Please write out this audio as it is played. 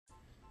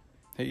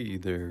Hey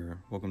there,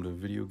 welcome to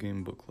Video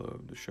Game Book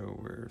Club, the show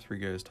where three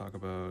guys talk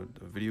about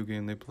a video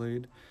game they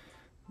played.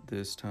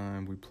 This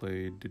time we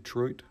played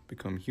Detroit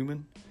Become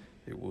Human.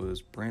 It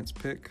was Brant's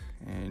pick,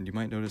 and you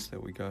might notice that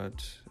we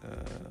got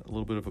a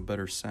little bit of a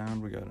better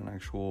sound. We got an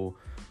actual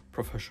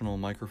professional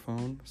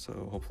microphone,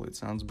 so hopefully it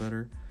sounds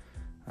better.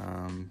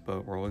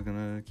 But we're always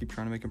going to keep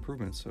trying to make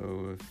improvements,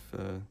 so if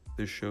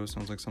this show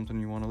sounds like something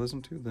you want to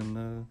listen to,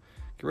 then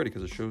get ready,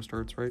 because the show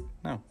starts right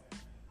now.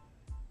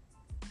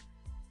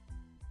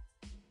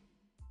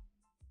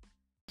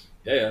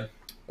 Yeah.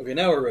 Okay,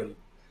 now we're ready.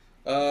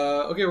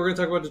 Okay, we're going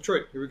to talk about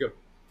Detroit. Here we go.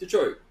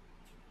 Detroit.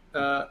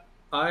 I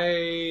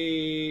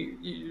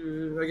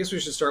guess we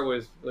should start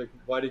with,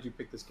 why did you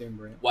pick this game,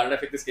 Brant? Why did I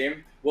pick this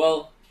game?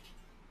 Well,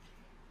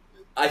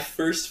 I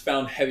first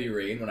found Heavy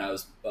Rain when I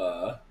was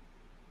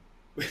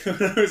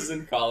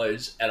in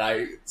college, and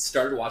I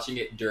started watching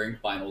it during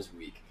finals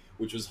week,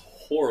 which was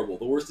horrible.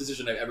 The worst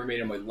decision I've ever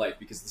made in my life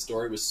because the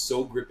story was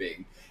so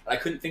gripping. And I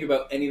couldn't think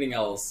about anything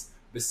else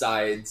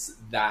besides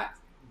that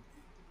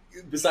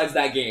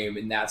game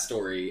and that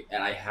story,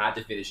 and I had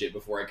to finish it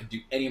before I could do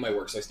any of my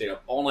work. So I stayed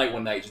up all night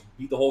one night, just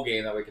beat the whole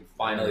game, that way I could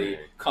finally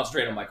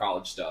concentrate on my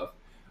college stuff.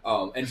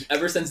 And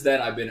ever since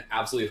then, I've been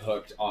absolutely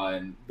hooked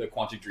on the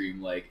Quantic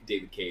Dream,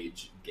 David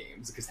Cage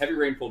games, because Heavy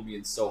Rain pulled me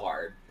in so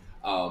hard.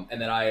 And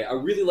then I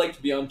really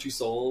liked Beyond Two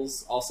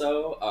Souls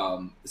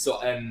also.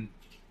 And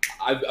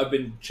I've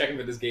been checking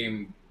for this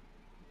game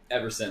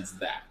ever since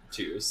that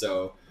too.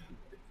 So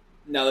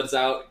now that it's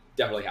out,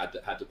 definitely had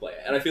to play it,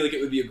 and I feel like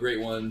it would be a great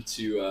one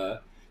to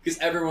because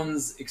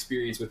everyone's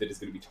experience with it is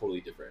going to be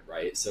totally different,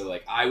 right? So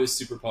I was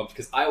super pumped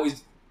because I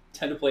always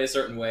tend to play a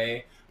certain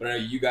way, but I know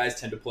you guys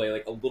tend to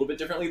play a little bit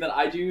differently than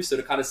I do. So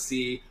to kind of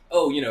see,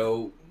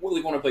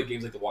 really want to play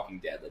games like The Walking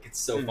Dead, it's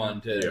so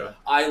fun to. Yeah.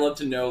 I love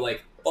to know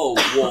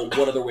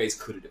what other ways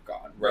could it have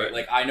gone,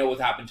 right? I know what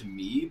happened to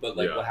me, but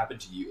what happened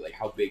to you?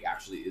 How big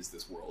actually is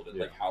this world,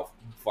 and how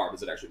far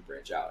does it actually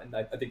branch out? And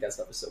I think that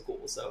stuff is so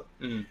cool. So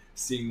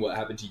seeing what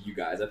happened to you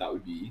guys, I thought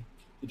would be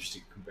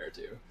interesting to compare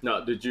to. Now,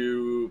 did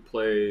you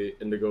play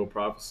Indigo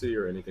Prophecy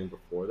or anything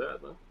before that?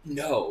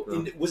 No.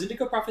 Was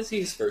Indigo Prophecy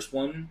his first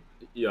one?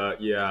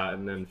 Yeah,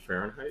 and then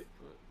Fahrenheit.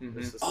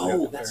 That's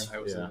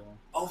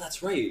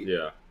right.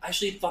 Yeah. I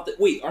actually thought that.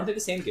 Wait, aren't they the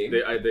same game?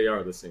 They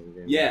are the same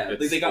game. Yeah,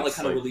 they got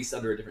kind of released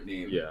under a different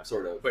name. Yeah,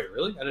 sort of. Wait,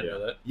 really? I didn't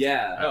know that.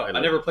 Yeah. Oh, I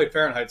never played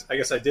Fahrenheit. I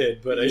guess I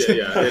did, but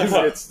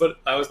but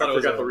I always thought I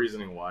forgot the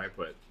reasoning why.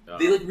 But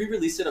they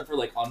re-released it up for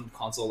on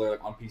console or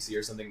on PC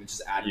or something, and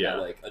just added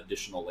that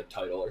additional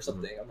title or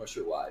something. I'm not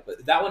sure why,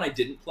 but that one I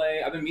didn't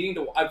play. I've been meaning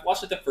to. I've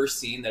watched the first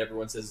scene that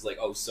everyone says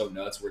is so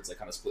nuts, where it's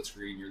kind of split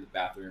screen. You're in the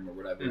bathroom or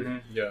whatever.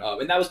 Mm-hmm. Yeah.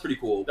 And that was pretty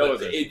cool.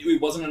 But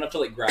it wasn't enough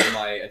to grab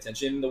my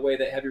attention the way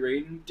that Heavy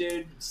Rain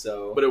did.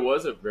 So, but it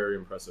was a very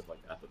impressive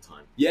at the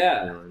time.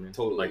 Yeah, you know what I mean?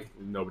 Totally.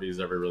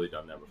 Nobody's ever really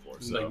done that before.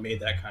 So made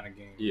that kind of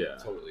game. Yeah,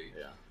 totally.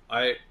 Yeah.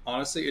 I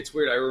honestly, it's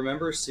weird. I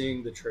remember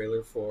seeing the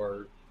trailer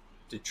for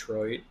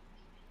Detroit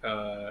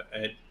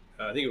at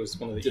I think it was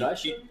one of the. Did I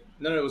show?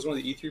 No, it was one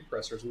of the E3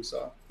 pressers we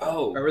saw.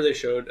 Oh, remember they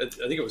showed? I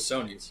think it was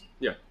Sony's.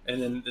 Yeah, and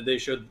then they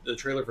showed the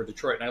trailer for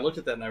Detroit, and I looked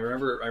at that, and I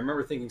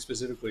remember thinking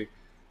specifically,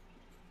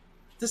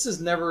 this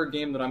is never a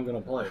game that I'm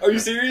going to play. Are you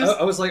serious?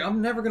 I was like,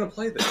 I'm never going to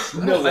play this.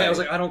 No way. I was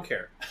like, I don't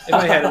care. In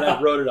my head, and I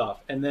wrote it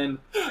off. And I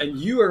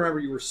remember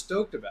you were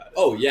stoked about it.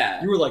 Oh,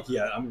 yeah. You were like,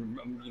 yeah, I'm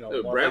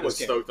Brad was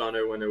stoked on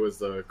it when it was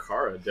the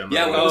Kara demo.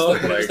 Yeah, when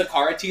it was the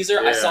Kara teaser,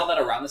 I saw that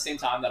around the same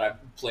time that I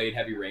played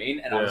Heavy Rain,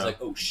 and I was like,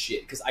 oh,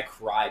 shit, because I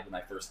cried when I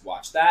first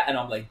watched that, and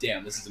I'm like,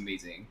 damn, this is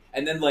amazing.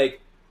 And then,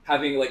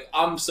 having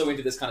I'm so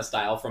into this kind of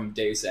style from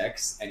Deus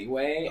Ex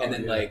anyway, and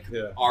then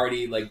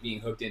already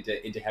being hooked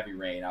into Heavy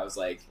Rain, I was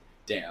like,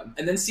 damn.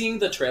 And then seeing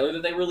the trailer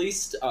that they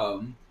released,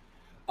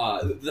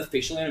 the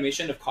facial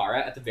animation of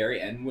Kara at the very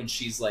end when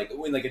she's I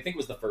think it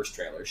was the first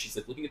trailer, she's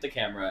looking at the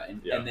camera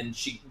and then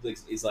she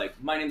is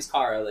my name's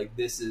Kara,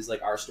 this is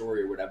our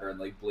story or whatever, and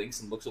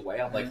blinks and looks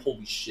away. I'm like,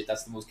 holy shit,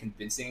 that's the most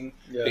convincing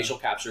facial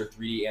capture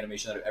 3D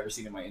animation that I've ever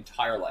seen in my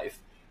entire life.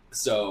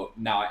 So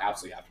now I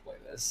absolutely have to play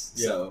this.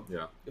 So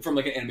from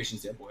an animation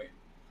standpoint,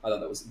 I thought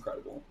that was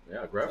incredible.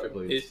 Yeah,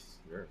 graphically,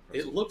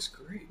 it looks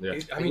great. Yeah.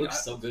 It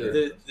looks so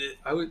good.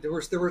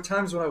 There were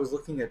times when I was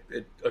looking at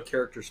a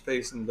character's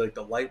face and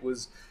the light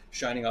was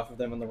shining off of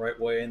them in the right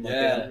way, and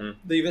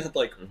they even had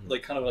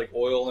kind of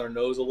oil in their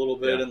nose a little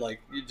bit, and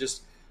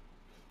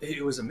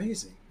it was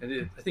amazing.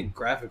 And I think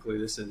graphically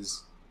this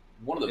is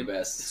one of the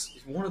best.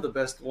 It's one of the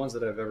best ones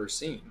that I've ever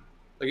seen.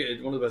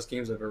 One of the best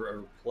games I've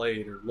ever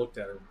played or looked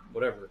at or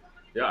whatever.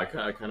 Yeah, I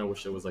kind of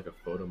wish there was a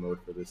photo mode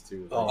for this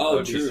too.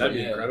 True. That'd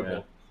be incredible.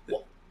 Yeah.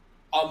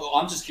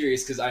 I'm just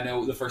curious because I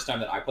know the first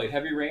time that I played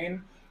Heavy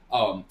Rain,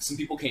 some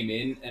people came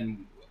in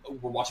and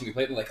were watching me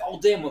play it and oh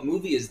damn, what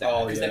movie is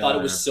that? Because they thought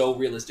it was so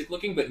realistic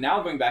looking. But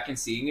now going back and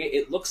seeing it,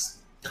 it looks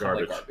kind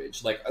of like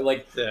garbage.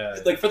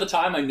 For the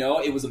time, I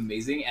know it was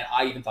amazing, and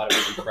I even thought it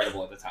was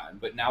incredible at the time.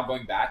 But now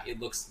going back, it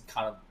looks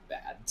kind of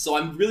bad. So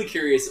I'm really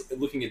curious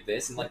looking at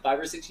this in 5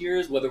 or 6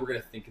 years whether we're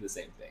gonna think of the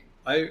same thing.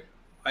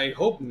 I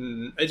hope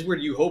it's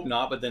weird. You hope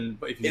not, but then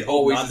if you It hope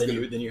always not, is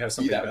then gonna- you have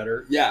something yeah.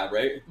 better. Yeah,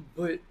 right.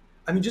 But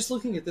I mean, just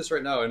looking at this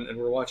right now, and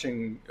we're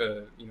watching,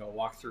 a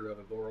walkthrough of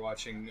it. But we're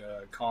watching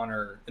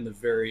Connor in the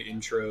very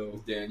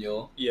intro.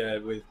 Daniel. Yeah,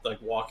 with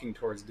like walking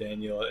towards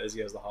Daniel as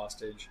he has the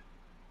hostage.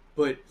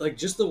 But like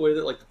just the way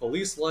that like the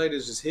police light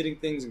is just hitting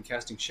things and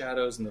casting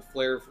shadows, and the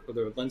flare or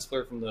the lens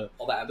flare from the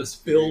All that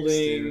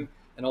building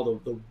and all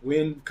the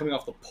wind coming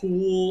off the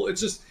pool.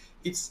 It's just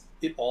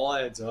it all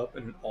adds up,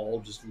 and it all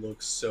just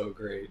looks so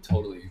great.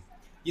 Totally.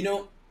 You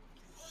know,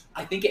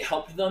 I think it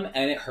helped them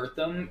and it hurt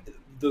them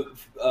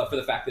for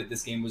the fact that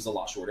this game was a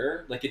lot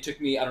shorter. Like it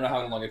took me, I don't know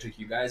how long it took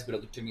you guys, but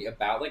it took me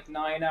about like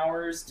 9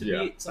 hours to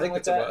beat something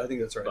like that. I think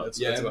that's right. About- That's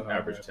yeah, about how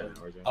Average I 10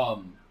 played.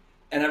 hours. Yeah.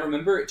 And I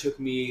remember it took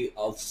me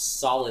a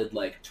solid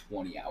like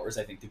 20 hours,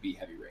 I think, to beat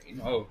Heavy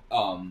Rain. Oh,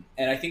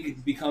 And I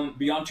think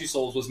Beyond Two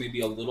Souls was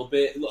maybe a little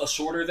bit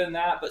shorter than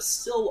that, but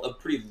still a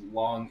pretty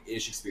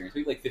long-ish experience.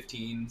 Maybe like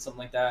 15, something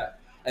like that.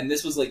 And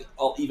this was like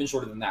even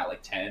shorter than that,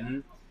 like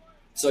 10.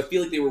 So I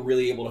feel like they were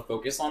really able to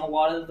focus on a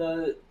lot of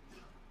the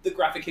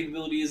graphic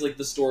capabilities. Like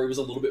the story was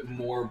a little bit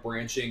more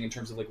branching in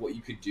terms of like what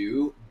you could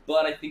do,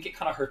 but I think it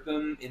kind of hurt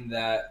them in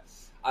that.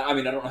 I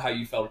mean, I don't know how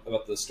you felt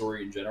about the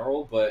story in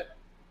general, but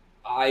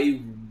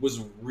I was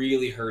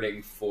really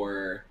hurting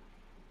for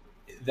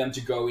them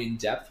to go in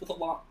depth with a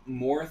lot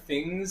more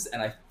things,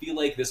 and I feel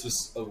like this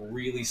was a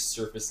really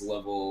surface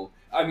level.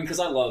 I mean, because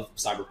I love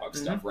cyberpunk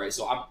stuff, right?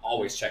 So I'm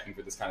always checking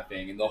for this kind of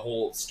thing, and the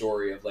whole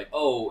story of like,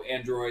 oh,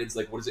 androids,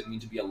 like, what does it mean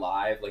to be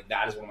alive? Like,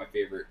 that is one of my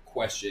favorite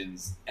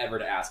questions ever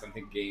to ask. I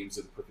think games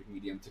are the perfect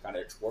medium to kind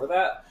of explore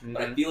that.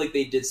 But I feel like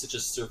they did such a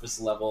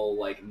surface level,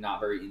 like, not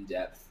very in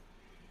depth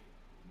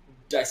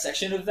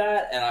dissection of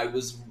that, and I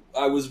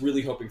was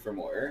really hoping for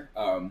more.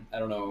 I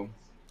don't know.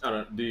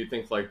 Do you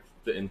think like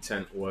the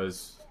intent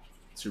was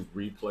to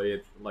replay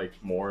it like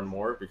more and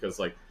more? Because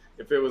like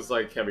if it was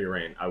like Heavy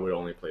Rain, I would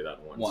only play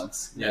that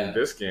once. Yeah. And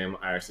this game,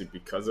 I actually,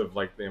 because of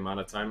like the amount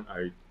of time,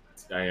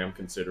 I am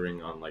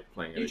considering on like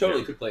playing it You again.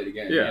 totally could play it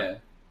again. Yeah. Yeah.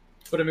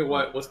 but I mean,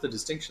 what's the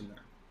distinction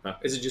there? Huh?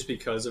 Is it just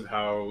because of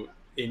how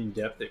in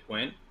depth it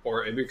went,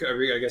 or I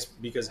guess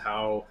because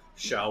how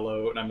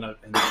shallow? And I'm not.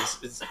 And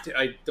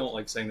I don't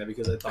like saying that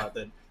because I thought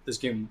that this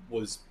game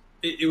was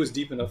it was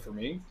deep enough for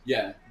me,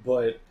 Yeah.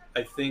 but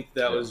I think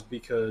that Yeah. was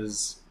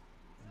because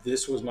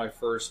this was my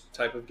first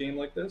type of game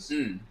like this.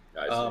 Mm.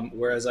 I see.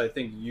 Whereas I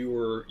think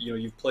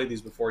you've played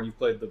these before, and you've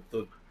played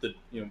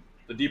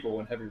the deeper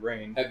one, Heavy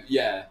Rain.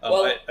 Yeah.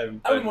 Well, I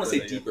haven't wouldn't want to played say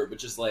that yet. deeper, but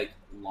just like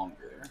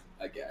longer,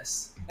 I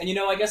guess. And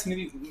I guess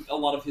maybe a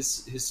lot of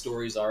his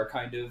stories are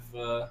kind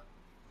of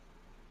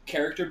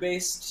character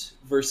based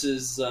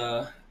versus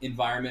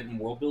environment and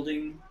world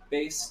building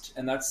based,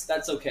 and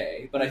that's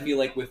okay. But I feel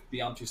like with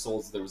Beyond Two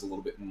Souls, there was a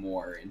little bit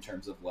more in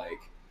terms of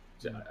like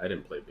Yeah, I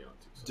didn't play Beyond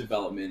Two Souls.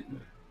 development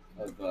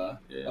of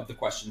the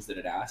questions that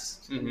it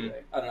asked.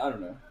 Anyway. I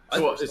don't know.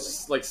 So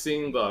it's like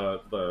seeing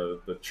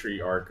the tree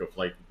arc of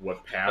like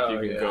what path Oh, you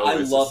can yeah. go. I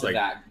It's love just, like,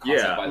 that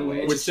concept, yeah, by the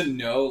way. which- Just to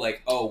know,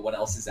 like, oh, what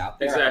else is out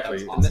there. I thought Exactly,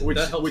 that was awesome.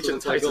 That helps which with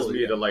entices replayability,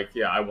 me yeah. to like,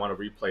 yeah, I want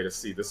to replay to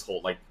see this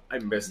whole like I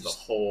missed the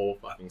whole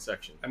fucking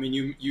section. I mean,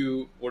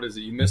 you what is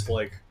it? You missed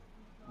like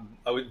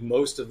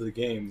most of the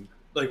game.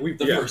 Like we've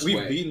first we've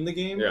wave. beaten the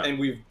game, Yeah. and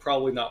we've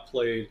probably not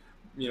played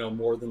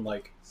more than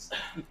like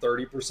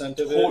 30%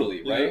 of it. Totally,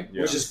 you know? right?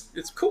 Yeah. Which is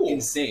it's cool.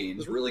 Insane.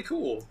 It's really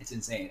cool. It's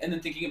insane. And then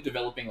thinking of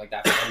developing like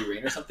that for Heavy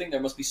Rain or something, there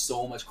must be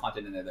so much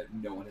content in there that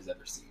no one has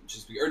ever seen.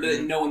 Or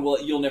that no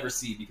one you'll never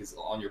see because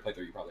on your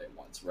playthrough you probably had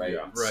once, right?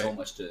 Yeah. So Right.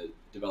 much to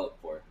develop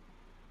for.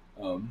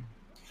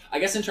 I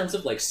guess in terms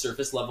of like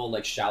surface level,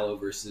 like shallow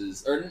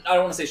versus, or I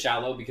don't want to say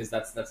shallow because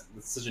that's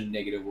such a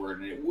negative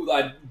word, and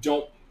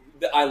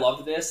I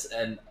love this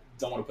and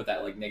don't want to put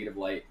that like negative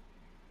light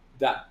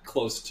that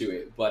close to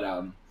it, but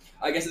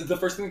I guess the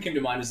first thing that came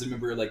to mind is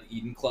remember like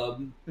Eden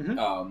Club, Mhm. when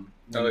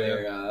Oh, yeah.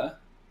 they're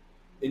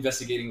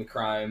investigating the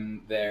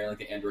crime there, like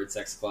the Android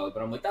Sex Club,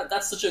 and I'm like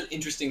that's such an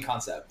interesting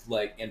concept,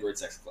 like Android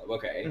Sex Club.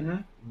 Okay,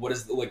 Mhm. what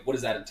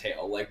does that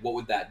entail? Like what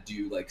would that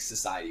do like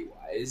society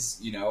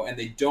wise? And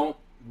they don't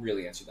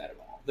really answer that at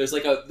all. There's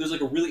like a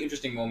really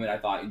interesting moment I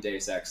thought in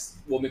Deus Ex,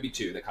 well maybe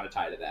two that kind of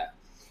tie to that.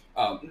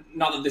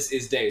 Not that this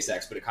is Deus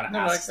Ex, but it kind of No,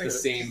 I asks get the it.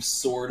 same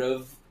sort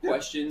of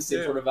questions, same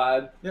Yeah. sort of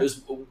vibe. Yeah.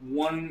 There's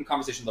one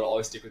conversation that'll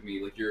always stick with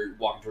me. Like you're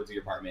walking towards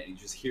your apartment and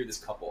you just hear this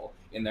couple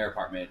in their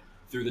apartment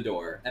through the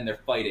door, and they're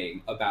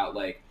fighting about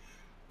like,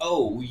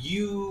 oh,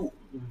 you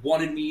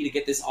wanted me to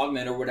get this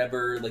augment or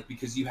whatever, like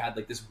because you had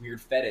like this weird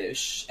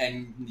fetish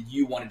and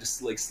you wanted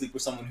to like sleep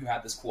with someone who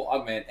had this cool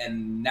augment,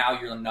 and now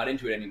you're not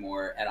into it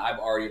anymore, and I've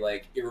already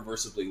like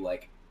irreversibly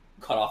like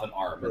cut off an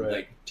arm and Right.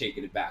 like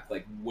taken it back.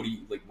 Like what do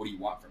you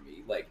want from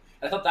me? Like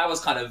I thought that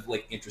was kind of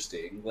like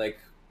interesting. Like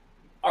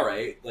all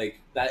right, like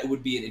that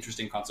would be an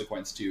interesting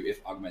consequence too if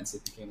augments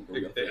like became like a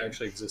real It thing.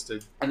 actually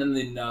existed. And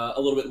then a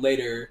little bit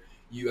later,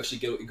 you actually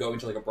go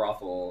into like a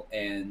brothel,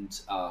 and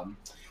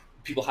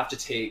people have to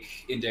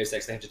take in Deus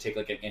Ex. They have to take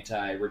like an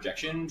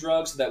anti-rejection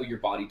drug so that way your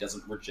body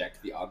doesn't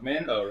reject the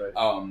augment. Oh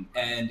right.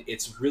 And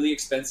it's really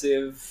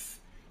expensive.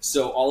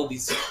 So all of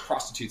these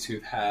prostitutes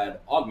who've had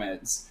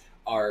augments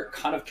are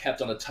kind of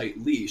kept on a tight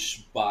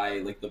leash by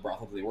like the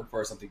brothel that they work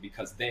for or something,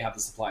 because they have the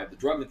supply of the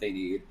drug that they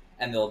need,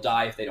 and they'll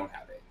die if they don't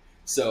have it.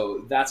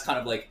 So that's kind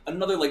of like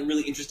another like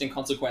really interesting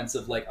consequence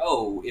of like,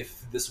 oh,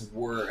 if this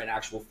were an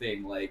actual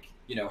thing, like,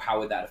 you know, how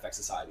would that affect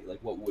society? Like,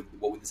 what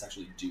would this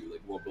actually do, like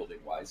world building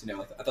wise? You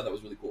know, I thought that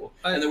was really cool.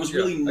 And there was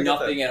really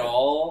nothing at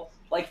all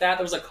like that.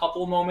 There was a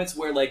couple moments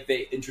where like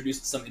they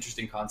introduced some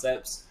interesting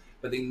concepts,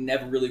 but they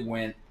never really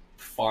went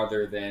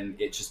farther than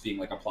it just being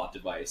like a plot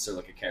device or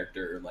like a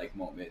character like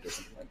moment or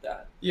something like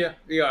that. Yeah,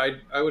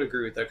 I would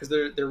agree with that, because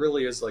there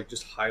really is like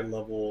just high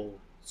level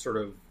sort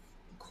of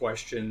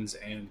questions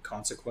and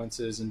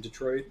consequences in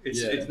Detroit.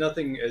 It's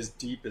nothing as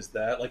deep as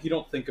that. Like, you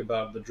don't think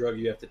about the drug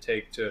you have to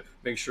take to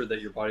make sure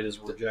that your body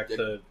doesn't reject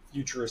the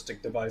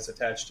futuristic device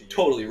attached to you.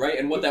 Totally, right?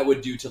 And what that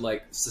would do to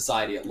like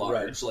society at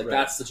large.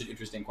 That's such an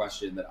interesting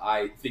question that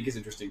I think is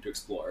interesting to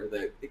explore.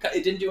 That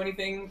it didn't do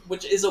anything,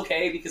 which is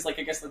okay, because like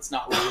I guess that's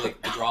not really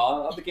like the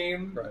draw of the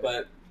game.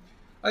 But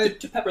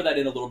to pepper that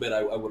in a little bit,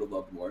 I would have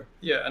loved more.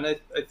 Yeah, and I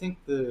think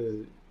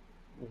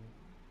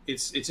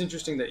it's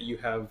interesting that you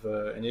have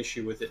an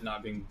issue with it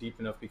not being deep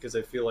enough, because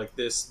I feel like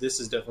this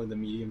is definitely the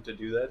medium to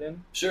do that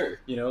in. Sure.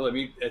 You know, I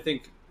mean, I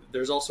think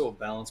there's also a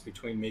balance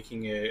between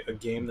making a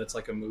game that's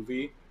like a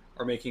movie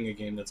or making a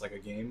game that's like a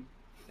game.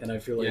 And I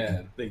feel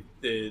like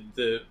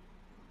the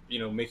you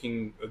know,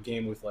 making a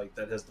game with like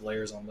that has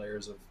layers on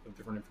layers of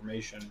different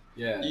information.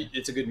 Yeah.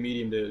 It's a good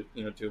medium to,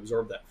 you know, to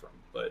absorb that from.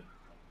 But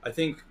I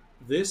think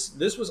this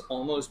was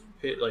almost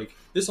like,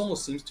 this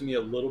almost seems to me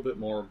a little bit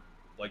more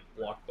like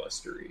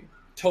blockbustery.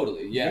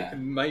 Totally, yeah. It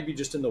might be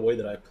just in the way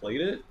that I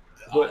played it,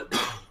 but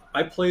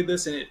I played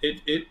this and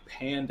it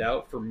panned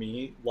out for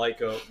me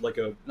like a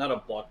not a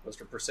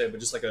blockbuster per se, but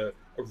just like a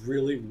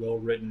really well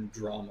written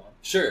drama.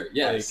 Sure,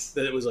 yes.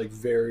 Like, that it was like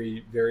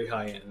very, very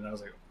high end, and I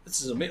was like,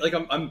 this is amazing.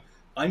 Like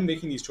I'm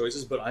making these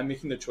choices, but I'm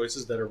making the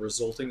choices that are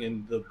resulting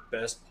in the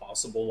best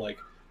possible like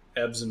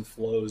ebbs and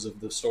flows of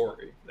the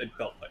story. It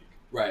felt like,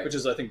 right, which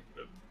is, I think,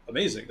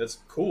 amazing. That's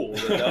cool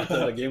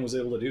that a game was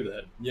able to do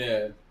that.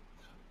 Yeah.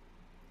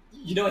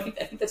 You know, I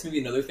think that's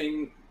maybe another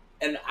thing,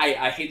 and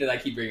I hate that I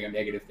keep bringing up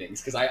negative things,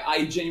 because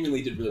I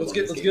genuinely did really. Let's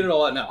get it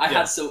all out now. I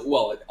had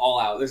all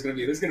out. There's gonna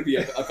be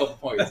a couple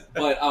points,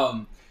 but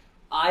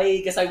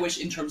I guess I wish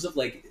in terms of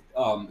like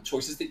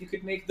choices that you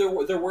could make, there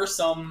were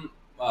some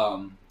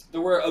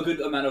there were a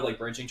good amount of like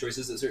branching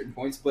choices at certain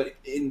points, but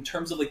in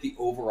terms of like the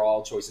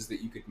overall choices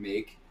that you could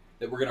make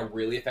that were gonna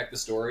really affect the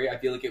story, I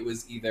feel like it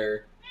was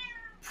either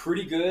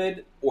pretty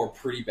good or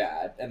pretty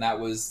bad, and that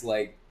was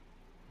like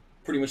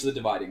pretty much the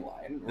dividing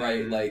line,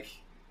 right? Mm-hmm.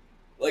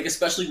 Like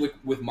especially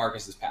with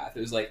Marcus's path, it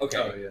was like,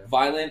 okay,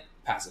 violent,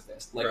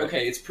 pacifist. Like,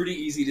 okay, it's pretty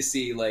easy to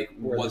see like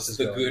what's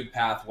the good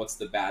path, what's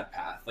the bad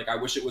path. Like, I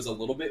wish it was a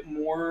little bit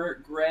more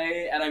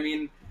gray. And I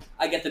mean,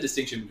 I get the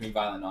distinction between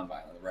violent and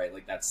non-violent, right?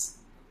 Like, that's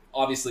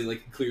obviously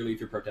like clearly if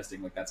you're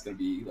protesting, like that's going to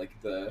be like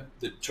the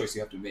choice you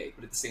have to make.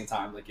 But at the same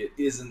time, like it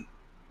isn't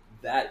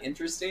that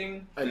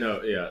interesting. I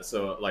know, yeah.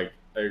 So like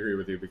I agree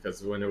with you,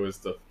 because when it was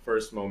the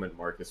first moment,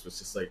 Marcus was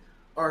just like,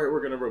 all right, we're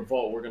going to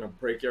revolt. We're going to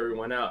break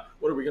everyone out.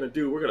 What are we going to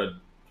do? We're going to,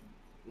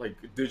 like,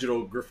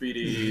 digital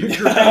graffiti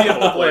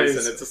the place.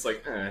 And it's just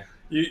like, eh.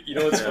 You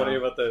know what's funny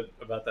about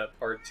that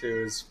part,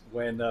 too, is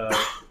when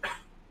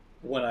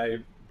I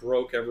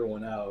broke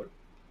everyone out,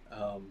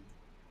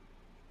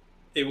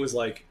 it was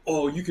like,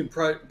 oh, you can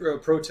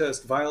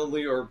protest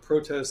violently or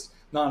protest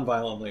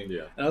non-violently.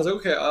 Yeah. And I was like,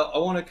 okay, I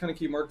want to kind of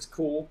keep Marcus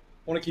cool.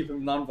 I want to keep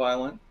him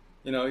non-violent.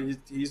 You know,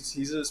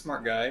 he's a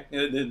smart guy.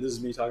 This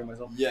is me talking to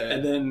myself. Yeah.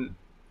 And then,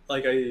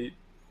 like,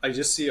 I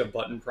just see a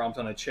button prompt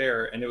on a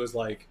chair, and it was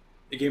like,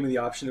 it gave me the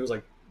option. It was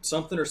like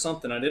something or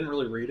something. I didn't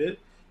really read it,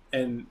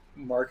 and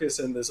Marcus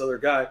and this other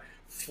guy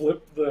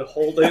flip the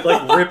whole day,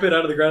 like rip it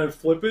out of the ground and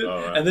flip it,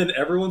 and then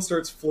everyone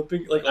starts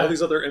flipping. Like all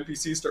these other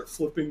NPCs start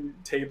flipping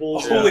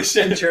tables, holy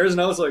shit, and chairs,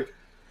 and I was like,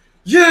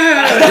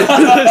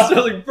 yeah!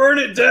 So like, burn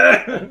it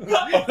down.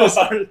 I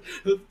started,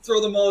 throw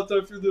the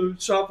Molotov through the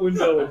shop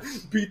window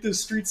and beat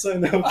this street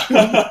sign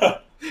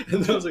up.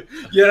 And I was like,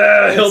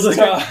 yeah! It was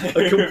like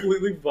a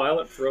completely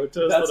violent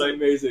protest. That's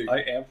amazing.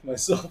 I amped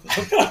myself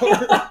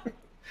up for.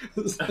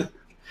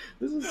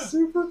 This is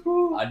super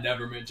cool. I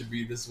never meant to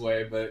be this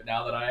way, but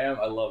now that I am,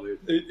 I love it.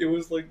 It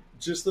was like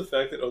just the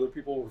fact that other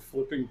people were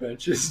flipping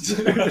benches.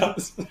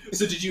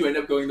 So did you end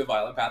up going the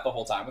violent path the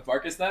whole time with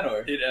Marcus then,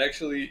 or? It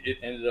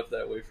ended up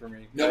that way for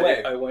me. No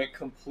way. I went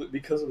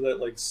because of that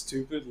like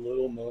stupid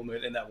little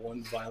moment and that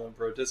one violent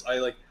protest.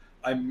 I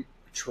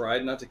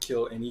tried not to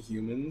kill any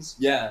humans.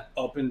 Yeah.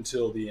 Up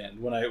until the end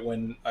when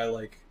I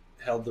like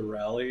held the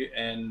rally,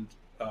 and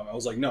I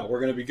was like, no, we're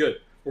gonna be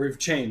good. We've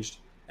changed.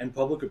 And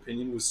public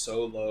opinion was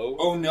so low.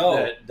 Oh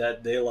no!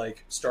 That they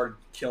like started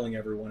killing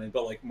everyone,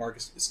 but like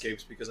Marcus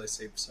escapes because I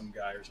saved some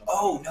guy or something.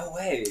 Oh no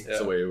way! Yeah.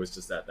 So wait, it was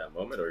just at that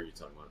moment, or are you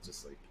talking about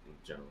just like in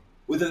general?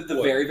 With the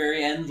What? very,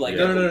 very end? Like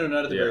No,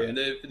 not at the Yeah. very end.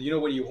 You know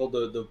when you hold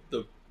the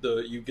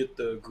you get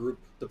the group,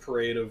 the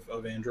parade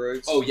of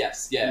androids. Oh,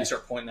 yes, And yeah. you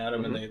start pointing at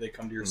them, Mhm. and they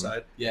come to your Mhm.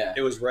 side. Yeah.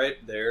 It was right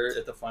there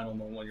at the final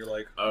moment when you're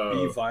like, Oh,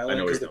 be I violent,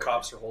 know because what the you're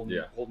cops are holding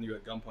Yeah. you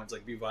at gunpoint. It's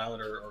like, be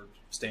violent or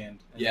stand.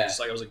 And Yeah. just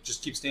like I was like,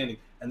 just keep standing,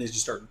 and they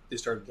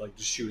started like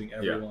just shooting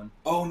everyone.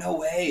 Oh, no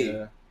way.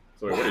 Yeah.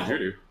 So wait, what did Wow. you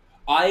do?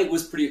 I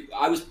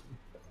was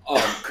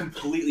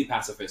completely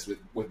pacifist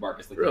with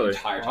Marcus like the Really?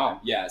 entire time.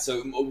 Wow. Yeah,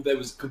 so that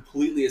was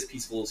completely as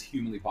peaceful as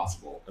humanly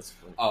possible. That's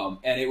funny.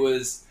 And it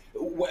was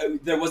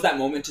there was that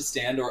moment to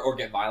stand or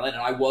get violent,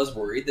 and I was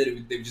worried that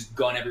they would just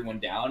gun everyone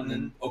down, and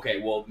then okay,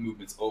 well, the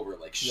movement's over.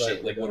 Like shit,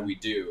 Right, like we're what do done. we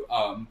do?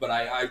 But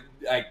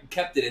I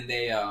kept it, and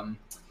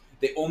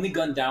they only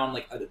gunned down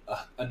like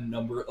a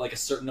number, like a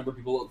certain number of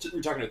people.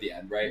 We're talking about the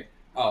end, right?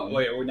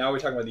 Wait, now we're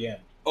talking about the end.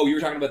 Oh, you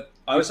were talking about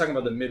I was talking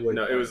about the midway.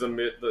 No, it point.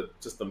 was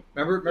just the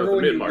Remember the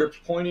when you're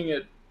mid-march. pointing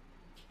at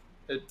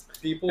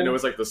people, and it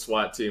was like the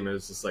SWAT team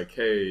is just like,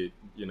 hey,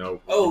 you know,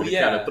 Oh, we're gonna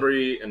yeah. count of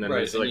 3, and then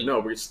Right, it's and like, you- no,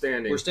 we're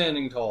standing. we're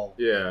standing tall.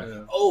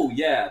 Yeah, Oh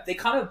yeah, they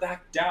kind of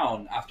backed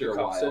down after The a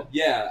cops while. did?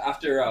 Yeah,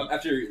 after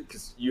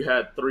because you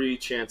had 3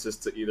 chances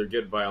to either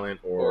get violent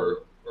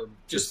or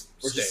just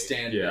or stay. just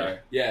stand Yeah.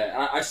 there.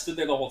 Yeah, I stood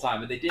there the whole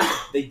time, and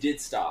they did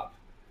stop.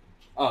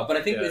 But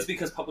I think Yeah. it's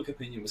because public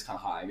opinion was kind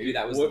of high. Maybe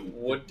that was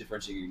What- the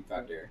differentiating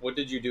factor. What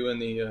did you do in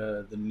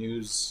the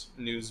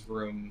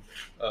newsroom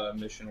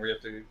mission where you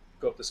have to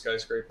go up the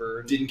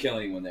skyscraper? Didn't kill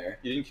anyone there.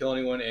 You didn't kill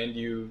anyone, and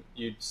you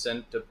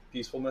sent a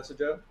peaceful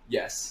message out.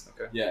 Yes.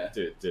 Okay. Yeah.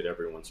 did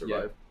everyone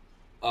survive?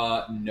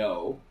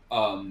 No.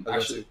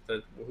 Actually,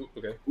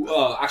 okay.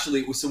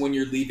 Actually, so when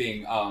you're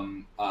leaving,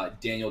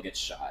 Daniel gets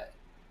shot.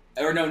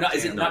 Or no, not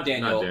is it Damn, not not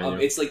Daniel? Daniel.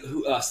 It's like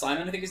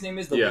Simon, I think his name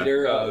is the Yeah.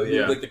 leader,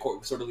 Yeah. like the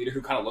sort of leader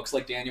who kind of looks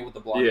like Daniel with the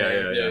blonde Yeah,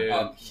 hair. yeah,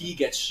 yeah. He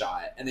gets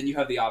shot, and then you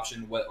have the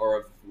option of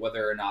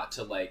whether or not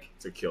to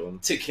To kill him.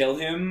 kill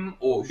him,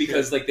 or Oh,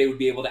 because shit. like they would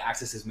be able to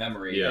access his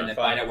memory Yeah. and then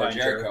find out where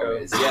Find Jericho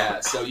Jericho. is. Yeah,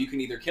 so you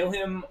can either kill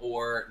him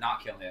or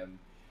not kill him.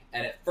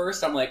 And at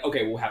first, I'm like,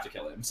 okay, we'll have to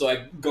kill him. So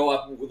I go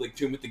up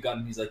to him with the gun,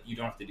 and he's like, "You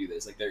don't have to do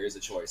this. Like, there is a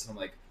choice." And I'm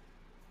like,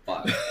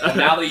 "Fuck." And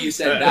now that you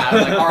said that, I'm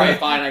like, "All right,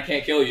 fine, I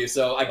can't kill you."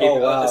 So I give. Oh,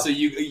 wow. So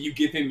you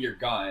give him your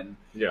gun,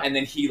 Yeah. and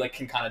then he like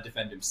can kind of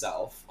defend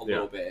himself a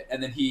little bit.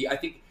 And then I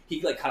think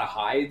he like kind of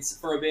hides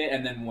for a bit,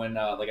 and then when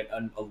like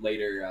a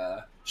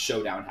later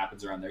showdown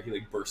happens around there, he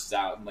like bursts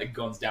out and like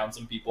guns down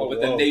some people, Oh, but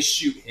whoa. then they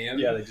shoot him.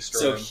 Yeah, they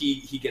destroy So him.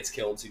 he gets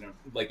killed. So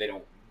like they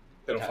don't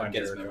They don't find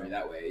get his Jericho. memory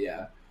that way.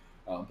 Yeah,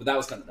 but that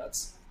was kind of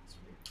nuts.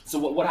 So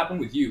what happened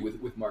with you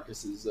with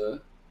Marcus's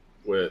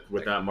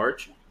with that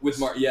march. with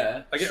Mark?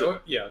 Yeah, I guess. So-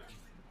 Yeah.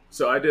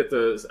 So I did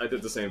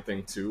the same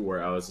thing too,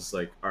 where I was just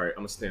like, all right, I'm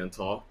gonna stand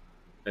tall,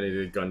 and they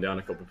did gun down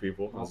a couple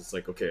people. I was just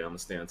like, okay, I'm gonna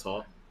stand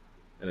tall,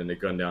 and then they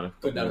gunned down a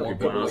couple down more one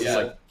people, and I was couple,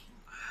 just yeah. like,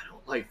 I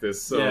don't like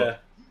this. So, yeah.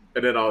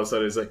 and then all of a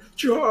sudden it's like,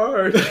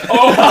 charge!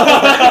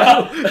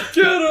 Oh!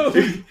 Get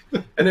him!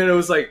 And then it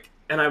was like,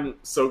 and I'm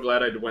so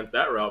glad I went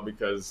that route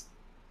because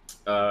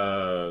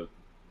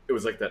it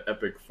was like that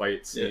epic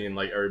fight scene,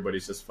 like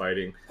everybody's just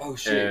fighting, Oh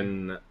shit!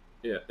 and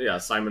yeah,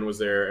 Simon was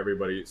there.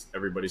 Everybody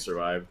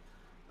survived.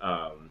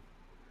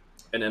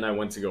 And then I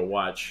went to go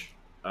watch.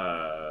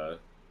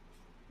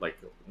 Like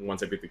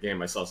once I beat the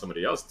game, I saw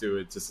somebody else do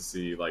it just to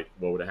see like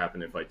what would have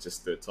happened if I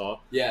just stood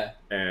tall. Yeah,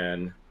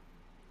 And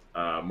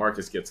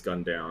Marcus gets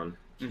gunned down,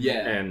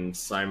 yeah. and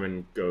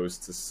Simon goes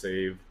to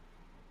save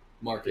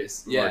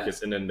Marcus. Yeah.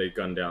 Marcus, and then they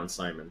gun down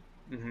Simon.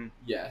 Mm-hmm.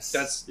 Yes.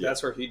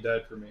 That's where he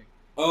died for me.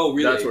 Oh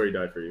really? That's where he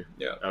died for you.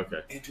 Yeah.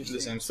 Okay. Interesting.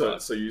 The same So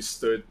spot. so you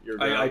stood your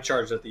ground. I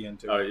charged at the end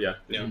too. Oh yeah.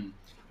 Yeah.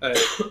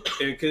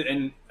 Mhm.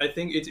 And I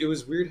think it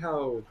was weird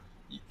how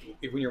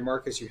when you're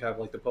Marcus, you have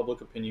like the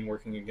public opinion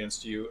working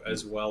against you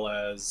as well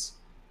as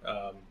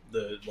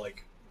the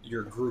like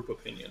your group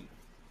opinion.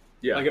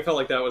 Yeah. Like I felt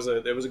like that was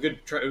a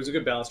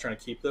good balance trying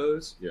to keep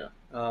those. Yeah.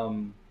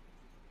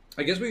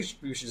 I guess we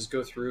should just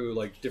go through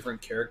like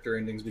different character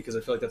endings because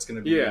I feel like that's going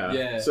to be Yeah.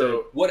 Yeah.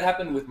 So What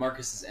happened with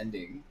Marcus's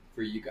ending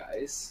for you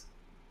guys?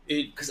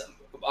 it. Because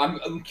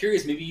I'm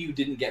curious. Maybe you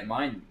didn't get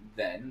mine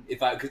then.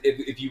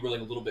 If you were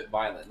like a little bit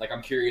violent, like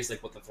I'm curious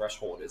like what the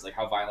threshold is, like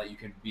how violent you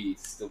can be to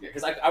still get.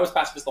 Because I was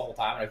pacifist the whole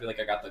time, and I feel like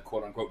I got the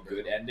quote unquote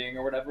good ending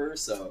or whatever.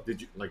 So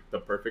did you like the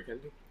perfect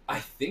ending? I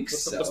think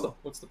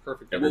What's the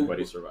perfect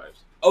Everybody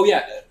survives. Oh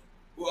yeah,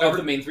 of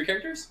the main 3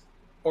 characters.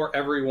 or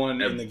everyone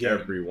in the game?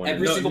 Everyone.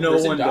 Every no, single no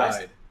person one dies?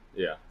 died.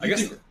 Yeah. I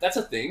guess. That's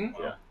a thing.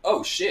 Yeah.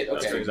 Oh shit.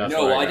 That's Okay. what- that's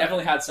No, what I I got.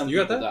 definitely had some You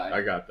got people that? die.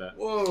 I got that.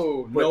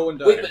 Whoa! But- no one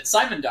died. Wait, but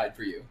Simon died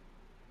for you.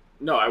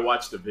 No, I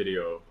watched the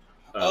video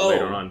Oh.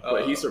 later on,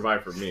 but he Oh.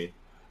 survived for me.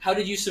 How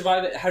did you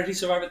survive it? How did he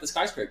survive at the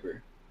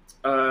skyscraper?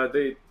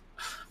 They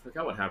I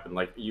forgot what happened.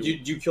 Like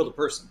you killed a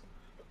person.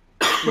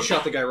 You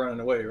shot the guy running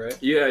away, right?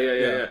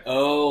 yeah.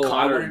 Oh,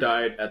 Connor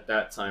died at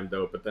that time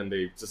though, but then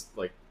they just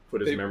like put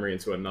his They- memory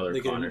into another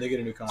They Connor. get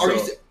a new Are Connor. you?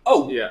 So-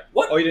 Oh, Yeah.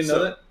 what? Oh, you didn't know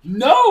So- that?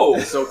 No.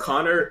 So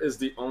Connor is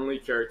the only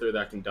character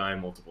that can die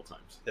multiple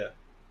times. Yeah.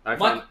 I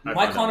My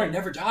found Connor that.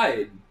 never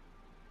died.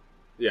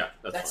 Yeah,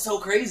 That's fine. so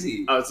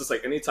crazy. I was just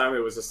like, anytime it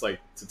was just like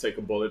to take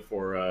a bullet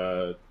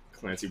for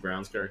Clancy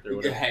Brown's character,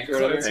 whatever. Hank,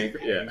 Hank,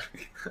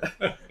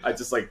 yeah.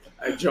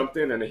 I jumped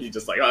in and he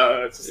just like,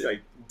 just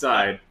like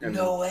died. And,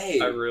 no way.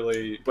 I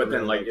really. But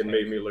then really like like it Hank.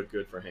 made me look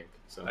good for Hank.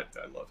 So I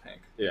love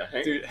Hank. yeah,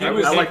 Hank. Dude, I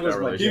like that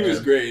relationship. He was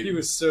great. He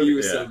was so. He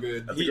was yeah. so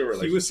good. That's a He, good he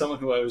relationship. was someone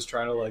who I was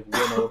trying to like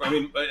win over. I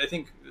mean, I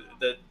think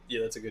that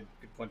that's a good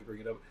point to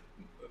bring it up.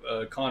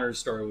 Connor's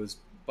story was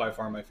by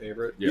far my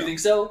favorite. Yeah. You think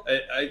so?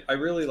 I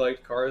really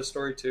liked Kara's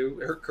story too.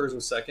 Hers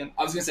was second.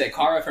 I was gonna say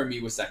Kara for me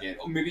was second.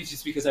 Oh, maybe it's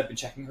just because I've been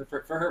checking her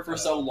for her for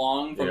so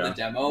long from Yeah. the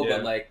demo, Yeah.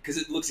 but like because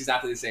it looks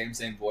exactly the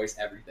same voice,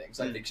 everything.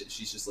 So I Mm. think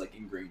she's just like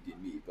ingrained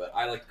in me. But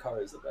I like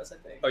Kara's the best. I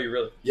think. Oh, you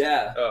really?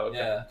 Yeah. Oh, okay.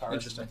 Yeah. Kara's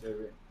Interesting. my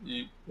favorite.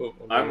 You,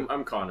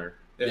 I'm Connor.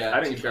 Yeah.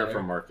 I didn't Team care Connor.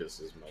 for Marcus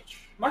as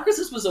much.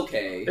 Marcus's was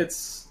okay.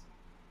 It's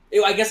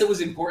I guess it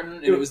was important,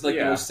 and it was like the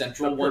Yeah. most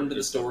central The one to the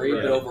purpose, story.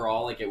 right. But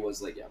overall, like it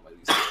was like my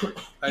least favorite.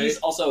 He's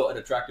also an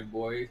attractive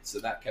boy, so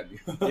that kept me.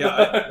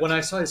 when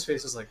I saw his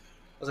face, I was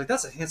like,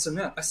 that's a handsome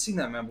man. I've seen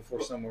that man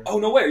before somewhere. Oh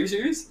no way! Are you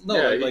serious? No,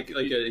 Yeah,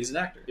 he's an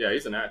actor. yeah,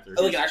 he's an actor.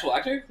 Oh, like an actual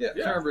actor? Yeah, I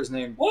can't remember his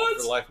name What?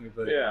 for the life of me,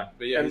 but yeah,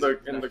 but yeah, and he's the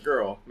an actor.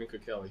 girl Minka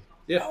Kelly.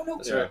 Yeah, Oh no!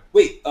 that's Yeah. right.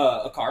 Wait,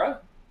 Akara?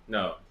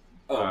 No,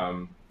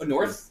 Oh,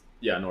 North.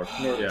 yeah, North.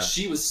 Yeah,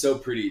 She was so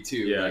pretty too.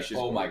 Yeah, Like, she's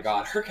oh my gorgeous.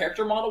 god, her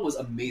character model was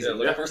amazing. Yeah,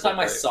 Like, yeah, the first time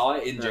I right. saw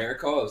it in Yeah.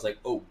 Jericho, I was like,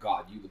 oh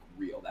god, you look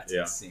real. That's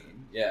Yeah.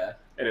 insane. Yeah.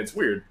 and it's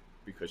weird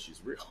because she's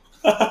real.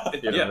 Yeah,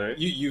 You know what I mean?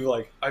 you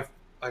like I've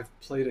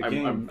played a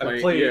game. I'm playing.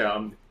 I've played Yeah,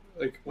 I'm,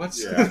 like what?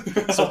 Yeah.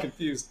 So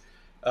confused.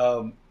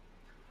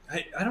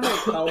 I don't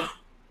know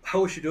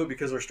how we should do it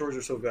because our stories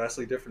are so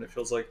vastly different. It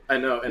feels like I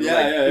know, and Yeah,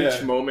 like yeah, each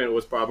yeah. moment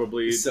was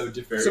probably so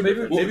different. So maybe-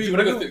 Well, maybe- do you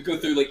want to maybe- go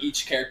through like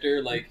each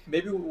character? Like,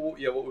 maybe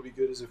what would be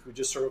good is if we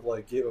just sort of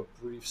like gave a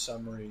brief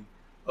summary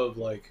of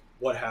like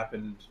what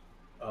happened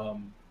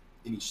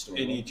in each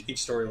story. in each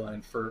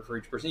storyline for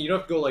each person. You don't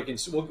have to go like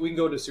we can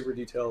go into super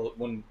detail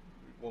when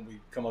we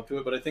come up to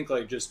it, but I think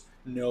like just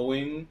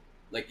knowing.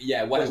 Like,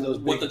 yeah, what Those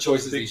what big- the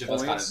choices those big each of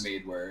us kind points. of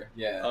made were.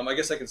 Yeah. I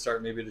guess I can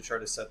start maybe to try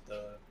to set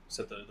the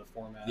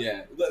format.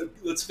 Yeah.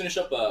 Let's finish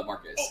up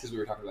Marcus because we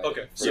were talking about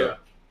Okay, it. so yeah,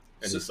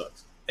 and so- he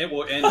sucks. and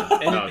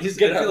No, his,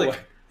 get I it out feel of the like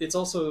it's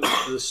also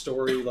the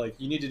story. Like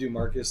you need to do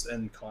Marcus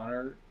and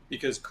Connor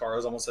because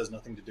Kara's almost has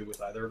nothing to do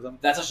with either of them,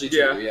 That's actually true.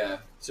 Yeah. Yeah.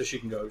 so she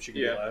can go. She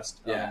can Yeah. go last.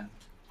 Yeah.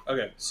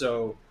 Okay,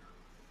 so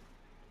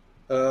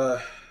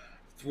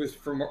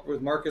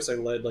with Marcus, I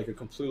led like a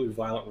completely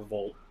violent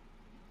revolt,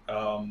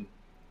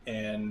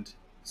 and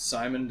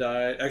Simon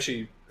died.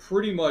 Actually,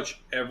 pretty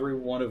much every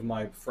one of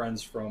my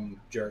friends from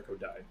Jericho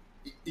died.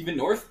 Even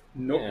North.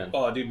 Man.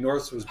 Oh, dude,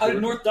 North was How did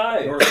brutal. North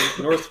die?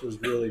 North was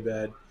really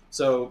bad.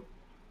 So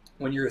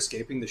when you're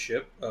escaping the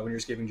ship, when you're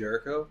escaping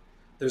Jericho,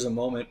 there's a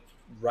moment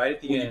right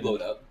at the when end you blow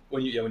it up.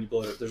 when you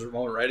blow it up. There's a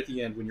moment right at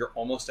the end when you're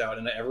almost out,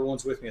 and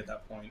everyone's with me at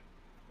that point.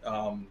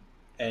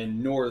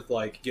 And North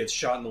like gets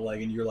shot in the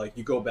leg, and you're like,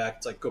 you go back.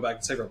 It's like go back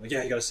and save her. I'm like,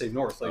 yeah, you got to save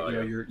North. Like Oh, you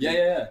know, yeah. you're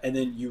Yeah. And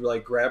then you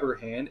like grab her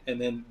hand, and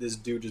then this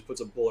dude just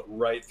puts a bullet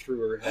right through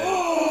her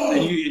head,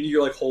 and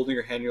you're like holding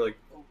her hand. You're like,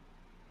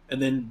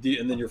 and then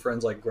your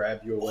friends like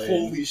grab you away.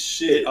 Holy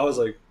shit! I was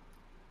like,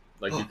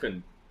 Like you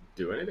couldn't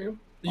do anything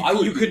I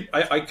would you be- could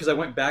because I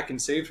went back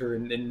and saved her,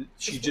 and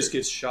she That's just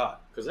weird. gets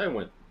shot, because I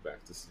went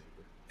back to save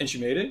her. and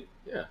she made it.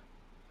 Yeah.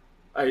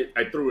 I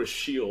threw a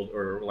shield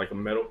or like a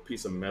metal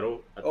piece of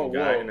metal at the Oh,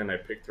 guy, whoa. and then I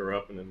picked her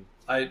up, and then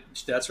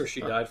That's where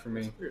she died for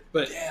me. That's weird.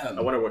 But Damn.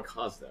 I wonder what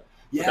caused that.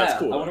 Yeah, that's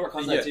cool. I wonder what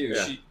caused yeah, that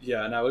too.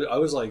 Yeah. and I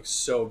was like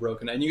so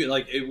broken, and you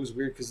like it was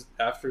weird because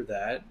after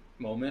that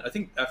moment, I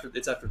think after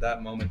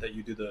that moment that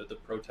you do the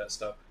protest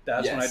stuff.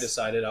 That's when I Yes.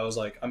 decided I was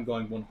like I'm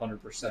going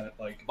 100%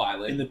 like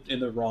Violent. in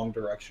the wrong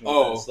direction. with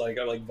Oh. this. Like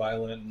I like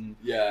violent and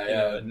Yeah, you yeah.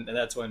 know, and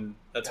that's when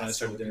I That's started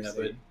so doing that.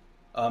 But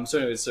interesting. so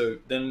anyway, so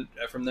then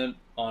from then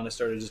on, I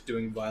started just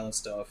doing violent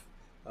stuff,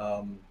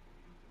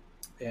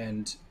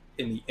 and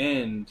in the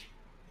end,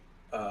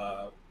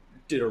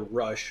 did a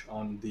rush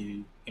on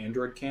the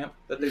android camp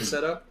that they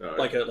set up, Oh,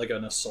 like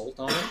an assault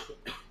on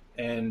it,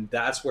 and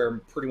that's where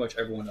pretty much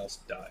everyone else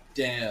died.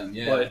 Damn.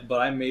 Yeah.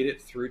 But I made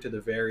it through to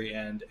the very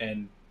end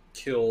and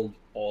killed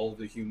all of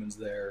the humans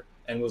there,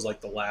 and was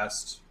like the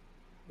last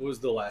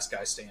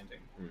guy standing.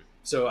 Hmm.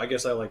 So I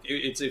guess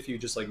it's if you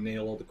just like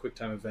nail all the quick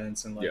time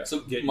events and like Yeah.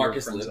 So get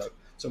Marcus your friends lived. up.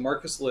 So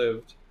Marcus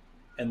lived,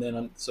 and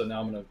then so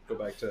now I'm gonna go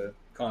back to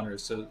Connor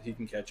so he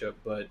can catch up.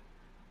 But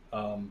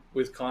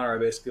with Connor, I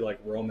basically like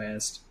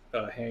romanced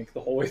Hank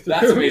the whole way through.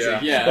 That's amazing.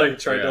 Yeah. like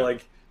tried Yeah. to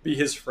like be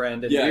his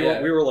friend, and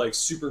Yeah, we were like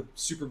super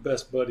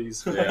best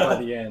buddies Yeah. by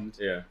the end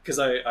Yeah. because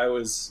I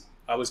was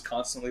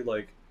constantly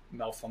like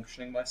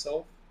malfunctioning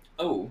myself,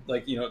 Oh.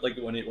 like you know like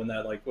when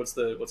that like what's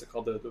it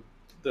called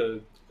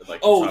the Like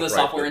Oh, top the right,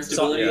 software the-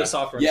 instability? the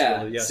software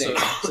Yeah, instability.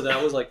 same. So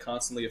that was like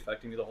constantly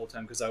affecting me the whole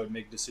time because I would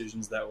make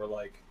decisions that were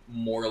like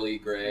Morally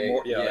gray.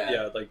 more,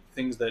 like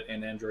things that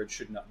an android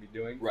should not be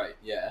doing. Right.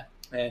 Yeah.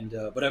 And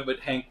but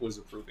Hank was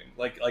approving.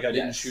 Like I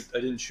didn't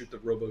Yes. shoot the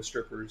robo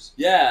strippers.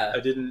 Yeah. I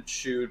didn't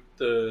shoot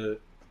the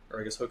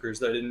or I guess hookers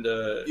that didn't.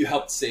 You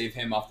helped save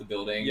him off the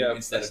building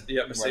instead of I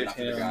running saved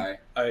after him. the guy.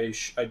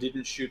 I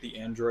didn't shoot the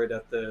android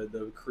at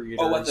the creators.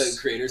 Oh, at the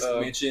creators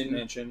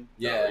mansion.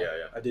 Yeah. yeah.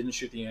 I didn't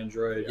shoot the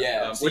android.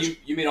 Yeah, so which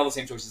you made all the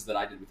same choices that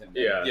I did with him.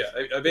 Then.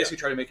 I basically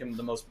tried to make him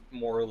the most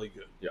morally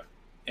good. Yeah.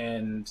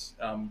 And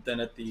then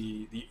at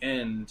the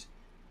end,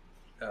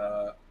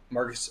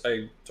 Marcus,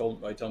 I tell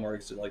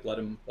Marcus to like let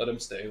him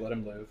stay, let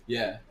him live.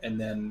 Yeah. And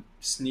then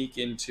sneak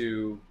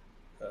into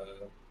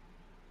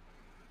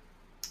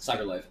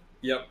Cyberlife.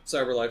 Yep,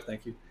 Cyberlife,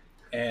 thank you.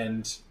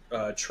 And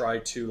try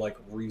to like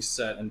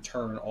reset and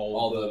turn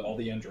all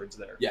the androids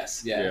there.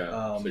 Yes,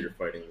 yeah. So you're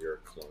fighting your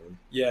clone.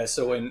 Yeah,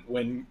 so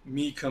when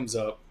me comes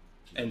up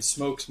and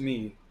smokes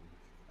me,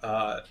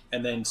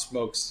 and then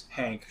smokes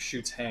Hank,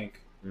 shoots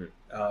Hank,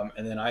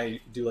 and then I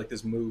do like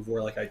this move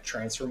where like I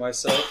transfer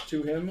myself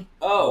to him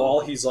while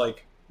he's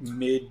like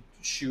mid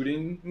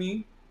shooting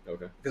me.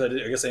 Okay. Because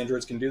I guess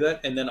androids can do that,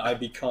 and then I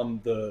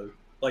become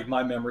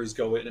my memories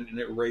go in and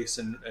erase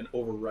and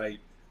overwrite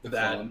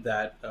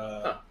that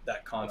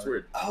Connor. That's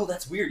weird. Oh,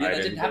 that's weird. Yeah,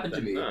 that didn't happen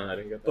to me. No, I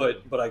didn't get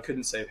that. But I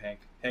couldn't save Hank.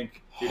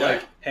 Hank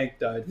died. Hank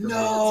died. For me.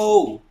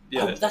 No.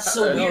 Yeah, Oh, that's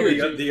so no,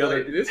 weird. The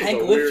other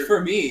Hank lived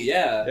for me.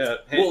 Yeah. Yeah.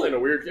 Hank played a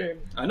weird game.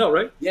 I know,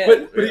 right? Yeah.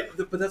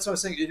 But that's what I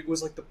was saying. It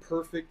was like the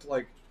perfect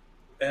like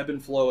ebb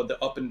and flow, the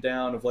up and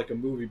down of like a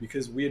movie,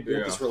 because we had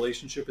built this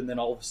relationship, and then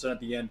all of a sudden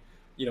at the end,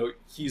 you know,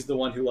 he's the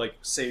one who like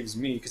saves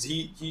me because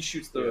he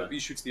shoots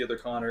the other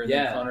Connor, and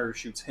then Connor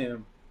shoots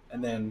him,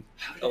 and then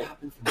How did it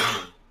happen for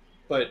me?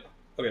 But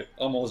okay,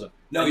 almost done.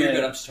 No, And you're then-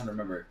 good. I'm just trying to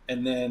remember.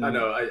 And then I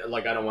know. I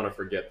don't want to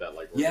forget that.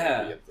 Like, we're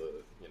gonna be at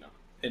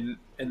the,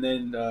 and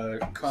then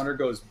Connor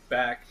goes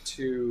back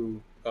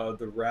to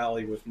the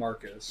rally with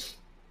Marcus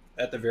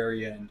at the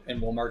very end, and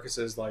while Marcus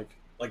is like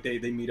they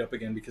meet up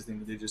again because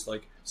they just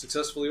like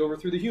successfully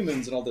overthrew the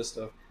humans and all this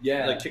stuff.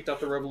 Yeah. Like kicked off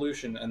the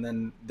revolution, and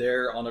then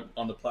they're on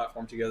the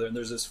platform together, and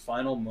there's this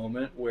final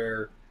moment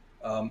where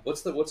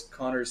what's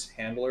Connor's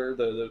handler,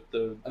 the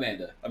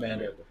Amanda.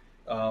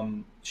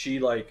 She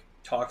like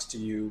talks to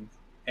you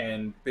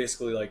and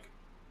basically like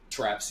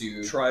Traps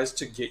you. tries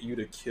to get you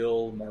to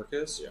kill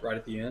Marcus right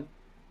at the end,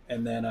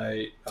 and then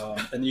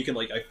and you can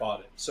like I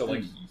fought it, so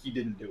like he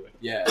didn't do it.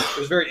 Yeah. It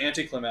was very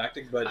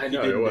anticlimactic, but I he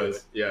know didn't it do was.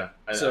 it. Yeah.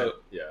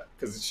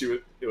 Because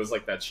it was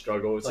like that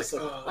struggle. It's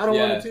Like, like, I don't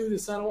want to do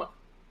this. I don't want.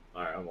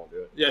 All right, I won't do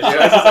it. Yeah,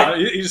 it's just like,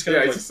 he just kind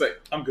of Yeah, like, it's just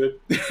like, I'm good.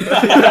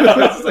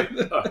 it's like,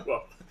 oh,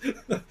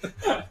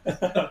 well.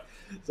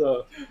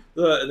 So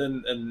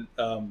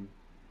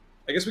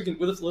I guess we can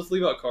let's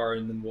leave out Car,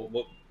 and then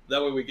we'll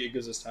that way it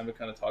gives us time to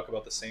kind of talk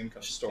about the same kind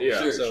of story. Yeah.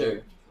 Sure, So, sure.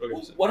 okay,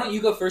 Well, why don't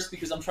you go first,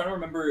 because I'm trying to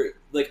remember.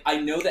 Like, I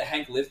know that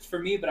Hank lived for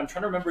me, but I'm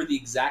trying to remember the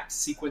exact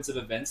sequence of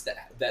events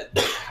that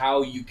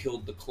how you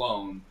killed the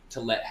clone to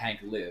let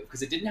Hank live,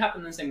 because it didn't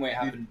happen the same way it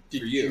happened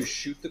Did for you. you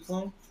shoot the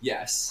clone?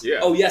 Yes.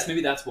 Yeah. Oh, yes.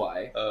 Maybe that's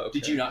why. Okay.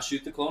 Did you not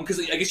shoot the clone? Because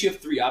I guess you have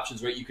three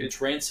options, right? You can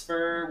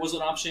transfer was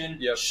an option.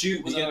 Yep.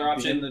 Shoot was another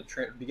option.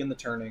 Begin the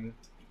turning.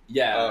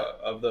 Yeah.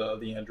 Of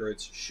the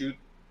androids. Shoot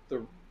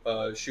the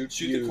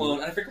the clone.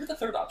 And I forget what the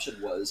third option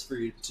was for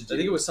you to do. I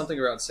think it was something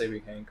around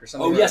saving Hank or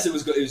something. Oh like yes, it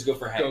was go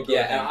for Hank. Go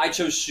yeah, Hank. and I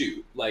chose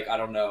shoot. Like I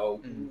don't know.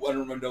 Mhm. I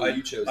don't know what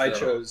you chose. I though.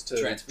 chose to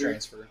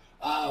transfer.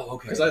 Oh,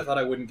 okay. Because I thought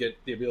I wouldn't get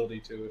the ability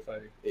to if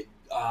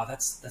I.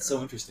 That's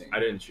so interesting. I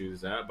didn't choose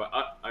that, but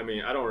I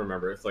mean, I don't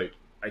remember. It's like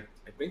I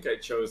think I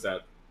chose the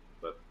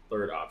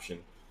third option.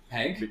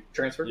 Hank.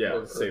 Transfer? Yeah,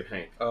 Or- save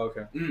Hank. Oh,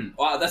 okay.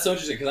 Wow, that's so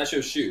interesting because I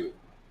chose shoot.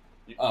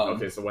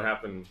 Okay, so what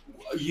happened?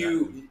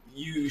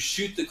 You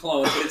shoot the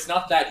clone, but it's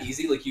not that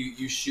easy. Like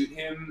you shoot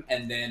him,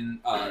 and then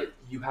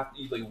you have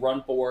to like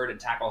run forward and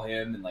tackle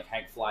him, and like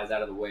Hank flies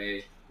out of the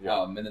way.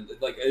 Yeah. And then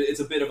like it's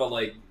a bit of a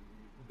like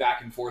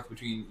back and forth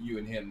between you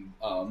and him.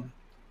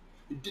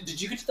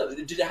 Did you get to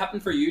did it happen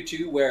for you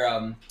too, where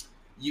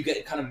you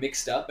get kind of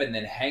mixed up, and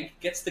then Hank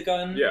gets the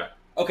gun? Yeah.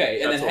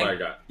 Okay, and That's then what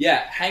Hank, I got.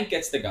 yeah, Hank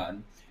gets the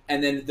gun,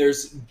 and then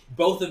there's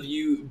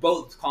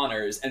both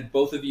Connors, and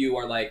both of you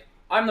are like,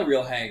 I'm the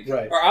real Hank,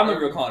 Right. or I'm the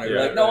real Connor.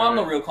 Yeah, like, no, right, I'm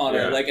the right. real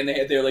Connor. Yeah. Like, and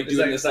they're like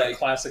doing this that like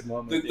classic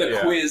moment. the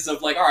Yeah. quiz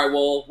of like, all right,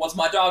 well, what's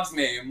my dog's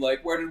name?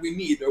 Like, where did we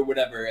meet or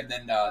whatever? And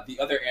then the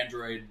other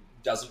android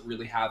doesn't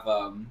really have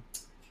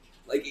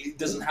like it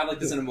doesn't have like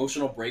this an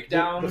emotional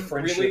breakdown. The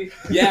friendship. Really,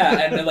 yeah.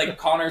 And then like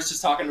Connor's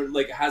just talking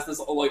like has this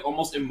like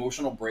almost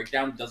emotional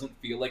breakdown. Doesn't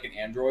feel like an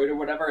android or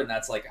whatever. And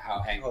that's like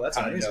how Hank Oh, that's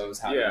kind of amazing. knows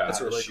how. Yeah. to, That's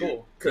how to really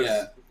shoot. cool.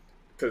 Yeah.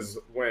 Because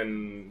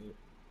when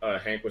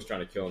Hank was trying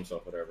to kill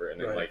himself, whatever,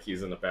 and then Right. like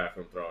he's in the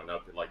bathroom throwing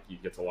up, and like you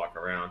get to walk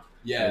around, and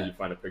Yeah. you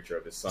find a picture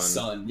of his son,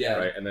 Son. Yeah.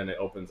 right, and then it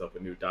opens up a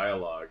new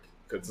dialogue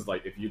because it's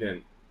like if you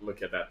didn't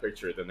look at that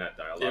picture, then that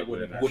dialogue It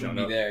wouldn't have Wouldn't shown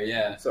be up. there.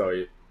 Yeah.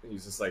 So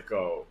he's just like,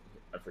 oh,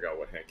 I forgot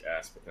what Hank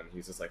asked, but then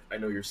he's just like, I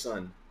know your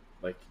son,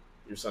 like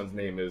your son's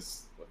name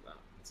is what now?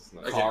 It's just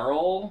not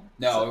Carl?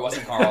 No, it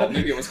wasn't Carl.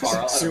 Maybe it was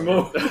Carl. I don't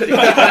know. Sumo.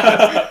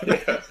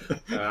 Yeah.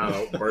 I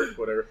don't know, Bert,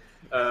 whatever.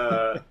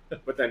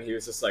 But then he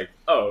was just like,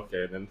 oh,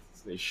 okay. And then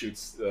he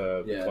shoots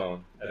the Yeah.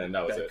 clone, and then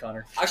that was Bad it.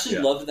 Connor. I actually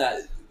Yeah. loved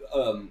that.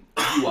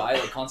 UI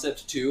like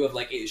concept too of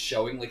like it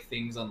showing like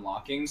things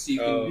unlocking, so you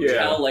can yeah.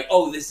 tell like,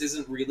 oh, this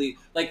isn't really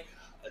like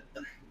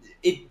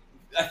it.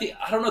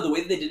 I don't know, the way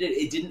that they did it.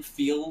 It didn't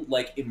feel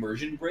like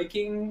immersion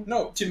breaking.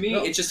 No, to me,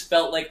 no. it just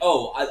felt like,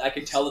 oh, I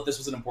can tell that this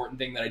was an important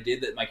thing that I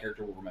did that my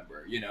character will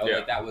remember. You know, Yeah.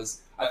 like that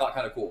was I thought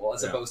kind of cool,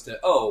 as Yeah. opposed to,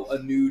 oh, a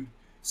new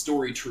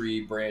story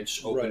tree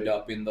branch opened Right.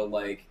 up in the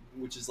like,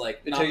 which is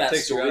like It not that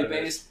takes you out story of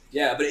it. based.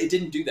 Yeah, but it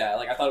didn't do that.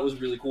 Like I thought it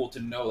was really cool to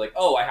know, like,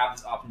 oh, I have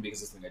this option because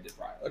this thing I did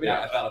prior. I mean,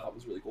 I thought it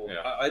was really cool.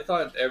 Yeah. I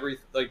thought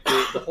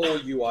the whole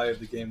UI of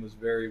the game was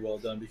very well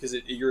done because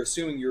you're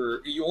assuming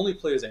you only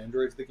play as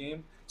androids the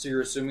game, so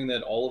you're assuming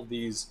that all of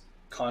these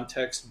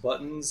context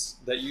buttons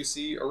that you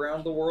see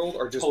around the world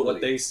are just Totally.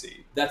 what they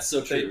see. That's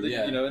so true.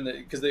 You know, and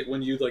because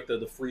when you like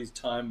the freeze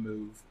time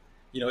move,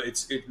 you know,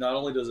 it not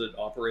only does it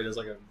operate as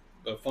like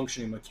a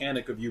functioning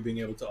mechanic of you being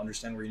able to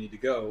understand where you need to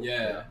go,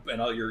 Yeah.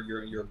 and all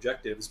your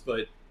objectives,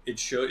 but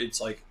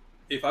it's like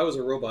if I was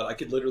a robot, I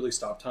could literally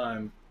stop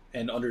time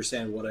and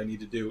understand what I need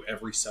to do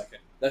every second.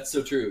 That's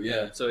so true.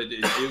 Yeah. So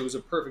it was a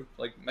perfect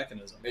like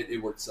mechanism.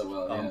 It worked so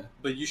well. Yeah.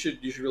 But you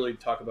should really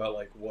talk about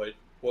like what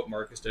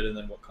Marcus did and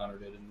then what Connor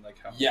did and like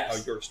how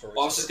Yes. your story.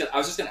 Well, I was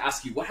just gonna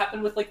ask you what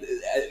happened with like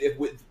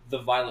with the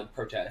violent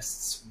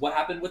protests. What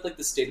happened with like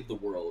the state of the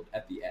world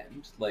at the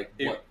end? Like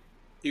what?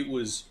 It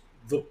was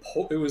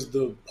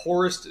the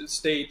poorest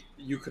state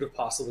you could have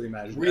possibly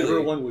imagined. Really?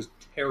 Everyone was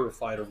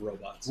terrified of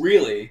robots.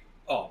 Really?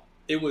 Oh,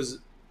 it was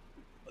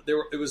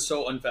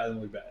so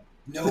unfathomably bad.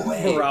 No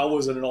way. Morale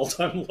was at an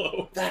all-time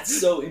low. That's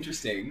so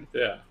interesting.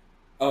 Yeah.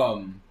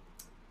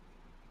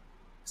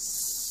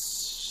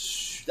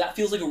 That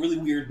feels like a really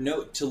weird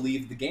note to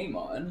leave the game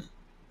on.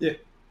 Yeah.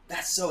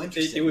 That's so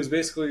interesting. It was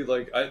basically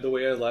like the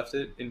way I left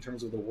it in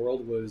terms of the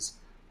world was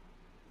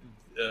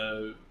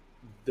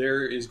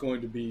there is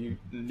going to be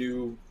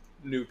new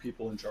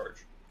people in charge.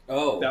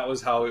 Oh. That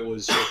was how it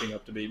was shaping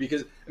up to be.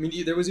 Because I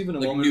mean, there was even a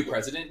like moment new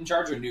president in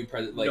charge or new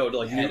president? Like no,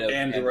 like head new of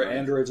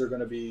androids are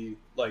going to be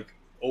like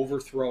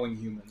overthrowing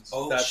humans.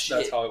 Oh, that's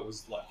shit. how it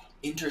was left.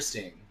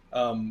 Interesting.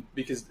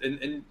 Because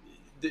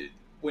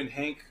when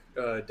Hank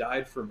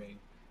died for me,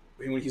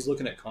 when he's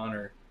looking at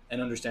Connor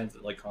and understands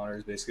that like Connor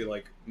is basically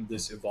like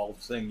this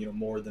evolved thing, you know,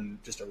 more than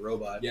just a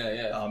robot. Yeah,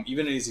 yeah.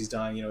 Even as he's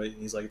dying, you know,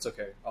 he's like, it's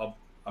okay.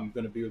 I'm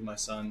going to be with my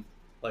son.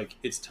 Like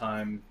it's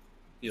time.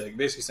 Like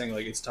basically saying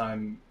like it's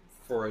time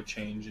for a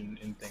change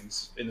in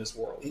things in this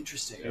world.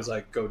 Interesting. It was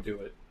like, go do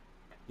it.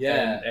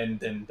 Yeah. And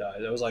then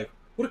died. I was like,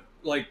 what?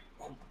 Like,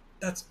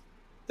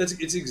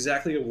 it's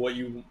exactly what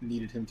you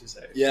needed him to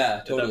say.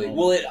 Yeah, totally.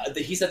 moment. Well,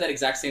 he said that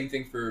exact same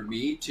thing for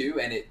me too,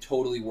 and it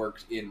totally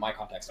worked in my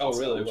context. Oh,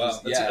 also, really? which Wow.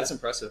 was- That's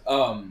impressive.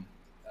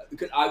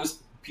 I was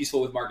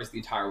peaceful with Marcus the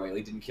entire way.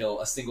 Like, didn't kill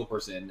a single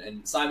person,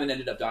 and Simon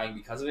ended up dying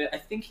because of it. I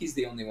think he's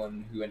the only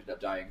one who ended up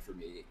dying for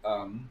me.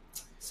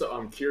 So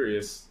I'm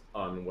curious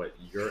on what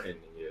your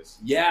ending is.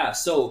 Yeah.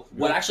 So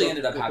what Yeah, actually go-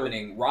 ended up go for it.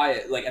 happening?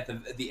 Riot, like at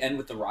the end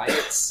with the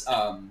riots.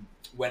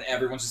 When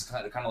everyone's just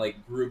kind of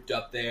like grouped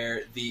up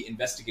there, the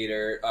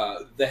investigator,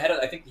 I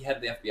think the head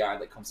of the FBI,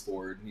 like comes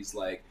forward and he's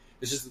like,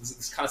 there's just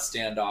this kind of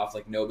standoff,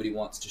 like nobody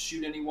wants to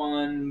shoot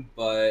anyone,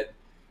 but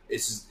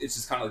it's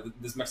just kind of like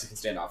this Mexican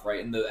standoff,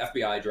 right? And the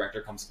FBI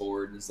director comes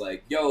forward and is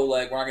like, yo,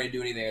 like we're not gonna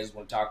do anything, I just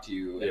want to talk to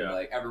you. And Yeah.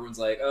 like everyone's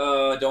like,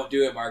 oh, don't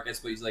do it,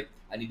 Marcus. But he's like,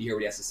 I need to hear what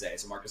he has to say.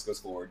 So Marcus goes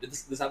forward. Did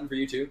this happen for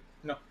you too?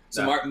 No.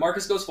 So No.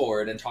 Marcus goes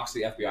forward and talks to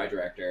the FBI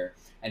director.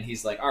 And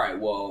he's like, all right,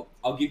 well,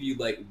 I'll give you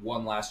like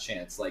one last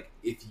chance. Like,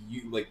 if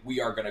you like,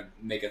 we are gonna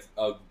make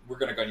we're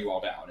gonna gun you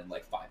all down in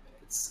like 5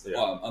 minutes,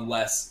 Yeah.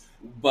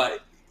 but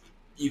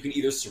you can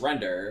either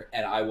surrender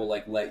and I will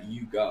like let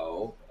you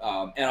go,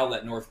 and I'll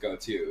let North go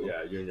too,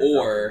 Yeah, you and your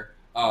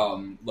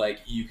or like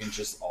you can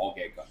just all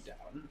get gunned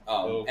down.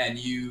 Oh. And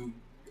you,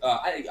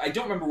 I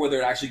don't remember whether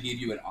it actually gave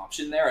you an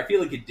option there. I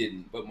feel like it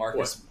didn't, but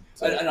Marcus.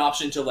 What? An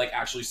option to like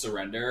actually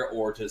surrender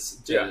or to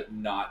Yeah.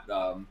 not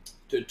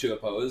to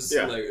oppose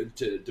Yeah. like,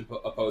 to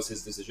oppose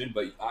his decision,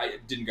 but I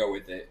didn't go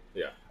with it.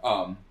 Yeah.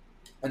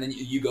 And then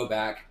you go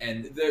back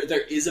and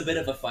there is a bit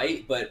of a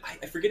fight, but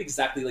I forget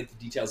exactly like the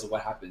details of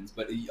what happens.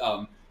 But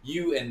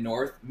you and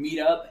North meet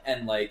up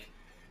and like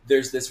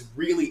there's this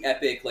really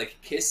epic like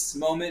kiss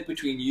moment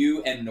between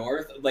you and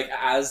North, like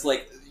as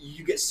like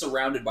you get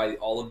surrounded by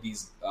all of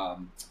these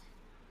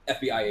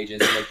FBI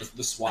agents, like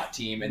the SWAT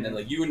team, and then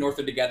like you and North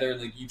are together,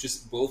 and like you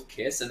just both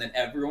kiss, and then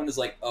everyone is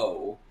like,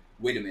 "Oh,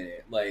 wait a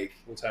minute! Like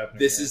What's happening?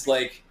 this here? is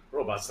like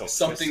robots don't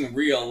something kiss.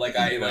 real." Like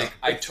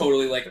I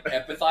totally like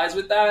empathize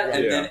with that,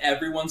 and Yeah. then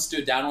everyone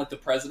stood down, like the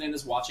president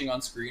is watching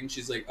on screen.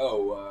 She's like,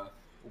 "Oh,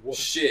 What?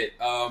 shit!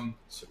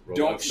 So Don't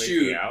robots make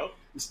shoot. me out?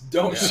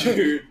 Don't Yeah.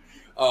 shoot."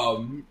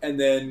 And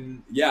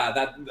then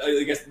that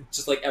I guess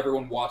just like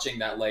everyone watching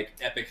that like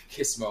epic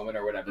kiss moment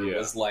or whatever Yeah.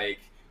 was like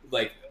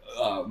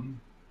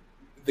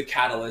the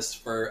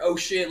catalyst for oh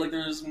shit, like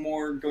there's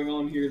more going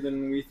on here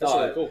than we That's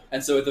thought. really cool.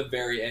 And so at the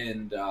very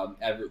end,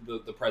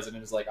 the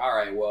president is like, all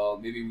right, well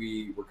maybe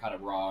we were kind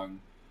of wrong.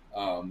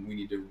 We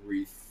need to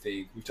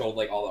rethink. We've told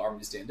like all the army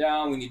to stand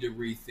down. We need to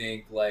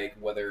rethink like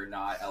whether or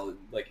not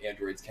like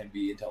androids can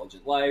be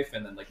intelligent life.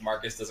 And then like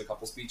Marcus does a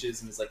couple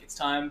speeches and is like, it's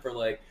time for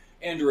like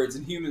androids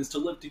and humans to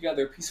live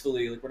together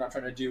peacefully. Like we're not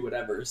trying to do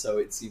whatever. So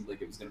it seemed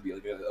like it was going to be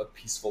like a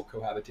peaceful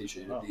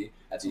cohabitation at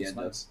the end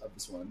nice. of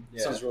this one.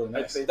 Yeah. Sounds really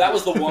nice. That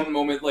was the one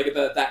moment, like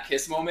that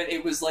kiss moment.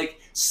 It was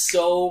like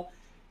so.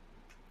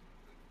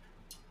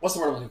 What's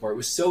the word I'm looking for? It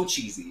was so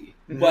cheesy,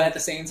 but at the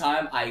same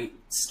time, I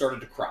started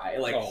to cry.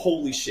 Like,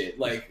 holy shit!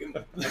 Like,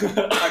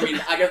 I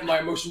mean, I guess my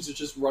emotions are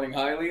just running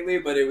high lately,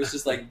 but it was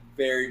just like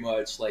very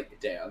much like,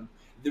 damn.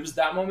 There was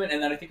that moment,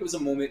 and then I think it was a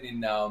moment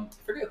in I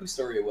forget whose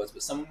story it was,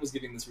 but someone was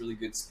giving this really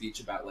good speech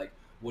about like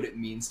what it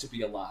means to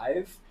be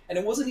alive, and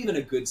it wasn't even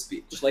a good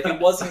speech. Like, it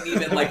wasn't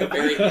even like a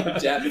very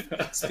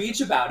in-depth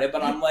speech about it.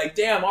 But I'm like,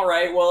 damn, all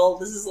right, well,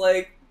 this is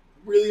like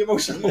really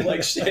emotional.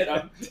 Like, shit,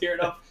 I'm tearing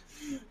up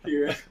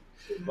here.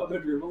 In my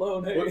bedroom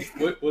alone. Hey,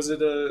 what was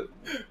it? It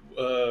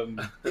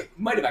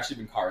might have actually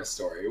been Kara's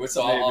story,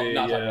 so I'll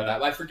not talk about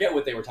that. I forget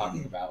what they were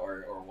talking about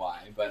or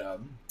why, but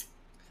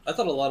I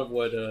thought a lot of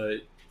what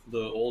the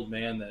old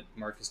man that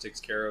Marcus takes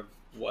care of.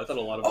 I thought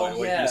a lot of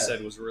what he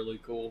said was really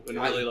cool and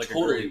really like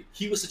totally.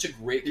 He was such a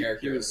great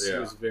character. He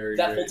was very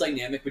that great. whole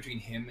dynamic between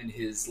him and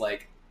his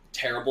like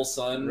terrible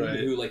son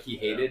who like he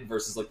hated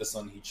versus like the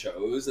son he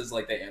chose as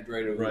like the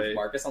android of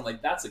Marcus. I'm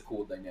like, that's a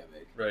cool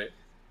dynamic, right?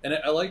 And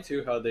I like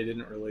too how they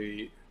didn't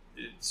really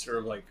sort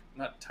of like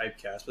not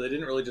typecast, but they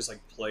didn't really just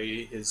like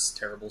play his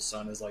terrible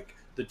son as like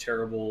the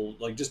terrible,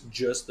 like just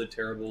the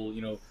terrible,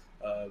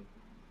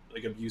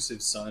 like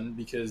abusive son.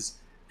 Because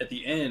at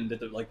the end,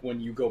 like when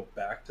you go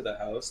back to the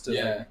house to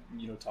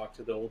like, talk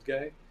to the old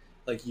guy,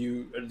 like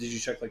did you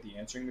check like the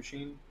answering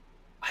machine?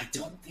 I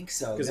don't think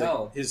so. Because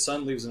no. like, his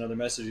son leaves another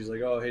message. He's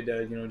like, "Oh, hey,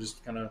 Dad,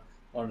 just kind of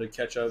wanted to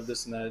catch up,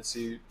 this and that,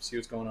 see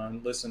what's going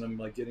on. Listen, I'm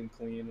like getting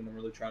clean, and I'm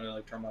really trying to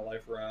like turn my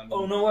life around."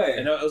 Oh, no way!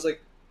 And I was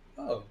like,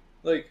 "Oh,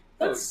 like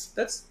that's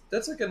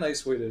like a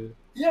nice way to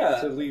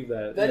leave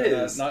that. That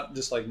is not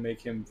just like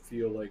make him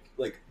feel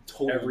like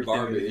total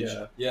garbage.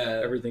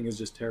 Everything is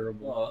just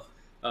terrible."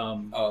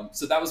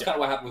 So that was kind of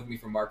what happened with me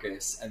for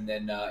Marcus, and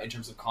then in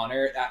terms of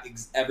Connor,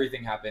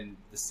 everything happened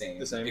the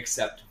same.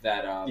 Except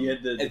that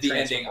at the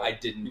ending, I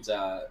didn't.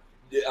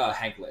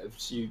 Hank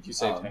lived. You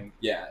saved Hank.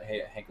 Yeah,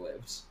 Hank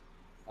lived,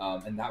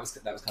 and that was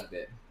kind of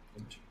it.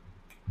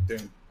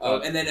 Damn.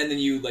 And then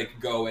you like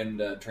go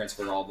and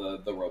transfer all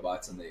the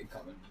robots, and they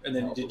come and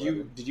then did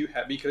you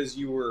have, because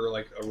you were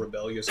like a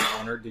rebellious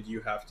Connor, did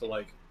you have to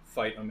like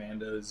fight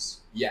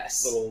Amanda's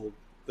little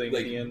thing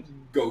like at the end?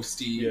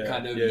 Ghosty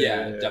kind of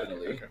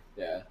definitely okay.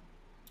 that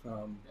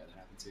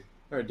happened too.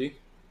 All right, D.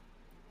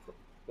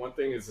 One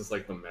thing is just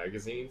like the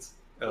magazines.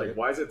 Like,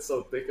 why is it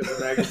so thick as a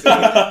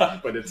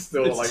magazine, but it's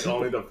still like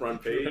only the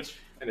front page,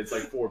 and it's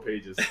like 4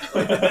 pages,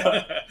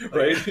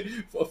 right?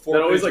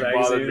 That always like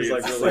bothered me.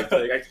 Like really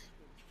thick.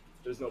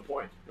 There's no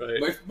point.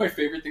 Right. My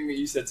favorite thing that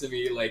you said to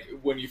me, like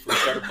when you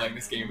first started playing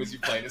this game, was you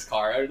playing his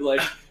car. I was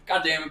like,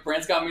 God damn it,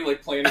 Brant's got me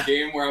like playing a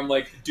game where I'm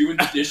like doing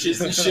the dishes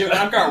and shit, and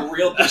I've got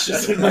real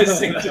dishes in my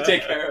sink to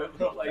take care of.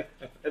 But, like,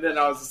 and then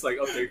I was just like,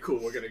 okay, cool,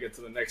 we're gonna get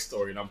to the next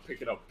story, and I'm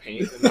picking up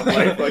paint, and I'm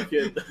like,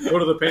 fucking go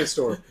to the paint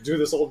store, do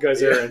this old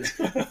guy's errand,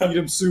 feed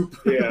him soup.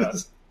 Yeah.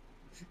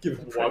 Give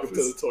him walk him to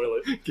the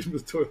toilet. Give him the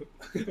toilet.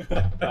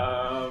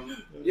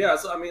 Yeah,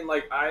 so I mean,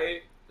 like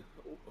I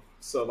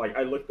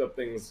looked up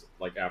things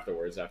like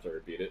afterwards after I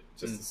beat it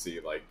just to see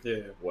like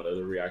what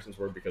other reactions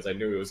were, because I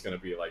knew it was gonna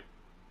be like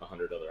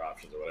 100 other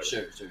options or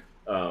whatever.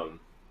 Sure.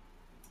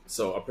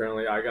 So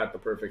apparently I got the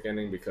perfect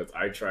ending because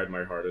I tried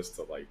my hardest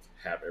to like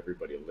have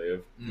everybody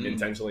live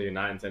intentionally and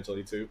not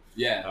intentionally too.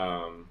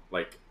 Yeah.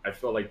 Like I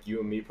feel like you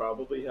and me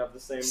probably have the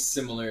same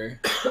similar,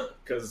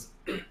 because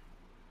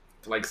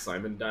like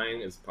Simon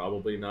dying is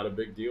probably not a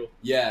big deal.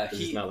 Yeah,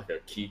 he's not like a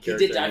key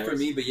character. He did die for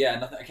me, but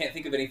nothing. I can't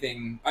think of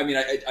anything. I mean,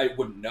 I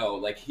wouldn't know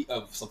like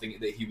of something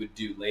that he would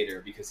do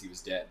later because he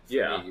was dead for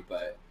me.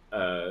 But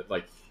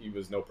like he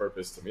was no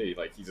purpose to me.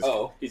 Like he's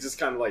just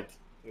kind of like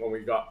when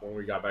we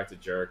got back to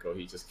Jericho,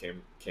 he just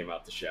came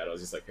out the shadows.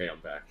 He's like, hey, I'm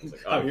back. I was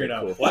like, oh, I'm here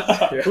now. Cool.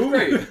 What? Yeah.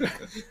 Great.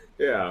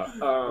 Yeah.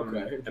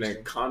 Okay, and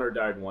then Connor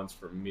died once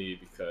for me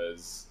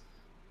because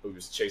who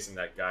was chasing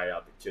that guy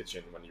out the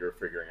kitchen when you were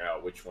figuring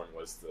out which one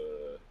was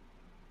the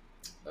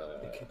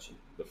kitchen,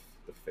 the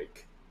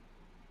fake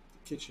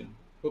kitchen.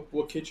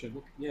 What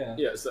kitchen?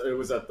 Yeah. So it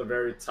was at the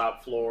very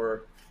top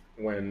floor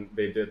when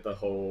they did the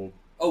whole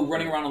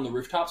running around on the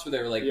rooftops where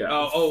they were like you're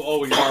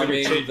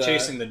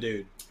chasing the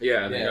dude.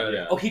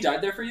 Yeah. Oh, he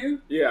died there for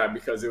you? Yeah,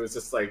 because it was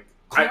just like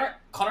Connor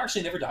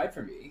actually never died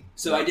for me,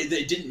 so I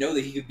didn't know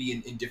that he could be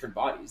in different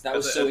bodies. That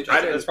was so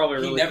interesting. That's probably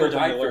really he never cool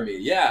died for me.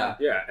 Yeah,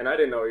 and I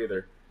didn't know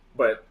either,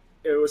 but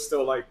it was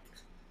still like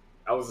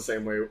I was the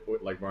same way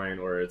with like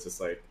Ryan, where it's just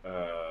like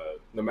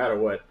no matter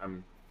what,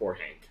 I'm for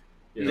Hank.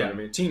 You know what I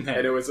mean? Team Hank.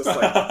 And it was just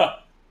like,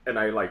 and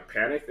I like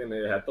panicked, and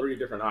it had 3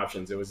 different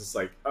options. It was just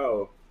like,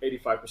 oh,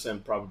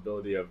 85%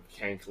 probability of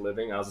Hank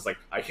living. I was just like,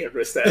 I can't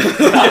risk that. That's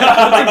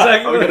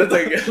exactly. I'm gonna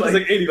take it. It's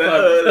like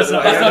 85. That's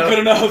not good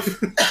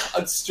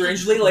enough.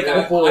 Strangely, like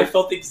Oh, I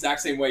felt the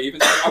exact same way. Even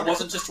though I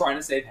wasn't just trying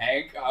to save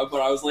Hank,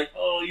 but I was like,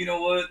 oh, you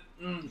know what?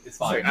 It's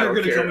fine. Like, I don't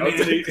You're care. gonna come in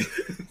handy.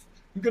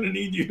 I'm gonna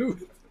need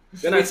you.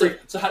 Then Wait,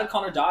 so how did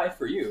Connor die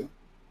for you?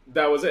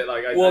 that was it.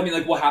 Like, Well, I mean,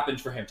 like, what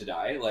happened for him to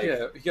die? Like,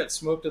 Yeah, he got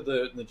smoked at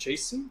the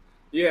chase scene.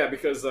 yeah,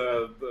 because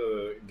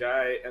the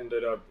guy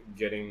ended up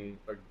getting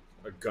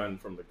a gun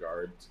from the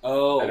guards.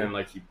 oh, And then,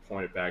 like, he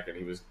pointed back, and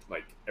he was,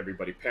 like,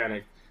 everybody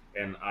panicked.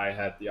 And I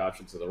had the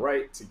option to the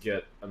right to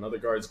get another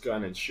guard's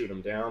gun and shoot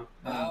him down.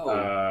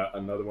 oh.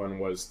 Another one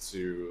was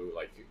to,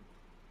 like,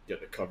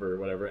 get the cover or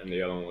whatever. And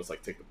the other one was,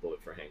 like, take the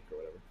bullet for Hank or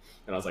whatever.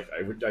 And I was like,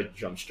 I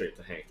jumped straight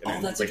to Hank. And Oh,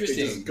 then, that's like, they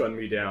interesting. just gunned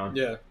me down.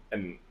 Yeah,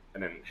 And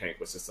then Hank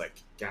was just like,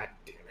 God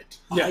damn it.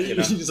 yeah. you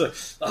He's just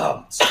like,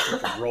 oh,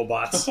 freaking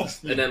robots.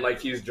 And then, like,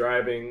 he's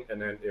driving, and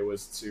then it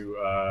was to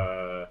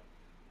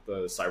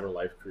the Cyber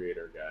Life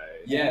Creator guy.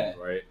 Yeah.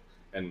 Right?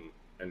 And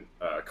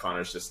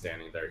Connor's just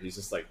standing there. He's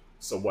just like,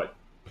 so what?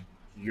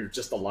 You're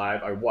just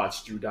alive? I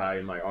watched you die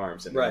in my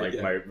arms. And then, Right, like,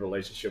 yeah. my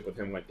relationship with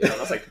him went down. I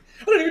was like,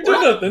 I didn't even Do do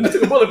nothing. nothing. I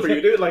took a bullet for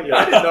you, dude. Like,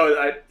 I didn't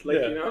know.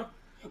 Yeah. You know?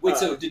 Wait,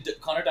 so did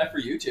Connor die for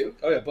you too?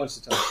 Oh yeah, a bunch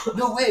of times.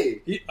 No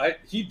way.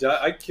 He died.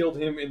 I killed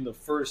him in the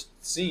first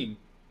scene.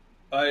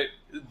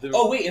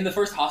 Oh wait, in the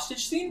first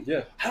hostage scene?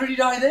 Yeah. How did he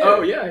die there?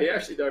 Oh, yeah, he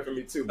actually died for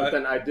me, too. But I-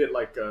 then I did,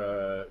 like,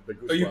 the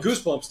Goosebumps. Oh, you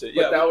goosebumps it.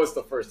 But Yeah, that was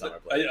the first time I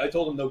played. I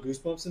told him no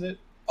goosebumps in it.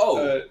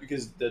 Oh,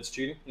 Because that's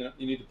cheating. You know,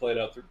 you need to play it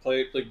out through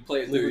play it Play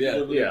it live through, with- yeah.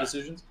 live with Yeah. your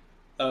decisions.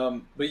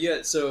 But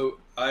yeah, so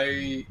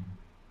I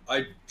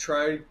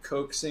tried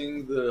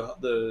coaxing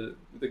the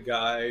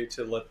guy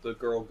to let the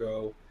girl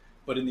go,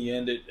 but in the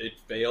end it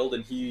failed,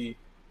 and he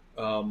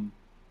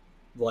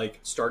like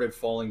started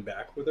falling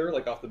back with her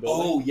like off the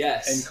building. oh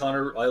yes. And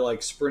Connor, I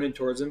like sprinted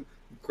towards him,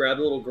 grabbed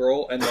a little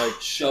girl, and like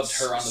Shoved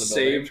her onto the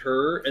saved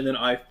her, and then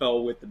I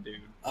fell with the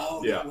dude.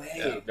 oh Yeah. no way.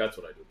 Yeah. That's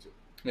what I did,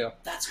 too.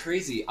 That's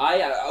crazy.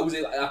 I was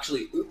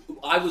actually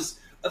I was.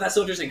 Oh, that's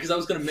so interesting because I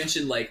was going to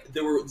mention like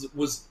there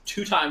was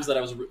 2 times that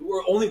I was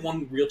or only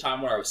one real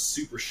time where I was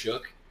super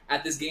shook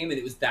at this game, and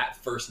it was that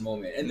first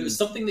moment. And there was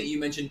something that you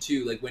mentioned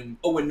too, like when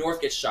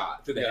North gets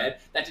shot through the Yeah. head.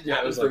 That didn't Yeah, it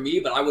happen was for like- me,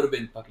 but I would have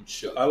been fucking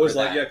shook. I was for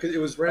like, that. yeah, because it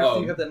was right after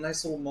Um, you had that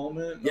nice little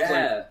moment. and I was like,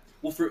 Yeah.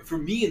 Well, for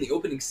me in the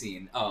opening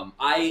scene,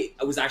 I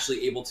was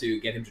actually able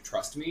to get him to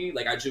trust me.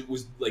 Like I just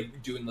was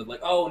like doing like,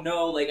 oh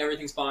no, like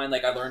everything's fine.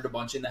 Like I learned a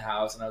bunch in the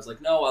house, and I was like,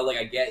 no,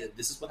 I get it.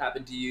 This is what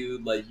happened to you.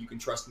 Like you can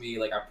trust me.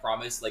 Like I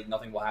promise, like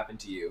nothing will happen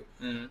to you.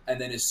 Mhm. And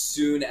then as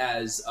soon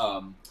as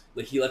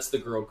like he lets the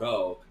girl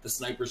go, the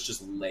snipers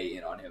just lay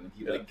in on him, and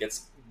he Yeah. like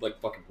gets like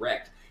fucking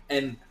wrecked.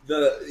 And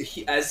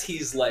as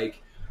he's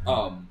like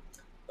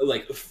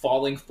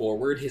falling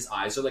forward, his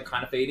eyes are like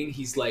kind of fading.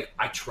 He's like,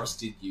 I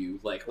trusted you,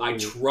 like I Ooh.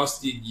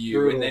 trusted you,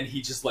 Brutal. and then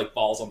he just like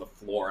falls on the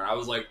floor, and I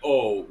was like,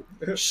 oh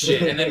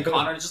shit. And then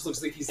Connor just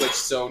looks like he's like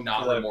so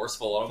not Like-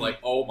 remorseful, and I'm like,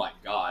 oh my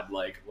god,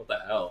 like what the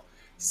hell,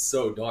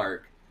 so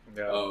dark.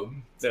 yeah,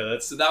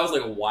 that's. So that was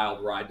like a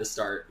wild ride to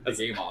start the That's-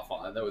 game off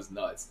on. That was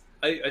nuts.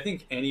 I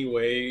think any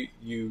way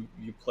you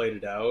played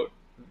it out,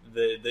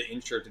 the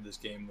intro to this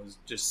game was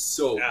just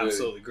So good.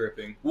 absolutely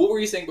gripping. What were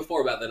you saying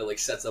before about that? It like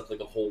sets up like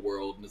a whole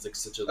world, and it's like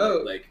such a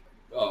Oh.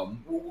 I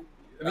mean,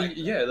 Right.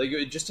 yeah, like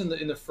just in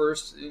the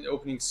first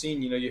opening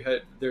scene, you know, you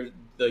had there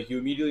like you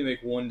immediately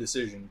make one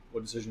decision.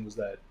 What decision was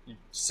that? You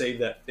save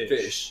that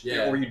fish,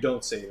 yeah. or you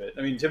don't save it.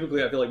 I mean,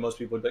 typically, I feel like most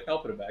people would be like, "I'll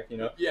put it back," you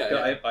know. Yeah,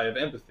 But yeah. I have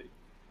empathy,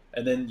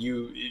 and then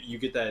you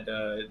get that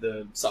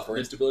the Software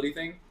instability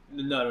thing.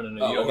 no.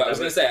 Oh, You okay. I was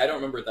gonna say I don't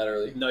remember it that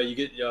early. no, you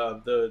get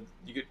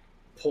you get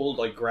pulled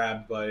like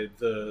grabbed by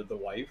the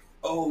wife.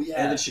 Oh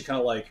yeah. And then she kind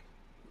of like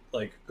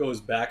goes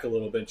back a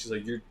little bit. She's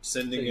like, "You're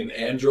sending Like an an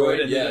android,"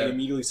 and yeah. then like,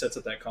 immediately sets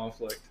up that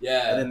conflict.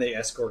 yeah. And then they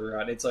escort her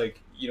out. And it's like,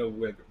 you know,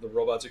 like, the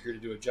robots are here to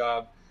do a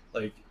job,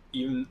 like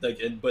even like,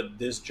 but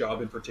this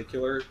job in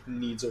particular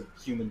needs a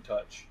human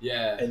touch.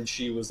 yeah. And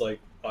she was like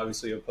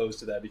obviously opposed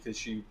to that because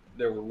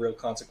there were real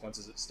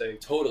consequences at stake.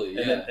 Totally.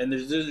 Yeah. And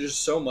then there's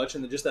just so much,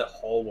 and then just that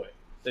hallway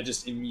that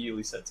just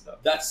immediately sets it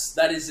up.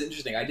 that is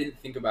interesting. I didn't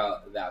think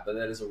about that, but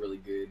that is a really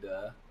good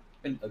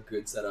And- a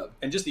good setup.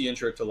 And just the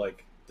intro to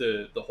like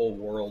the whole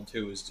world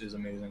too is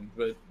amazing.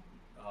 But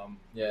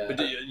Yeah.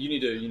 you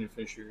need to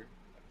finish your.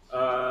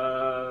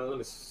 Let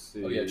me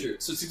see. Oh yeah, true.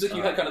 So it seems like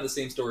you had kind of the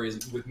same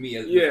stories with me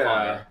as with Yeah,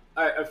 Connor.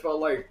 I felt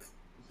like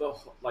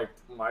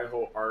my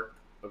whole arc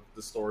of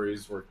the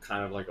stories were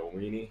kind of like a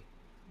weenie.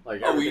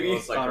 Like A everything weenie?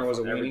 was like Connor was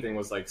a weenie? everything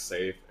was like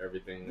safe.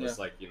 Everything was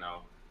Yeah. like, you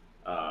know.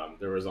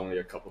 There was only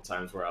a couple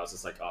times where I was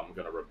just like, oh, I'm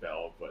gonna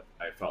rebel, but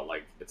I felt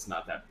like it's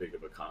not that big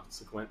of a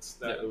consequence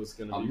that Yeah. it was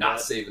gonna I'm be. not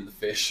bad. saving the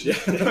fish. Yeah.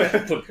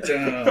 Put But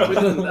down.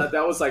 then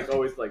that was like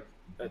always like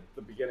at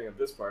the beginning of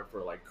this part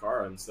for like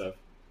Kara and stuff,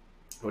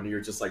 when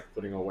you're just like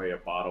putting away a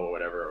bottle or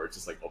whatever, or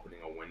just like opening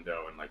a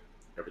window and like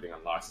everything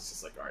unlocks. It's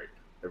just like, all right,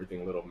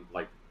 everything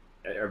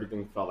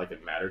felt like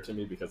it mattered to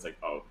me because like,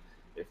 oh,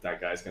 if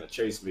that guy's gonna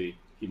chase me,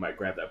 he might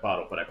grab that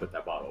bottle, but I put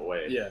that bottle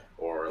away. Yeah.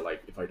 Or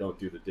like if I don't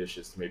do the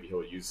dishes, maybe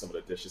he'll use some of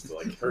the dishes to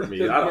like hurt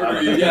me. I don't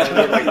know. Yeah.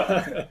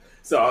 Like,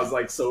 so I was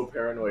like so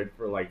paranoid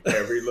for like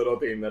every little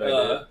thing that I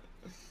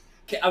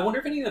did. I wonder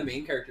if any of the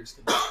main characters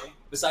can die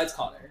besides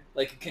Connor.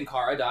 Like, can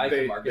Kara die?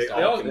 Can Marcus die?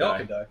 They all can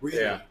die. Really?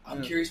 Yeah.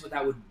 I'm curious what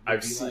that would I've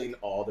be seen like.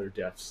 all their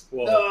deaths.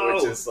 Well, No!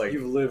 Which is like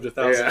you've lived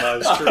 1,000 Yeah.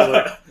 lives,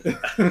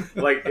 truly.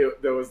 like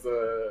there was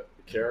the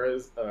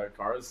Kara's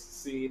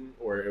scene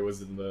where it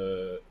was in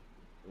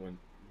when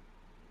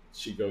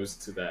she goes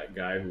to that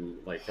guy who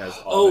like has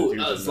all the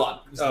dudes in the-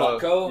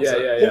 Zlatko?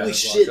 Yeah. Holy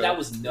shit, Zlatko. that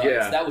was nuts.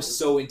 Yeah. That was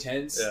so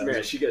intense. Yeah.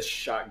 Man, she gets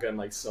shotgun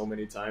like so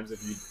many times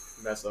if you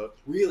mess up.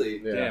 Really?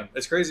 Yeah. Damn,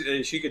 it's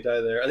crazy. She could die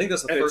there. I think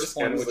that's the And it first just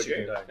point in ends which the she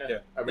can game. die. Yeah. Yeah.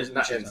 I mean, She's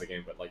not done. ends the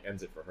game, but like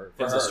ends it for her.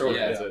 For Ends her, the story.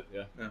 yeah. Ends it,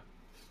 yeah.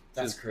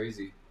 That's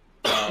crazy.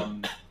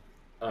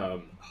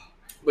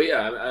 But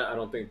yeah, I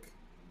don't think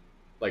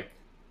like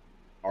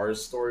our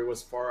story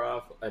was far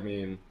off. I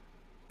mean,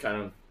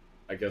 kind of.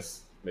 I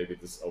guess maybe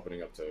this is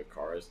opening up to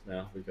cars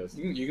now because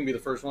You can be the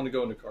first one to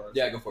go into cars.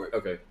 Yeah, go for it.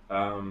 okay,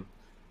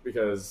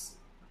 because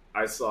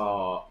I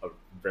saw a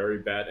very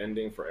bad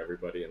ending for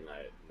everybody, and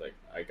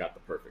I got the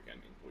perfect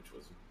ending, which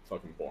was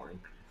fucking boring.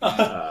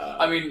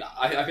 I mean,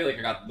 I feel like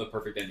I got the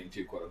perfect ending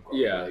too, quote unquote.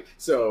 Yeah. Like,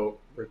 So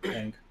Rip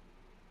Hank.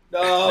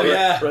 oh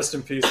yeah. Rest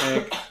in peace,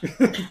 Hank.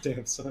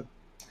 Damn son.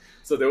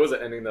 So there was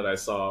an ending that I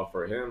saw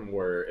for him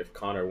where if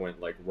Connor went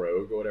like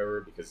rogue or whatever,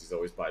 because he's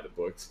always by the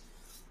books,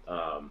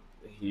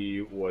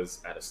 he was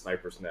at a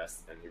sniper's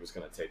nest and he was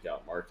going to take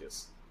out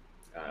Marcus.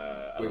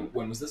 Wait,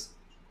 when was this?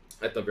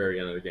 At the very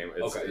end of the game,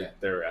 Okay, yeah.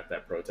 they're at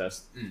that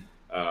protest.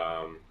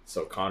 Mm.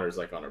 So Connor's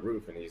like on a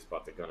roof and he's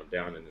about to gun him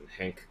down, and then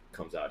Hank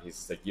comes out. He's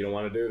just like, "You don't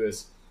want to do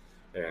this,"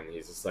 and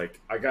he's just like,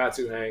 "I got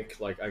to, Hank.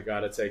 Like, I got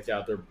to take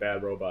out their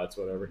bad robots,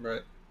 whatever."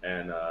 Right.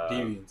 And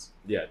Deviants.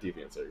 yeah,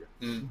 deviants. There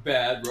you go.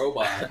 Bad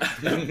robot.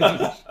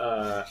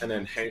 And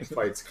then Hank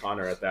fights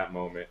Connor at that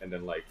moment, and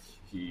then like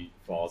he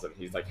falls and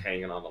he's like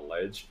hanging on the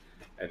ledge,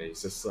 and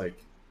he's just like,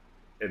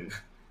 and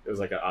it was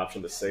like an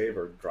option to save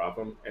or drop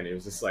him, and he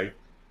was just like,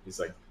 he's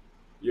like,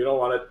 "You don't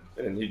want it,"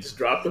 and then he just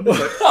dropped him. Like,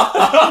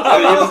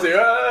 and he was just like,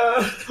 "Ah!"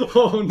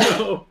 Oh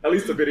no. At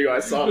least the video I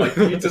saw, like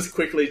he just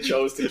quickly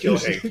chose to kill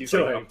Hank. He's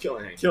Kill like, Hank. "I'm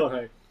killing Hank," Kill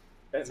Hank.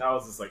 and I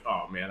was just like,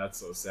 "Oh man, that's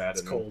so sad."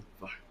 It's and cold.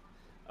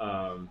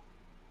 Then,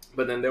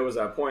 but then there was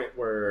that point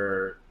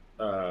where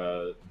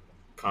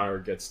Connor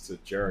gets to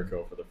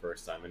Jericho for the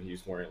first time, and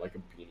he's wearing like a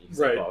beanie. He's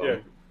Right, like, "Oh, yeah,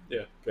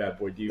 yeah. bad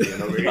boy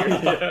deviant over here."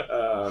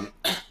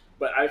 Yeah.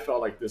 But I felt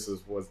like this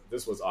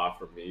was off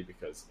for me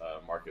because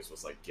Marcus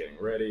was like getting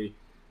ready,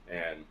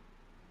 and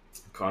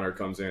Connor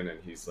comes in and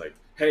he's like,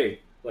 "Hey,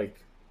 like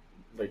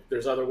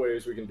there's other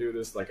ways we can do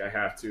this. Like I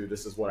have to.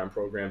 This is what I'm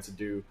programmed to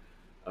do.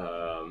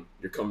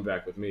 You're coming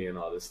back with me and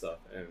all this stuff."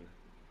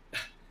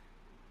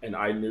 And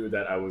I knew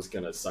that I was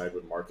gonna side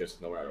with Marcus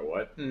no matter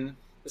what. Mhm.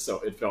 So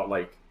it felt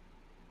like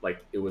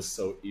it was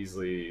so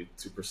easily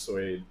to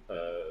persuade.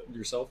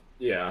 Yourself.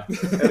 Yeah,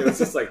 and it was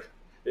just like,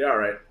 yeah, all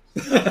right.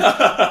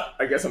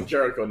 I guess I'm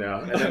Jericho now.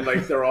 And then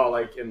like they're all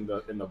like in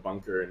the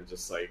bunker and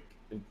just like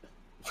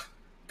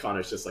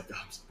Connor's just like, "Oh,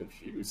 I'm so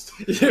confused."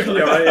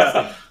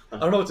 Yeah. I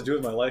don't know what to do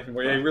with my life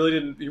anymore. Yeah, he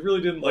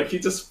really didn't Like he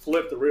just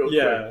flipped real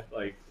Yeah. quick.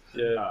 Like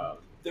yeah.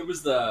 There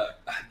was the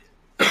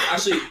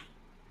actually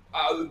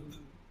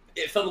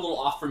it felt a little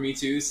off for me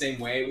too, same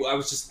way. I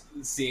was just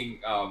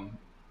seeing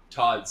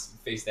Todd's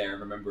face there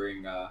and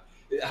remembering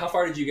how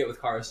far did you get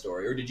with Kara's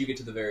story, or did you get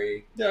to the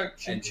very Yeah,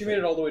 she made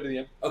it all the way to the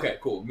end. okay,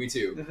 cool, me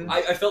too. Mhm.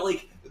 I felt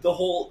like the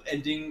whole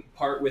ending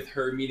part with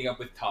her meeting up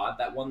with Todd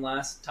that one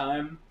last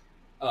time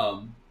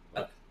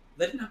that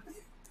didn't happen.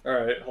 All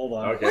right, hold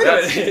on. Okay, Wait a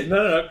that's minute.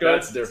 No, go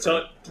that's ahead.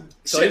 different.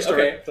 Tell your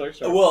story. Okay. Tell your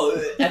story. Well,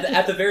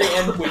 at the very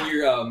end when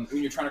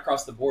you're trying to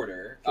cross the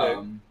border, Okay.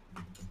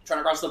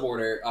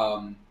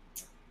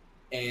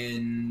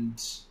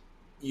 And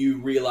you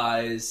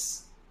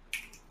realize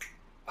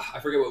I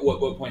forget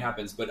what point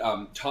happens, but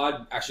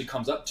Todd actually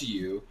comes up to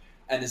you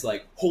and is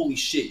like, "Holy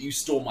shit, you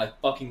stole my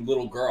fucking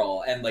little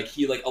girl!" And like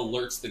he like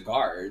alerts the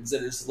guards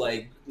and it's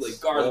like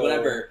guards, Oh.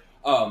 whatever.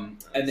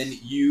 And then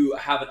you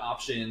have an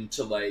option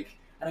to like.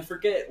 And I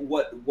forget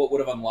what would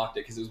have unlocked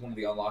it because it was one of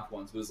the unlocked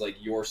ones. But it was like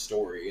your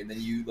story, and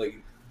then you like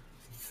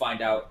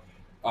find out,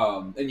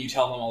 and you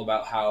tell him all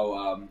about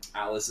how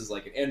Alice is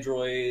like an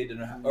android,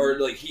 and or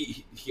like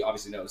he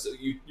obviously knows. So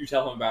you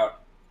tell him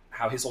about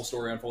how his whole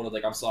story unfolded.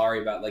 Like, I'm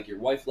sorry about like your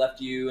wife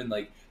left you and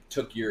like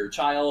took your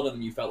child,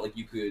 and you felt like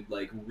you could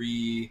like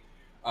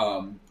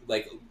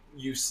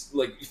you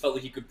felt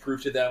like you could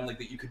prove to them like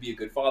that you could be a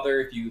good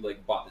father if you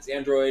like bought this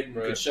android and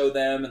Right. could show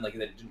them and like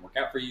that it didn't work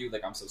out for you,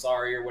 like I'm so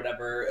sorry or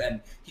whatever. And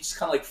he just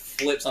kind of like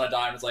flips on a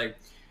dime and is like,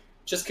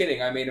 "Just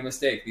kidding, I made a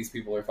mistake, these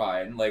people are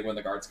fine," like when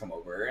the guards come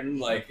over. And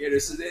like it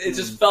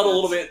just felt a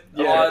little bit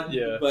odd.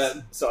 yeah.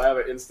 But So I have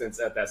an instance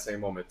at that same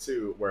moment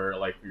too, where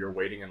like you're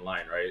waiting in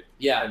line, right?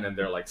 yeah, And then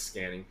they're like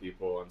scanning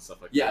people and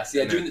stuff like yes, that.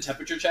 yeah, And doing then- the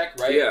temperature check,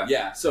 right?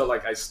 Yeah. So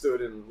like I stood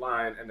in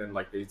line, and then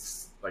like they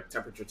like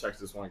temperature checked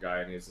this one guy,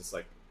 and he's just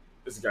like,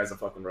 this guy's a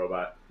fucking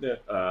robot. Yeah.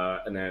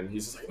 And then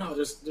he's just like, no,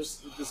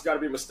 there's got to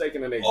be a mistake,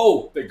 and then they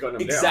gun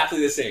him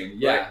exactly the same.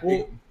 Yeah. Right.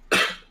 Well,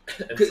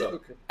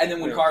 and then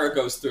when Kara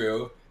goes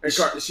through,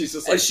 she's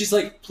just like, she's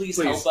like,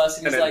 please help us,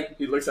 and he's like,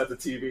 he looks at the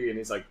TV and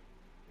he's like,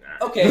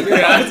 nah. okay,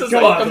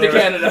 welcome to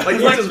Canada. Like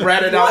he just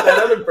ratted out that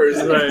other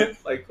person, right?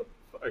 Like.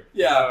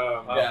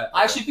 Yeah.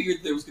 I actually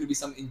figured there was going to be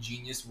some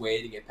ingenious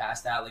way to get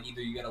past that. Like,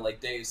 either you got to, like,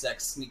 Deus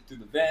Ex sneak through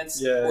the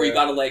vents, or you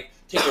got to, like,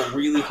 take a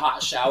really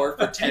hot shower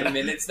for 10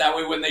 minutes. That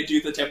way, when they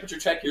do the temperature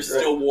check, you're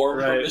still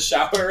warm from the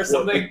shower or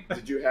something.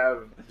 Did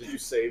you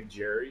save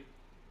Jerry?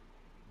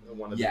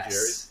 One of the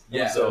Jerrys?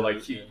 Yeah. So,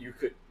 like, you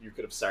could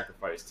have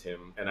sacrificed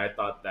him, and I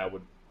thought that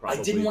would probably...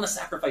 I didn't want to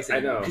sacrifice him. I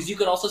know. Because you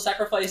could also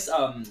sacrifice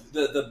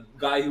the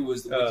guy who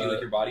was with you,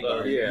 like, your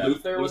bodyguard.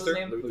 Luther was his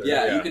name? Luther,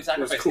 yeah, you could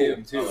sacrifice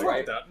him, too,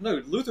 right?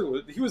 No, Luther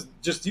was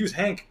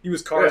Hank. He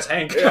was Kara's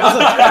Hank.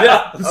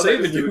 I'm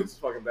saving you. This dude's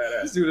fucking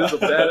badass. This dude is a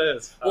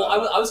badass.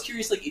 Well, I was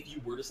curious, like, if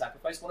you were to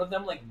sacrifice one of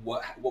them, like,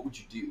 what would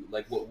you do?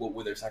 Like, what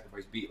would their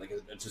sacrifice be? Like,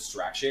 a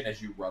distraction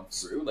as you run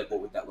through? Like,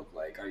 what would that look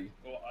like?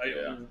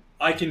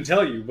 I can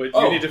tell you, but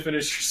you need to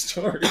finish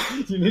your story.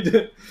 You need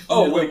to...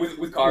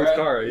 with Kara? With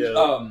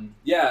Kara,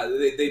 yeah.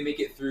 They make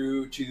it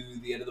through to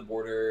the end of the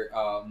border.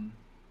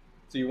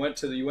 So you went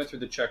through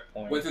the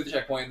checkpoint. Went through the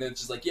checkpoint, and then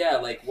it's just like, yeah,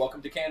 like,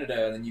 welcome to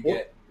Canada, and then you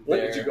get What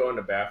there. did you go in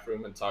the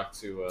bathroom and talk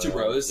to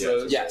Rose?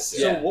 Yes.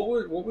 So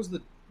what was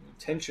the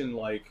tension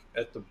like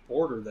at the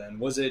border then?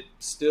 Was it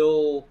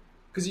still...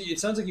 Because it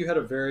sounds like you had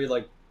a very,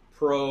 like,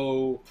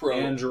 pro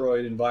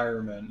Android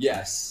environment.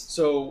 Yes.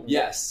 So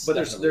yes, but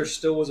there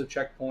still was a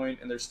checkpoint,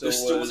 and there still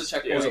was a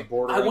checkpoint. Was a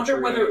border I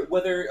wonder entry.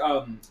 whether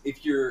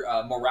if your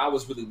morale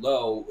was really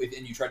low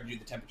and you tried to do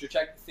the temperature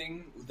check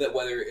thing, that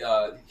whether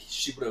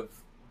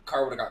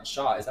Kara would have gotten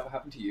shot. Is that what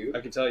happened to you? I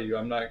can tell you.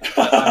 I'm going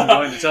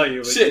to tell you.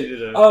 But Shit. You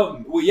did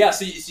well, yeah.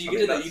 So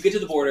you get to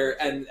the border,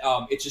 and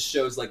it just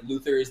shows like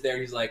Luther is there.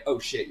 He's like, "Oh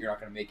shit, you're not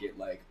going to make it.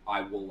 Like,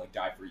 I will like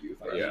die for you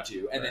if I need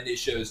to." And then it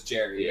shows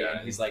Jerry, and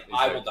he's like,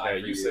 "I will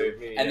die for you." Save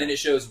me, and then it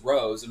shows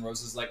Rose, and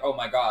Rose is like, "Oh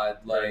my god!"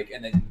 Like,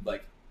 and then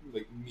like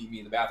meet me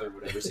in the bathroom, or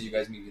whatever. So you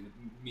guys meet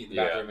in the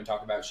bathroom and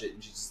talk about shit,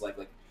 and she's just like.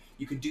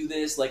 You can do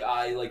this, like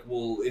I like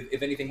will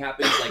if anything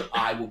happens, like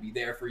I will be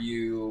there for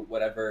you,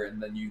 whatever. And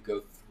then you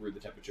go through the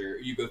temperature,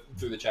 you go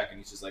through the check, and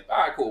he's just like, all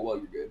right, cool, well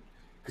you're good,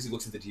 because he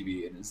looks at the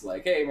TV and is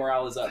like, hey,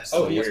 morale is up.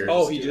 So he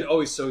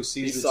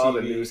saw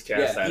the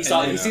newscast.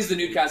 Yeah, he sees the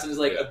newscast and is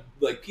like,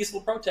 like peaceful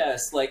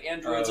protest, like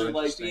androids are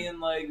like being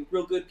like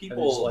real good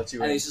people,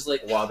 and he's just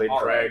like, while they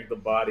drag the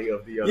body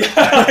of the other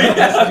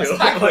guy.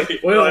 Exactly.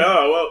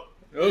 Well.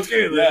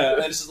 Okay, then. Yeah,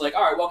 and it's just like,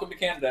 all right, welcome to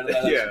Canada. And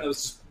that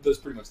was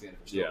pretty much the end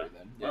of her story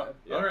then.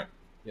 Yeah. All right.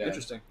 Yeah.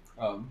 Interesting.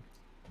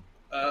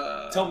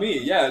 Tell me,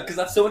 because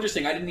that's so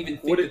interesting. I didn't even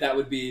think that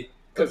would be...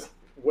 Because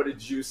what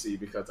did you see?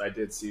 Because I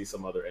did see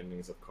some other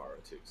endings of Kara,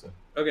 too. So.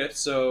 Okay,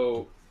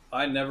 so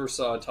I never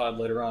saw Todd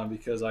later on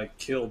because I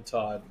killed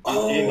Todd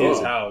in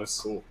his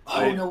house. Cool.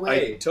 No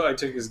way. I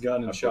took his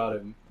gun and shot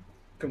him.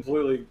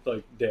 Completely,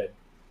 like, dead.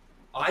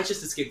 I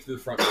just escaped through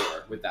the front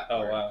door with that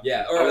part. Oh, wow.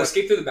 Yeah, or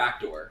escaped through the back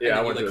door. Yeah,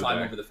 and then you like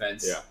climb over the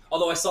fence. Yeah.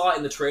 Although I saw it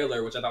in the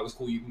trailer, which I thought was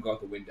cool, you can go out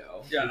the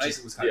window. Yeah,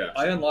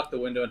 I unlocked the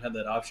window and had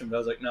that option, but I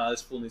was like, nah,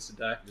 this fool needs to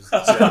die.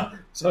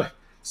 So I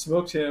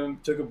smoked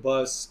him, took a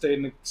bus,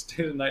 stayed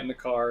the night in the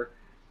car.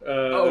 I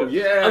was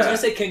going to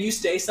say, can you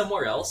stay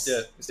somewhere else?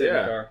 Yeah, stayed in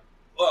the car.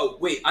 Oh,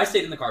 wait, I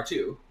stayed in the car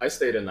too. I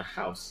stayed in the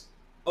house.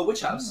 Oh,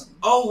 which house?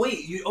 Oh,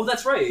 wait,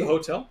 that's right. The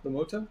hotel? The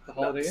motel? The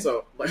Holiday Inn?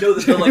 So, like, no,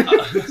 they're like...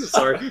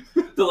 sorry.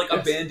 The like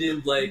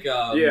abandoned like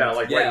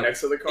right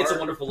next to the car. It's a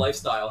Wonderful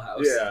Lifestyle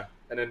house. Yeah,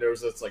 and then there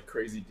was this like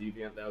crazy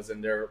deviant that was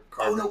in there.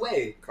 No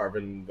way!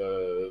 Carving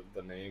the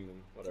name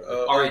and whatever.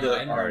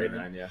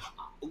 RA9. Yeah.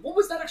 What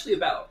was that actually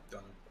about?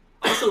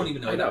 I still don't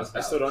even know what that was about.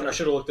 I still don't know. I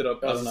should have looked it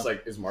up. I was just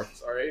like, is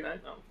Marcus RA9?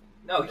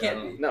 No, it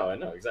can't be. No, I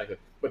know exactly.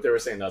 But they were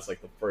saying that's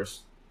like the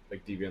first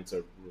like deviant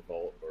to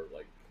revolt or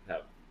like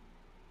have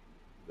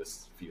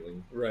this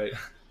feeling. Right.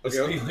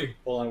 Okay.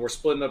 Hold on, we're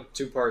splitting up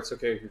 2 parts.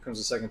 Okay, here comes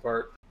the second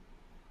part.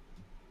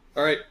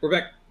 All right, we're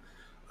back.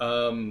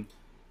 So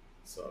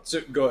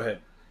go ahead.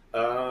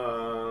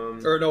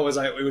 Or no,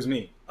 it was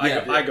me.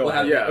 I go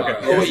ahead. Yeah. Okay.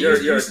 Oh, wait,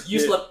 you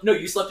slept. No,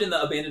 you slept in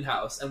the abandoned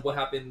house. And what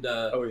happened?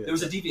 There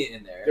was a deviant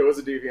in there. There was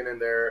a deviant in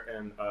there,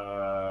 and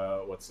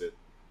what's it?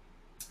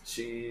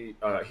 He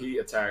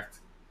attacked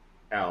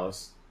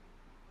Alice.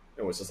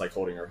 And was just like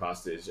holding her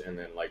hostage, and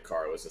then like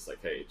Kara was just like,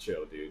 "Hey,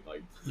 chill, dude.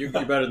 Like you're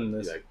better than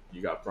this. Like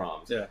you got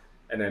problems." Yeah.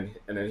 And then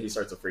he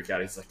starts to freak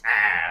out. He's like,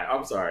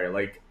 I'm sorry.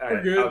 Like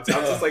I'm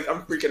just like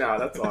I'm freaking out.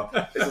 That's all.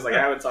 It's just like I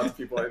haven't talked to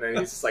people, and then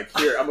he's just like,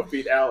 here, I'm gonna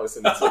feed Alice,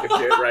 and it's like a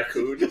dead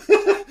raccoon.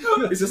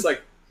 He's just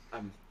like,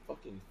 I'm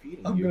fucking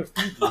feeding I'm you. gonna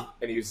feed you.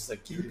 And he was just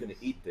like, you're gonna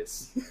eat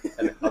this,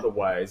 and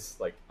otherwise,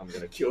 like, I'm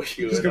gonna kill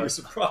you. There's And gonna be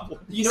some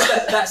problems. You know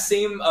that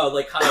same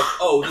like kind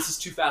of this is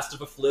too fast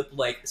of a flip,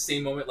 like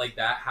same moment like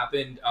that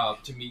happened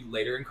to me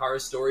later in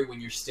Kara's story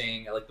when you're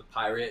staying at like the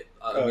pirate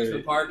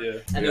amusement park,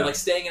 and they're like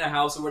staying in a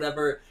house or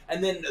whatever,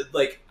 and then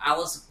like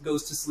Alice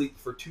goes to sleep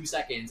for 2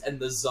 seconds and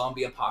the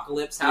zombie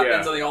apocalypse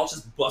happens and they all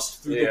just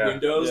bust through the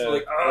windows. They're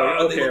like,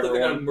 okay, they look like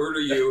they're gonna murder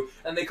you,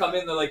 and they come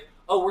in, they're like,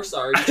 oh, we're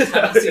sorry, we just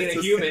haven't seen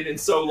a human in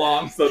so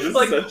long. So this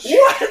like, is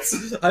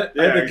what?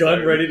 I had the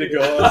gun ready to go.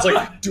 I was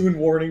like doing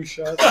warning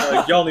shots. I'm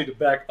like, y'all need to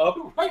back up.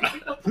 Right,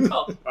 what the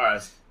hell?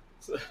 Alright.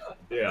 So,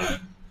 yeah.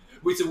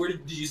 Wait, so where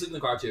did you sleep in the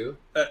car too?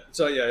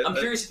 So yeah, I'm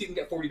curious if you can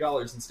get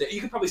 $40 instead.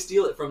 You could probably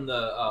steal it from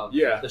the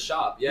the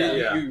shop. Yeah.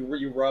 Yeah.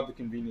 You robbed the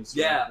convenience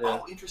store. Yeah.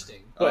 Oh,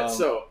 interesting. But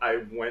so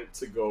I went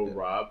to go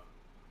rob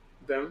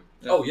them.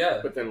 Yeah. Oh yeah.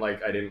 But then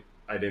like I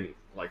didn't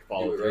like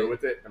follow Do it, through right?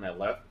 with it, and I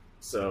left.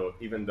 So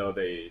even though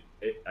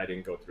I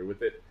didn't go through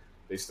with it,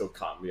 they still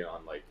caught me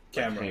on like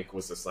Camera. Hank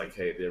was just like,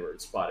 hey, they were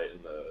spotted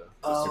in the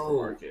Oh,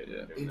 supermarket. yeah.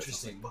 and doing this.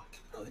 Interesting.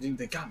 Oh,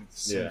 they got me.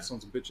 Yeah.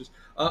 Sons of bitches.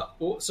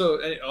 Well,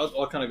 so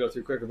I'll kind of go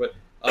through quicker, but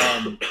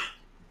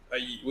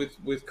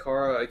with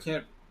Kara,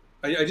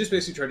 I just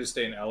basically tried to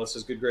stay in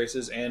Alice's good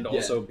graces and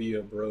also be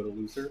a bro to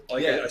Luther.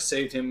 Like I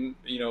saved him,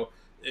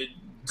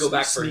 Go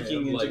back for sneaking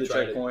him, into like, the try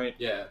to- checkpoint.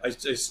 Yeah. I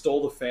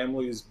stole the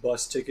family's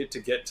bus ticket to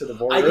get to the I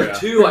border. did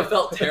too. I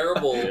felt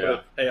terrible. Yeah.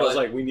 Hey, I was But-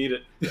 like, we need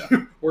it.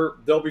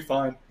 They'll be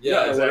fine.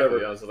 Yeah. or exactly.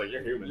 whatever. I was like,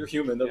 you're human. You're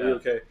human. They'll be Yeah.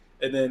 okay.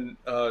 And then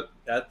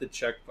at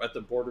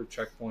the border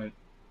checkpoint,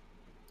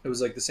 it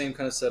was like the same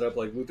kind of setup.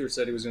 Like Luther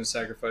said he was going to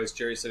sacrifice.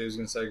 Jerry said he was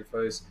going to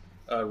sacrifice.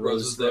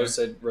 Rose was there.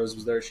 said Rose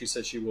was there. She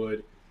said she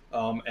would.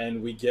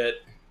 And we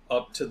get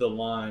up to the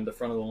line, the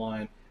front of the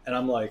line, and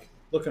I'm like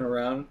looking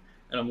around,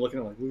 and I'm looking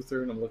at like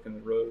Luther, and I'm looking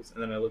at Rose,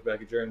 and then I look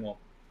back at Jerry, and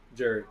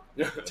Jerry,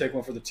 take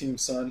one for the team,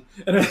 son.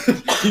 And then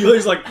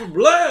he's like,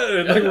 blah,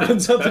 and like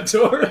runs out the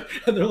door,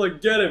 and they're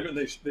like, get him, and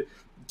they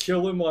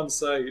kill him on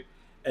sight.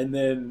 And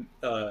then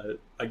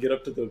I get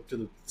up to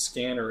the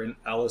scanner, and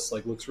Alice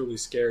like looks really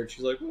scared.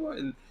 She's like, what?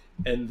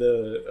 And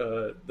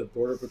the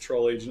border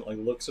patrol agent like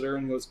looks at her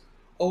and goes,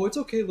 oh, it's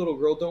okay, little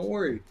girl, don't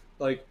worry.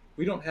 Like,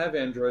 we don't have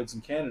androids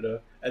in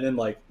Canada. And then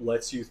like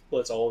lets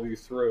all of you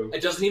through.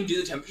 It doesn't even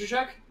do the temperature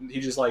check. He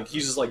just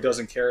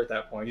doesn't care at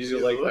that point. He's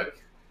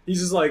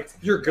just like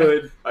you're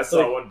good. I saw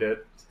like, one did.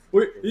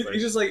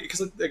 He's just like,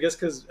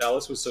 because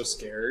Alice was so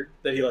scared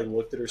that he like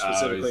looked at her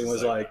specifically and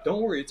was like,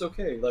 "Don't worry, it's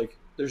okay. Like,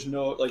 there's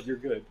no like you're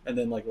good." And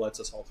then like lets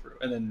us all through.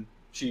 And then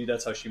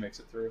that's how she makes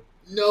it through.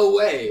 No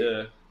way.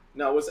 Yeah.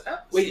 No, was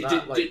Alice Wait,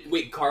 not,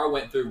 wait, Kara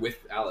went through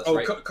with Alice, Oh,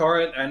 right?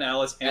 Kara and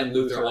Alice and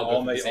Luther all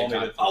all made made it.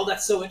 Through. Oh,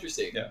 that's so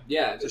interesting. Yeah.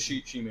 Yeah. So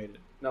she made it.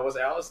 now was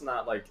Alice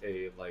not like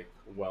a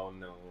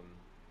well-known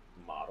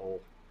model?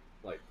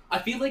 Like I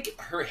feel like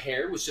her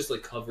hair was just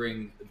like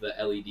covering the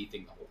LED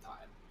thing the whole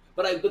time.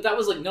 But that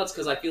was like nuts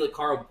because I feel like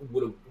Kara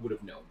would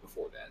have known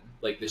before then,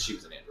 like that she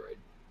was an android.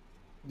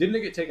 Didn't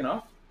it get taken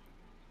off?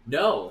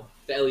 No,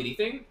 the LED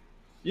thing.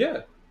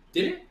 Yeah.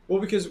 Did it? Well,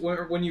 because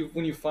when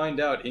you find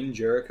out in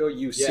Jericho,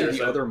 you see there's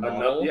the other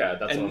model, yeah,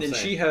 that's what and I'm then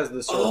saying. she has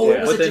the circle. Oh, it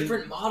was but a then,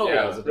 different model.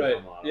 Yeah, it was a different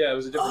right? model. Yeah, it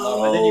was a different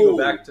model, and then you go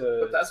back to.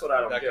 But that's what I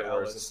don't back get. to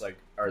Where it's Alice. just like,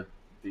 are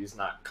these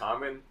not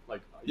common?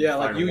 Like, Yeah,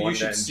 like, find you one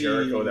should that in see-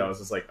 Jericho that was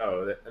just like,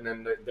 oh, and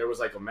then there was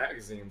like a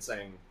magazine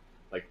saying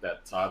like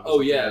that Todd. Was Oh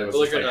like, yeah, it was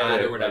like just an ad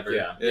hey, or whatever.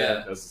 Like,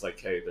 Yeah. it was just like,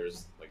 hey,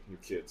 there's like new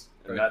kids,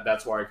 and Right.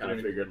 that's why I kind of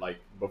Right. figured like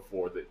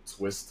before the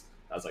twist,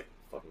 I was like,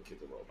 fucking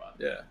kid's a robot.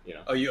 Yeah. You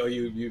know. Oh,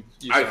 you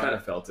I saw kind it.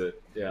 of felt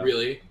it. Yeah.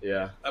 Really?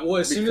 Yeah. Well,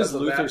 as soon because as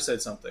of Luther that-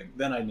 said something,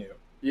 then I knew.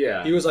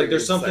 Yeah. He was like, It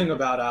 "There's something like,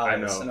 about I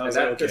Alice," know, and I was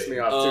that like, pissed "Okay." me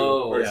off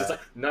Oh, too. Where it's yeah. just like,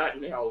 not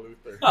now,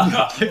 Luther.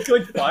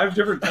 like 5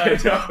 different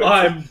times. I know.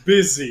 I'm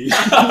busy.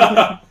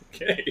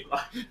 Okay.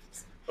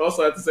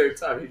 Also, at the same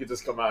time, he could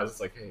just come out. It's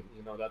like, hey,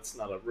 that's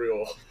not a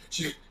real.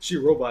 She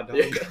robot dog.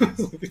 Yeah.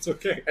 It's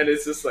okay. And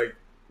it's just like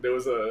there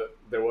was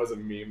a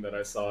meme that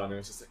I saw, and it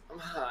was just like, I'm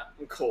hot,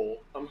 I'm cold,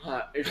 I'm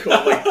hot, and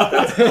cold. Like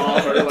that's all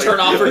her. Like, Turn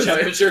off her it's like-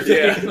 temperature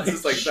Yeah, thing. it's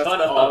just like Shut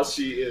that's up. all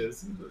she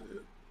is.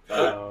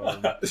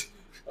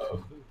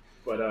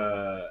 But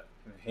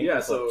Yeah,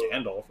 Hank so- was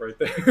like Gandalf right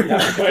there.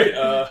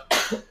 yeah,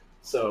 right.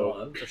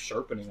 So They're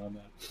sharpening on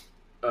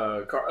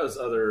that. Kara's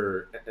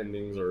other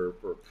endings were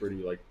pretty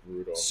like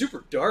brutal.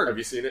 Super dark. Have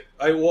you seen it?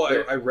 I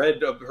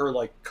read of her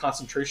like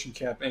concentration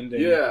camp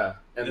ending. Yeah,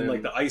 And, then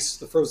like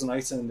the frozen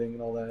ice ending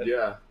and all that.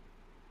 yeah,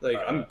 Like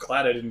I'm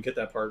glad I didn't get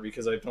that part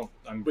because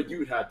I'm. but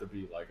you'd have to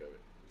be like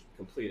a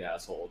complete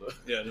asshole to.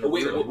 Yeah. Oh,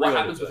 wait, really- what really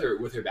happens upset.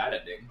 with her bad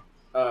ending?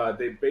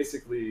 They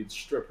basically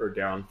strip her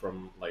down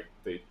from like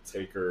they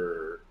take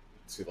her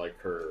to like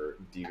her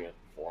deviant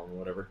form or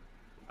whatever,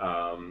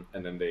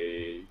 and then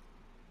they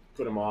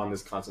put him on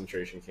this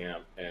concentration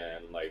camp,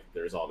 and like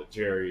there's all the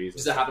Jerrys.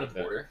 Does that happen at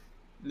the border?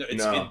 No,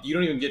 No. you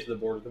don't even get to the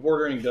border. The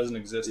bordering doesn't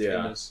exist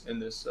Yeah. in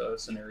this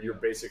scenario. You're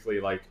basically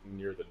like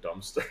near the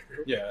dumpster.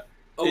 Yeah.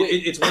 Oh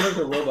wait, It's one of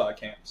the robot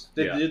camps.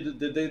 Yeah.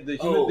 The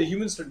Oh.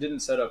 humans didn't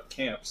set up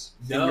camps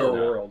No. in your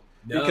No. world.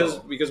 No.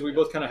 because we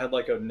both kind of had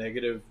like a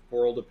negative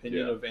world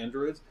opinion of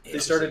androids. They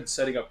started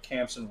setting up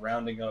camps and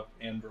rounding up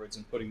androids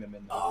and putting them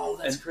in there. Oh,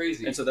 that's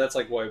crazy. And so that's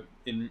like why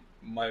in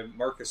my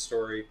Marcus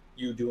story,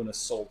 you do an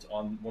assault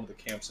on one of the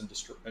camps in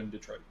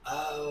Detroit.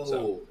 Oh,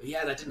 So-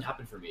 yeah, that didn't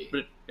happen for me.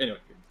 But anyway,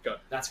 go.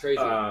 That's crazy.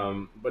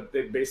 But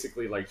they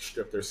basically like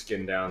strip their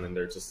skin down and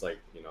they're just like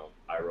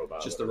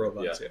iRobot. Just the whatever.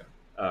 robots,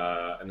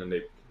 yeah. And then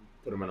they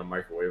put them in a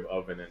microwave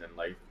oven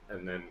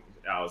and then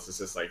Alice is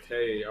just like,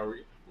 hey, are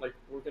we like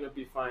we're gonna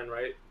be fine,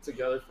 right?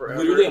 Together forever.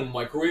 Literally a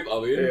microwave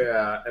oven.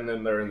 Yeah, and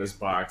then they're in this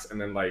box,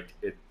 and then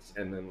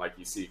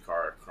you see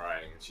Kara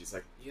crying, and she's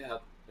like, "Yeah,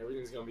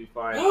 everything's gonna be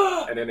fine."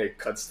 And then it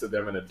cuts to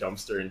them in a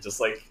dumpster, and just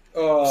like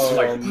Oh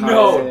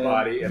piles of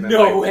body, and then,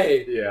 No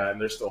way. Yeah, and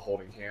they're still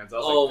holding hands. I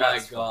was Oh like, my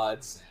that's god,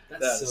 that's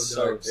That's so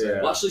so dark.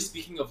 sad. Well, actually,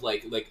 speaking of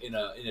like in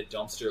a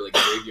dumpster like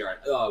graveyard,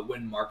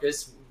 when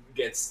Marcus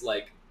gets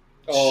like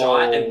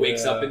shot and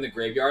wakes up in the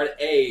graveyard,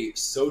 A,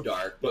 so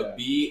dark, but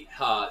B,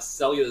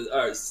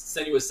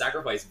 Senua's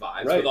sacrifice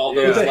vibes with all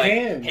those With the like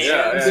hands. and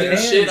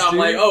Hands, shit. I'm dude.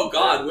 like, oh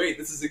god, wait,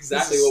 this is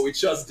exactly This is what we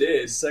just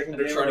did. Second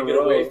They're game trying to in get a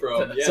away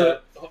row. from. Yeah. So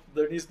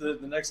there needs the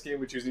next game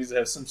we choose needs to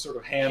have some sort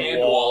of hand Hand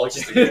wall wall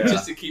just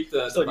to keep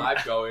the It's like-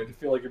 vibe going. You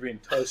feel like you're being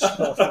touched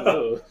off of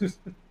those.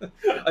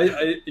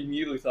 I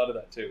immediately thought of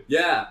that too.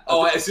 Yeah.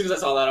 Oh, as soon as I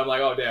saw that, I'm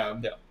like, oh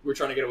damn. Yeah. We're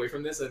trying to get away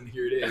from this, and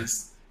here it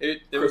is.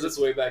 It There was was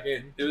its way back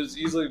in. it was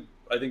easily,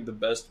 I think, the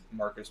best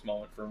Marcus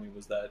moment for me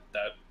was that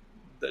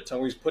time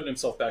where he's putting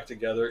himself back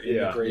together in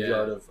the Yeah.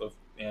 graveyard of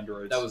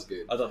androids. That was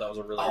good. I thought that was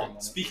a really good Oh,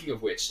 moment. speaking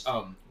of which,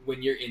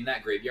 when you're in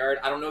that graveyard,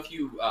 I don't know if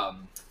you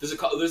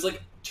there's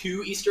like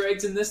 2 Easter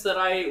eggs in this that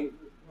I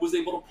was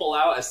able to pull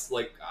out as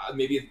like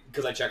maybe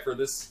because I check for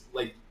this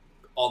like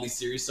all these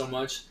series so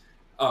much.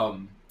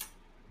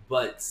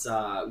 But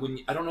when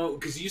I don't know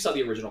because you saw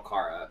the original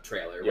Kara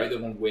trailer, Yeah. right? The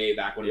one way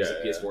back when it was a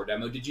Yeah, PS4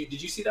 demo. Did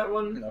you see that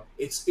one? No.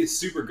 It's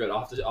super good. I'll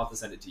have to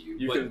send it to you.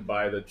 You But- can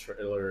buy the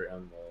trailer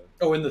and the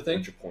Oh, in the thing?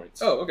 entry points.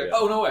 Oh, okay. Yeah.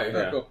 Oh no way!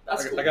 Oh, cool.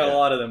 That's cool. I got yeah. a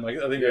lot of them. I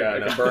think I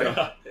no. can burn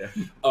them.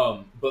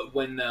 Yeah. But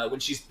when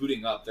she's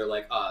booting up, they're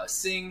like,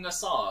 sing a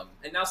song,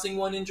 and now sing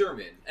one in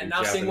German, and In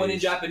now sing one in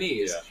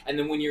Japanese. Japanese. And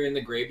then when you're in the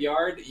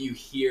graveyard, you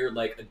hear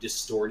like a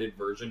distorted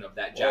version of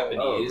that Whoa. Japanese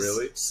Oh,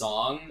 really?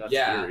 song. That's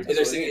Yeah, eerie. and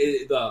they're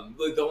singing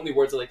like the only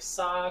words are like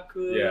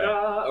sakura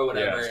Yeah. or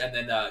whatever, Yeah.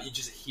 and then you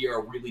just hear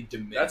a really That's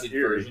demented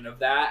eerie. version of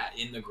that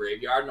in the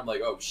graveyard, and I'm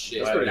like, oh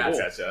shit, Glad I pretty didn't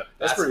cool. catch that.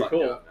 That's pretty fucked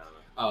cool. up.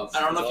 I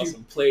don't know if That's you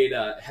awesome. played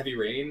Heavy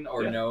Rain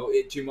or Yeah. know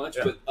it too much,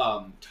 Yeah.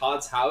 but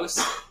Todd's house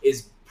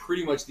is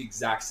pretty much the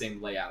exact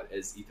same layout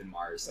as Ethan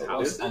Mars' Oh,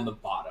 house is it? on the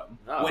bottom.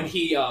 Oh. When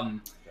he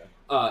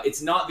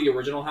it's not the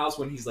original house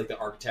when he's like the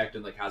architect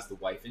and like has the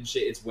wife and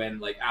shit. It's when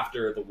like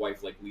after the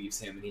wife like leaves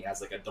him and he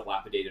has like a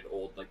dilapidated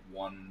old like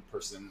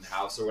 1-person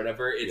house or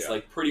whatever. It's Yeah.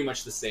 like pretty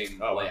much the same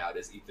Oh, wow. layout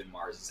as Ethan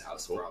Mars'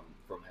 house Cool.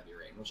 from Heavy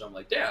Rain, which I'm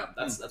like, damn,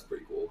 that's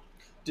pretty cool.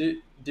 Did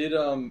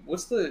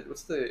what's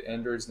the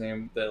android's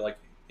name that like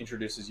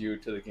introduces you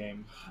to the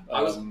game?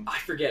 I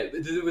forget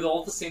with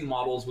all the same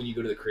models when you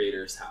go to the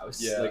creator's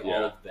house, Yeah. like all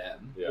Yeah. of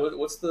them. Yeah.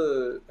 What's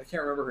the I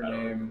can't remember her I don't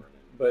name, remember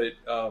her name.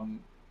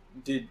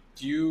 but did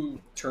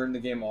you turn the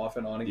game off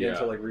and on again Yeah.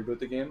 to like reboot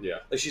the game? Yeah.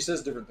 Like she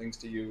says different things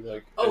to you,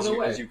 like Oh, as, no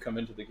way. as you come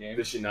into the game.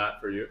 Did she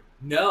not for you?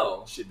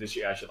 No, Did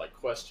she ask you like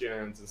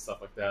questions and stuff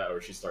like that, or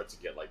she starts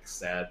to get like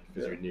sad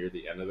because Yeah. you're near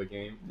the end of the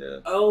game? Yeah.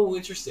 oh,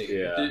 interesting.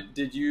 Yeah.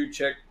 Did you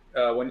check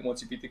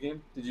once you beat the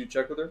game? Did you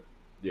check with her?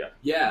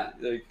 Yeah.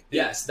 Like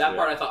Yes, that Yeah.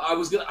 part I thought I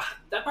was gonna.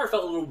 That part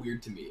felt a little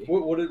weird to me.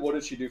 What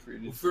did she do for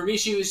you? For me,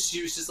 she was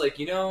just like,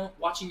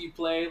 watching you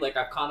play, like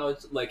I kind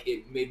of like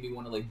it made me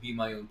want to like be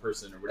my own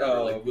person or whatever.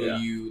 Oh, like, will yeah.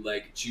 you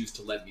like choose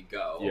to let me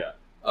go? Yeah.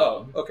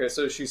 Oh, okay.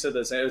 So she said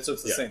the same. So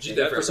it's the Yeah. same She's thing.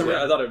 For different, some reason,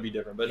 yeah. I thought it would be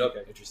different, but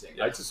okay. Interesting.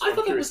 I I just- thought I'm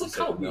that curious was like you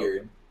said kind of no.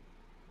 weird.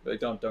 But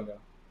don't go.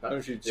 Huh? No,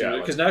 she Yeah,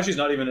 because now she's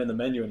not even in the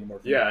menu anymore.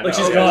 for me. Yeah, I like know.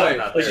 she's Yeah, gone. she's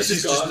not Like there. she's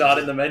She's just gone. not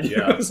in the menu.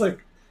 Yeah. I was like,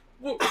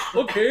 well,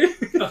 okay,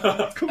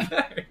 come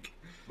back.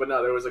 But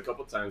no, there was a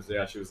couple times,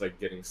 yeah, she was like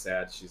getting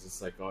sad. She's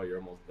just like, "Oh, you're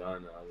almost done."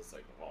 And I was just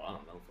like, "Oh, I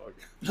don't know, fuck."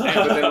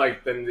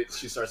 But then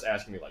she starts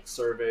asking me like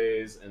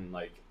surveys, and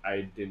like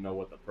I didn't know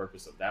what the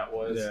purpose of that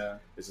was. Yeah.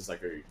 It's just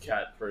like, are you a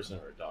cat person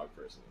or a dog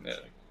person? It's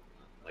Yeah.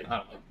 like, I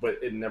don't know. but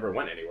it never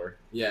went anywhere.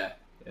 Yeah. Yeah.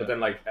 But then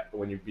like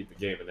when you beat the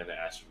game, and then it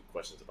asks you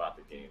questions about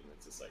the game,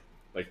 it's just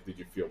like did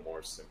you feel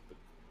more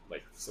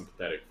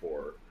sympathetic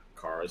for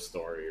Kara's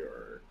story,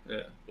 or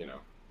Yeah. you know?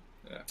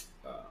 Yeah.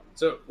 Um,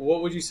 So,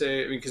 what would you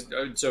say? I mean, because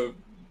so,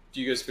 do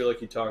you guys feel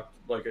like you talked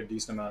like a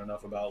decent amount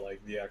enough about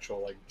like the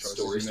actual like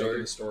choices you made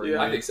in the story?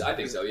 Yeah. I think so. I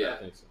think so. Yeah. I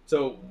think so.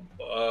 So,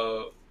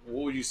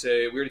 what would you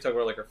say? We already talked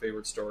about like our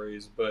favorite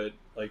stories, but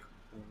like,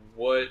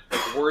 what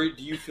where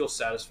do you feel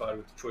satisfied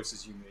with the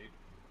choices you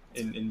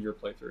made in your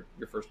playthrough,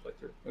 your first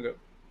playthrough? Okay.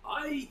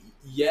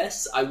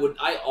 I would.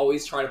 I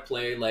always try to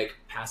play like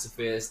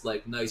pacifist,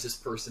 like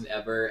nicest person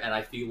ever, and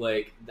I feel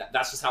like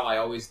that's just how I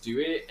always do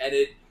it. And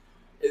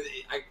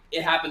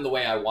it happened the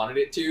way I wanted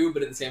it to,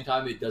 but at the same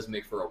time, it does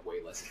make for a way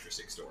less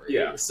interesting story.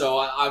 Yeah. So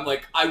I'm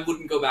like, I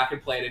wouldn't go back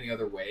and play it any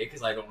other way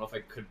because I don't know if I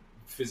could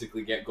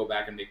physically go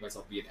back and make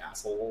myself be an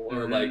asshole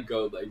or like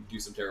go like do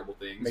some terrible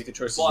things. Make the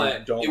choices but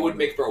you don't it would want.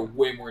 make for a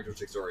way more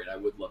interesting story, and I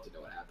would love to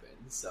know what happens.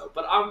 So,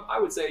 but I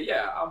would say,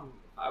 yeah,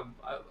 I'm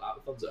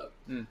thumbs up.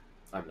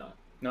 I'm not.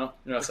 No,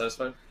 you're not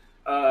satisfied.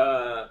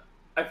 I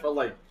felt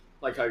like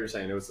how you're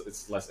saying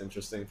it's less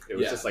interesting. It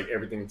was just like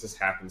everything just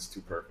happens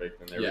too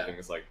perfect, and everything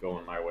is like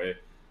going my way,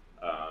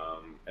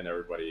 and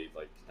everybody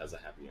like has a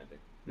happy ending.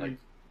 Like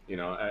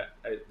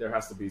there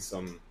has to be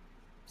some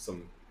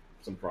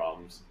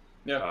problems.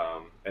 Yeah.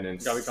 And then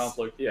gotta be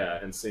conflict. Yeah,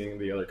 and seeing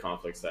the other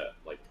conflicts that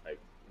like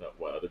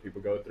what other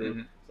people go through,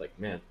 it's like,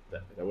 man,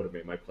 that would have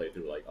made my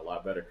playthrough like a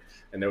lot better.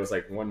 And there was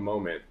like one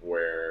moment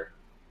where,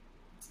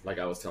 like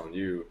I was telling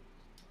you,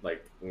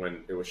 like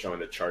when it was showing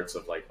the charts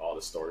of like all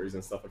the stories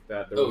and stuff like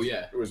that.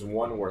 There was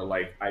one where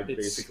like I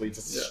basically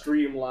just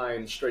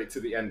streamlined straight to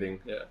the ending.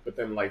 Yeah. But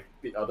then like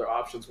the other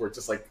options were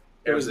just like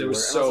there was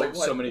so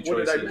many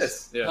choices. What did I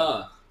miss? Yeah.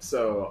 Huh.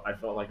 So I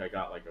felt like I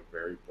got like a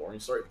very boring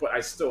story, but I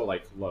still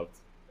like loved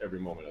every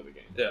moment of the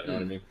game. Yeah. You know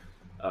what I mean?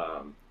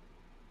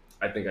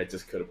 I think I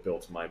just could have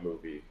built my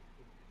movie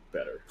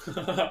better.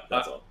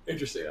 That's all.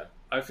 Interesting. Yeah.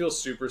 I feel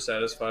super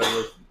satisfied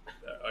with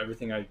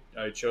everything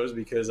I chose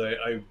because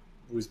I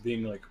was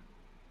being like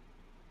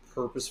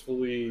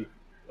purposefully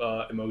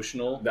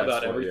emotional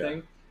about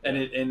everything,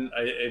 and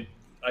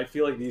I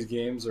feel like these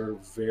games are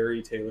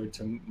very tailored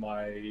to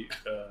my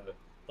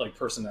like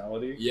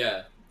personality.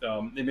 Yeah.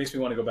 It makes me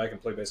want to go back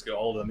and play basically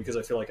all of them because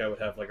I feel like I would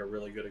have like a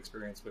really good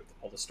experience with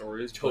all the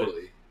stories.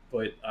 Totally.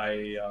 But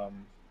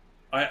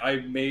I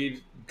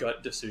made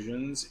gut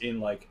decisions in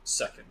like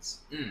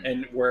seconds,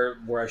 and where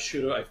I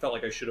felt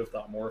like I should have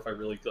thought more if I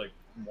really like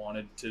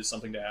wanted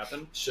something to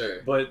happen.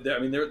 Sure. But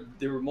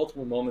there were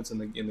multiple moments in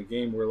the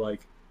game where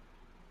like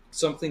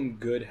something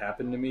good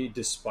happened to me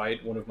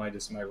despite one of my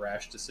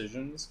rash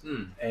decisions,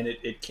 and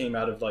it came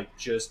out of like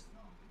just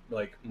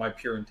like my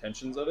pure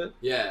intentions of it.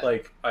 Yeah.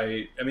 Like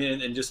I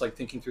mean, and just like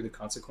thinking through the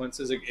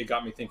consequences, it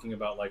got me thinking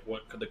about like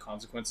what could the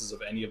consequences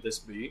of any of this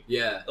be.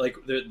 Yeah. Like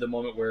the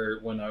moment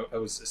when I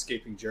was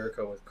escaping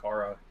Jericho with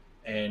Kara,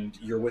 and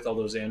you're with all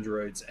those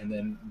androids, and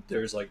then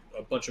there's like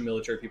a bunch of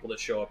military people that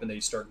show up, and they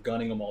start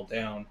gunning them all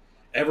down.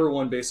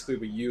 Everyone basically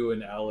but you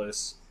and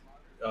Alice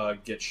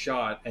get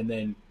shot, and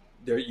then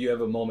there you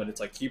have a moment. It's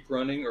like keep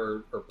running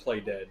or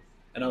play dead.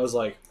 And I was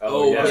like,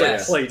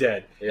 play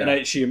dead. Yeah.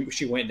 And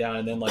she went down,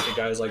 and then like the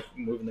guy's like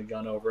moving the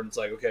gun over, and it's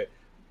like, okay,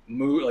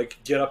 move, like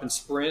get up and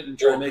sprint and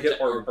try to make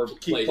it, or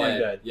keep playing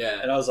dead.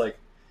 Yeah. And I was like,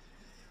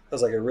 I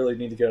really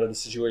need to get out of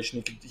this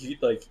situation. He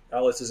like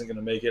Alice isn't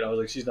gonna make it. I was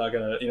like, she's not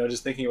gonna,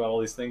 just thinking about all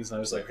these things, and I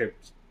was like, okay,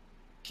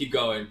 keep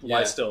going,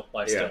 lie still.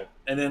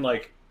 And then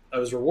like I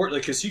was rewarded,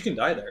 like, because she can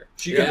die there.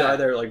 She can die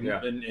there, like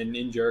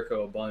in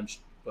Jericho a bunch,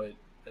 but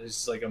it's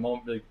just like a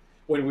moment like.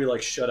 When we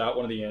like shut out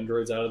one of the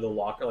androids out of the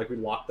locker, like we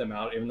locked them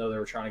out, even though they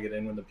were trying to get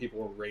in when the people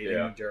were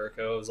raiding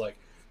Jericho. It was like,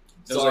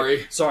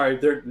 sorry, it's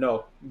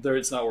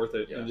not worth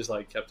it, and just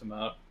like kept them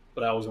out.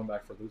 But I always went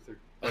back for Luther.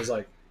 I was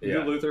like, you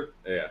Luther,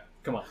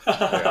 come on,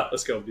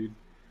 let's go, dude.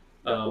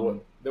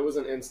 There was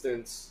an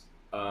instance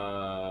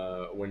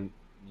when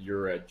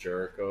you're at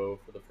Jericho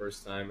for the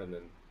first time, and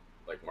then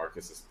like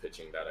Marcus is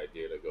pitching that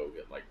idea to go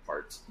get like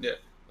parts. Yeah,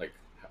 like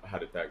how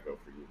did that go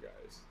for you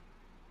guys?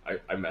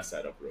 I messed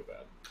that up real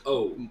bad.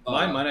 Oh,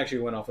 mine actually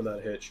went off of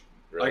that hitch.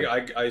 Really?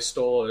 I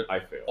stole I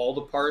failed. all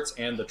the parts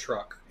and the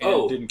truck,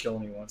 and didn't kill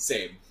anyone.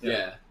 Same.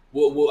 Yeah.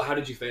 Well, how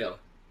did you fail?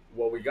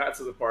 Well, we got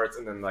to the parts,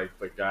 and then like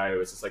the guy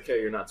was just like,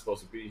 "Hey, you're not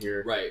supposed to be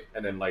here." Right.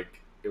 And then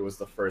like it was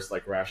the first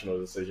like rational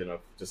decision of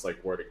just like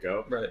where to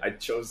go. Right. I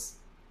chose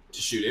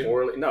to shoot him.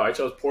 Poorly. No, I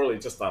chose poorly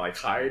just to like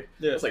hide.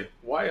 Yeah. I was like,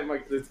 why am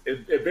I?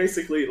 It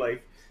basically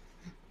like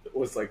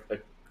was like a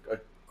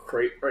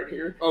crate right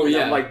here. Oh and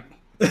yeah. I'm like.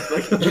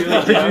 Like, you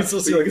can still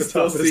see like the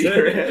top of his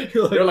head.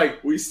 They're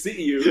like, we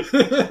see you.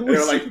 And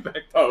they're like,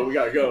 oh, we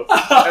gotta go.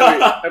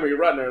 and we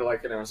run there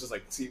like, and I was just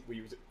like, see,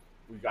 we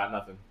got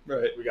nothing.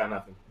 Right. We got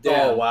nothing.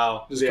 Damn. Oh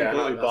wow, just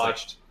completely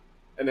botched.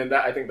 And then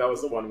I think that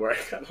was the one where I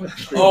kind of like,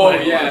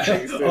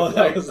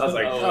 I was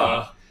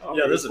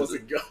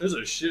like, there's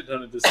a shit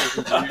ton of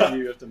decisions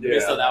you have to make.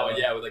 Missed on that one,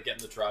 with like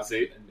getting the truck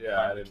and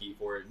finding the key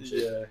for it and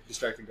shit. Yeah,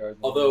 distracting guards.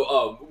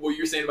 Although, what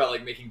you're saying about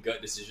like making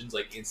gut decisions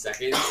like in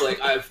seconds, like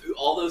I've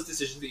all those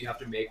decisions that you have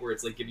to make where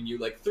it's like giving you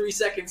like 3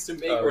 seconds to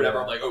make or whatever.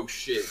 I'm like, oh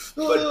shit.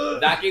 But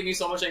that gave me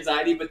so much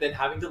anxiety. But then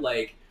having to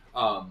like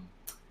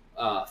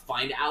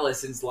find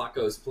Alice in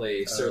Zlatko's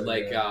place, or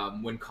like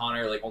when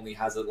Connor like only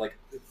has like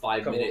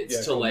 5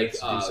 minutes to like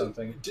do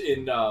something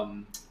in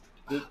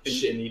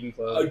Eden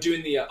Club.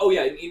 Doing the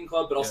in Eden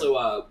Club, but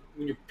also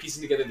when you're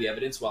piecing together the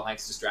evidence while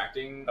Hank's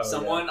distracting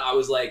someone, I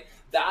was like,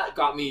 that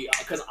got me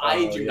because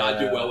I do not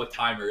do well with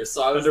timers,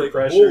 so I was under like,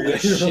 pressure. holy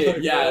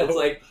shit, it's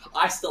like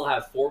I still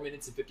have 4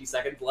 minutes and 50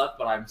 seconds left,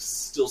 but I'm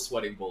still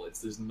sweating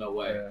bullets. There's no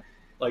way. Yeah.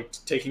 Like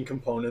taking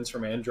components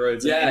from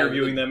androids and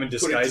interviewing them and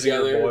disguising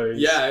your boys.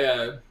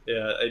 Yeah.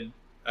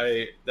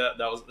 That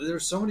was. There were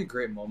so many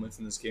great moments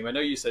in this game. I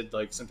know you said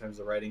like sometimes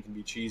the writing can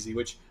be cheesy,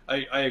 which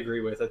I agree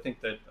with. I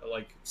think that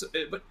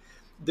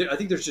I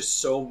think there's just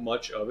so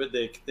much of it.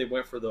 They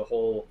went for the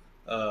whole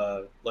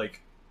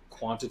like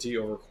quantity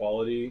over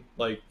quality,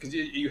 like because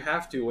you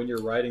have to when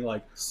you're writing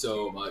like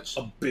so much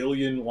a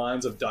billion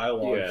lines of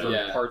dialogue Yeah. for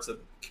Yeah. parts that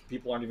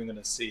people aren't even going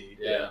to see.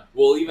 Yeah.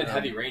 Well, even Um,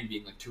 Heavy Rain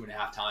being like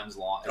 2.5 times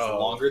Oh,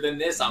 longer than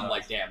this, I'm nuts.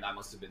 like, damn, that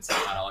must have been some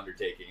kind of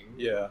undertaking.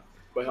 Yeah.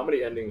 But how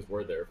many endings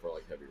were there for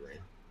like Heavy Rain?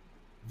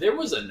 There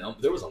was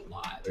a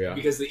lot Yeah.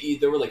 because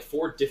there were like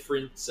 4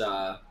 different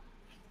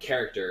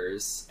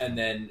characters, and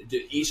then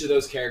each of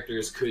those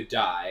characters could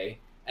die,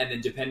 and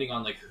then depending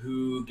on like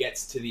who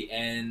gets to the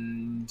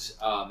end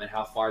and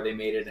how far they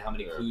made it and how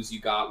many Yeah. clues you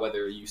got,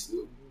 whether you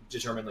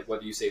determine like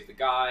whether you save the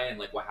guy and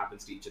like what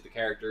happens to each of the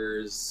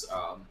characters.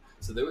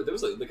 So there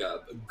was like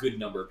a good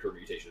number of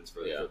permutations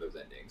for those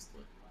endings.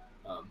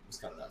 It was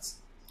kind of nuts.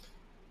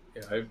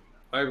 Yeah,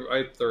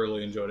 I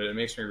thoroughly enjoyed it. It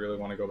makes me really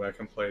want to go back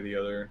and play the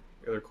other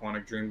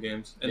Quantic Dream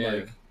games, and Yeah.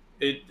 like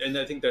it. And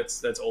I think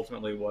that's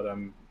ultimately what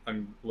I'm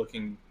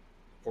looking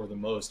for the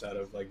most out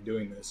of like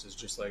doing this is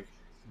just like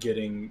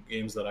getting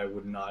games that I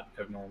would not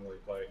have normally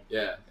played.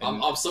 Yeah,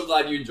 And- I'm so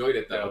glad you enjoyed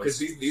it though, Yeah, it because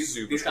was these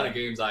super kind of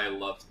fun. games I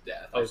love to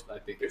death. I was- I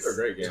think These it's are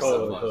great games. so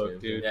Totally fun.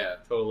 hooked, dude. Yeah,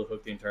 Totally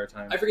hooked the entire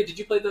time. I forget. Did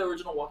you play the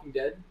original Walking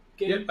Dead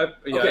game? I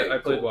Okay,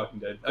 played cool. Walking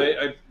Dead. Cool.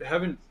 I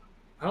haven't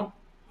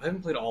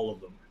played all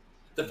of them.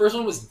 The first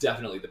one was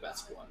definitely the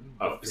best one.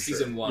 Oh, for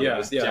Season sure. 1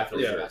 was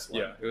definitely the best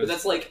one. Yeah, it But was,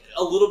 that's like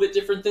a little bit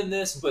different than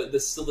this, but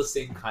it's still the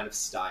same kind of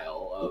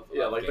style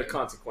of Like the game.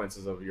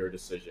 consequences of your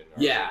decision.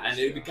 are Yeah, and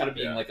always, it kind of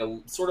being yeah. like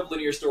a sort of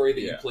linear story that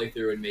you Yeah. play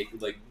through and make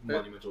like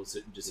monumental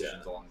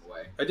decisions along the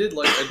way. I did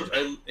like.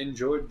 I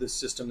enjoyed the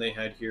system they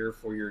had here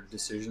for your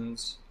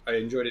decisions. I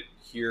enjoyed it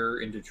here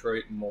in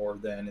Detroit more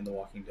than in The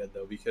Walking Dead,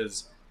 though,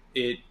 because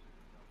it.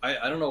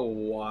 I don't know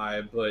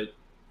why, but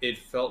it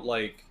felt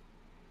like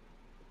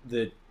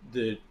the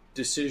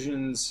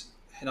decisions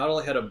not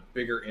only had a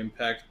bigger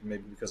impact,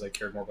 maybe because I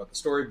cared more about the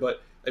story,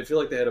 but I feel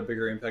like they had a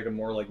bigger impact, a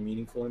more like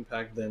meaningful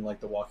impact than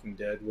like The Walking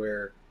Dead,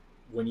 where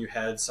when you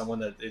had someone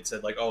that it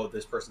said like, oh,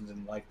 this person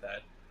didn't like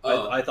that.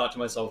 I thought to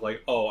myself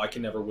like, oh, I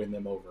can never win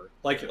them over.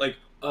 Like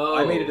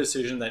I made a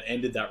decision that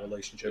ended that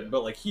relationship. Yeah.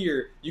 But like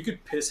here, you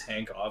could piss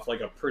Hank off like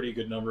a pretty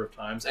good number of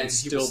times and he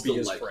still will be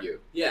his like friend. you.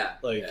 Yeah,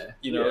 Like yeah.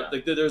 you know, Yeah.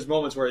 like there's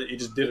moments where he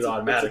just did It's it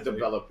automatically. It's a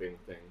developing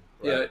thing.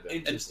 Yeah, rather than-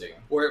 Interesting.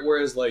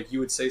 Whereas like you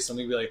would say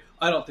something, be like,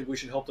 I don't think we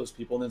should help those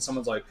people, and then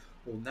someone's like,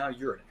 well, now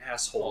you're an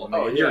asshole.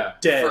 Oh, and you're yeah.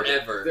 dead.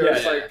 Forever.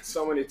 There's Yeah. like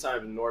so many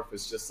times North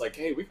is just like,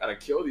 hey, we gotta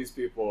kill these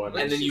people, And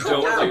then she's you like,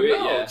 don't "No, do it,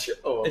 no, yeah.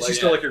 chill." And she's Like,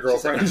 still like your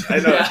she's like, girlfriend.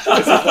 I know. Yeah.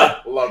 This is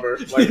like lover.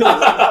 Like,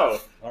 no.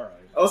 All right.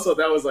 Also,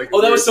 that was like.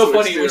 Oh, that was so weird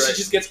funny switch when too, she right?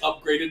 just gets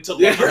upgraded to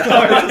Yeah.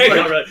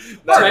 lover.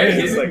 All right.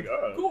 It's like,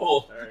 oh, Cool.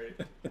 all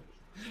right.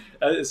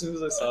 As soon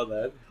as I saw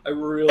that, I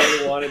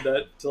really wanted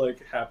that to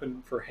like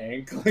happen for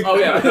Hank. Like, Oh,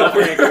 yeah,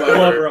 for Hank Hank Lover.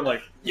 Lover. I'm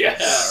like,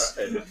 Yes.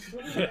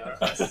 Yeah,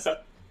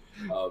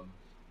 Um,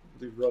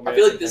 the I romantic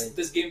feel like this Hank.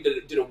 this game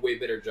did a way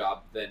better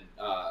job than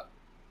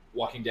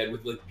Walking Dead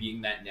with like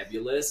being that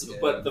nebulous. Yeah.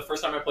 But the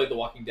first time I played The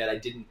Walking Dead, I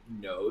didn't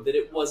know that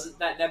it wasn't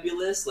that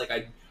nebulous. Like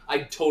I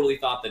totally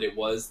thought that it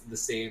was the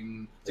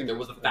same. Like there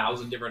was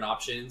 1,000 different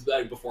options,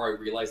 but before I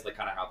realized like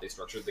kind of how they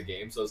structured the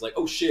game. So I was like,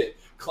 oh shit,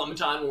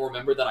 Clementine will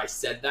remember that I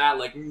said that.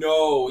 Like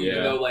no, even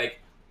Yeah. though like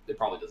it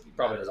probably doesn't even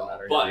Probably matter doesn't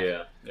at all.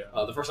 matter, But yeah.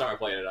 Yeah. the first time I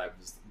played it, I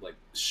was like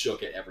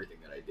shook at everything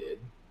that I did,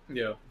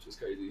 Yeah. which was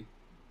crazy.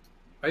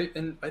 I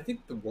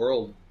think the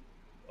world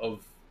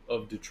of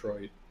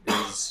Detroit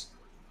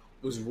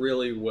was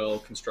really well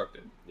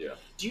constructed.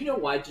 Do you know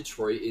why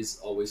Detroit is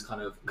always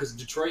kind of because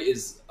Detroit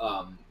is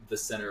the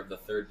center of the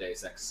Third Day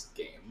Sex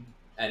game,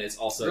 and it's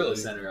also Really?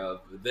 the center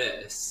of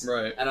this.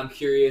 Right. And I'm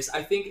curious.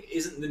 I think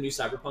isn't the new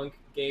Cyberpunk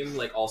game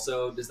like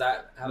also does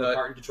that have a No,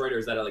 part in Detroit, or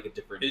is that like a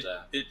different?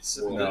 It's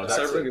Well, No, the that's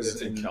Cyberpunk it's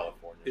is in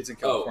California. It's in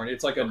California.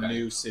 It's like a okay.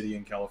 new city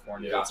in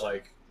California. Gotcha. It's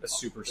like a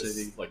super It's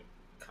city. like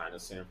kind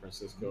of San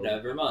Francisco.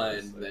 Never mind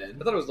It's like- then.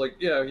 I thought it was like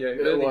yeah. I think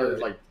It you're was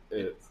right. like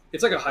it,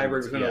 It's like a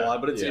hybrid between a Yeah,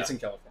 lot, but it's yeah. it's in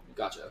California.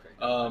 Gotcha. Okay.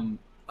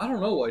 I don't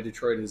know why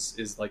Detroit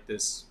is like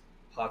this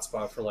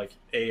hotspot for like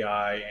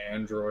AI,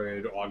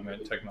 Android,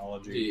 augment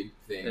technology.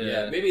 The thing.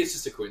 Yeah. Yeah. Maybe it's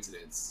just a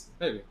coincidence.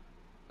 Maybe,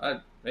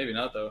 maybe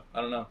not though.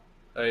 I don't know.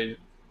 I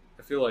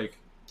feel like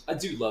I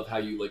do love how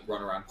you like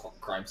run around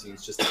crime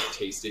scenes just like,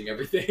 tasting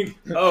everything.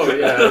 Oh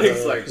yeah,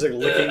 it's like he's like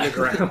licking the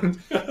ground.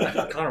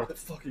 Connor, what the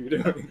fuck are you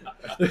doing?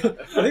 I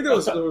think there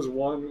was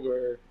one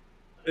where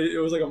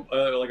it was like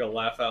a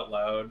laugh out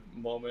loud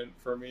moment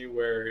for me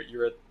where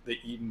you're at the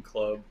Eden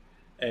Club.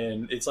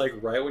 And it's like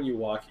right when you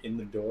walk in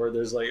the door,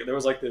 there was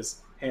like this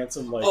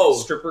handsome like Oh.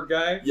 stripper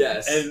guy,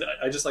 Yes. and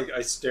I just like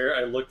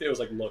I looked, it was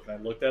like look, and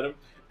I looked at him,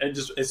 and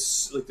just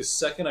it's like the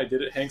second I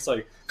did it, Hank's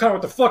like, Connor,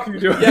 what the fuck are you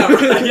doing? Yeah,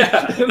 right,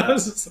 yeah. And I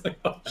was just like,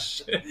 oh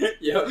shit.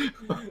 Yep.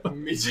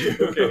 Me too.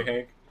 Okay,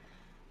 Hank.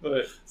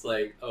 But It's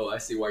like, oh, I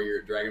see why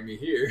you're dragging me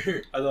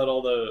here. I thought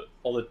all the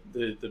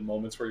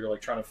moments where you're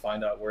like trying to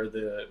find out where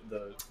the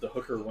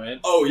hooker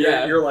went. Oh,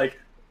 yeah. you're like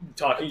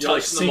talking, you're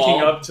like Touching them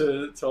syncing all. up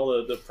to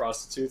all the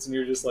prostitutes, and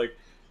you're just like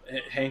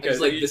Hank. It's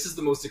like, this is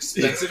the most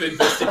expensive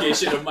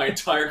investigation of my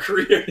entire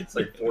career. it's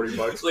like $40.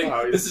 Like,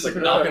 Wow, this it's is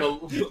like, not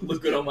going to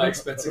look good on my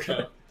expense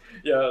account.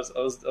 Yeah, I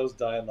was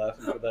dying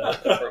laughing for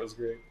that. That part was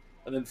great.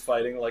 And then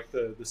fighting like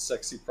the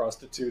sexy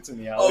prostitutes in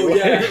the alleyway. Oh,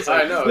 yeah. It's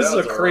like, I know, this that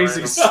is a was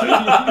crazy random.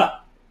 scene.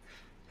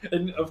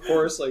 And of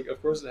course it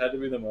had to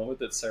be the moment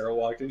that Sarah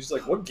walked in. She's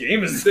like, "What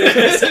game is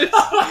this?" And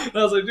I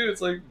was like, "Dude, it's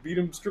like Beat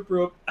 'em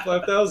Stripper Up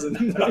 5000."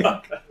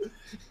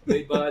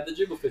 Made by the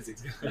Jiggle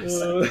Physics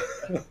guys.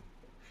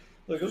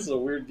 Like, this is a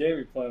weird game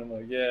you're playing. I'm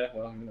like, yeah,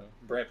 well,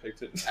 Brant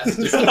picked it.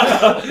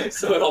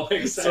 So it all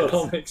makes sense. So it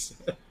all makes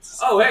sense.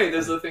 Oh, hey,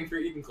 there's a thing for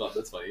Eden Club.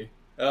 That's funny.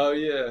 Oh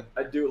yeah.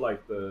 I do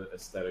like the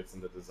aesthetics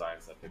and the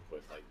designs that they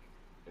put like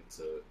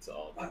into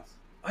all of these.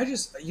 I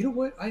just, you know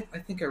what? I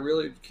think I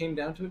really came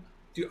down to it.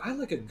 Dude, I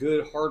like a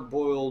good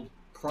hard-boiled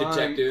crime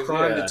Detective.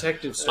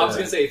 detective I story. was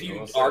gonna say, if you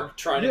Awesome. are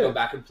trying to Yeah. go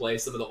back and play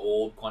some of the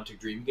old Quantic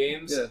Dream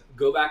games, Yeah.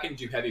 go back and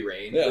do Heavy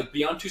Rain. Yeah. Like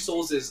Beyond Two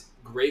Souls is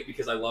great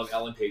because I love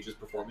Ellen Page's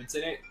performance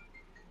in it.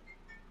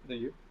 Is that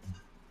you?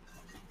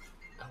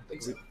 I don't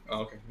think so.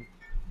 Oh, okay.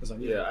 Was that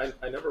you? Yeah,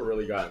 I never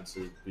really got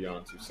into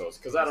Beyond Two Souls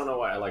because I don't know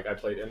why. I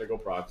played Indigo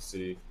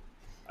Prophecy,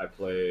 I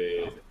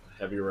played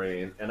Heavy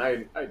Rain, and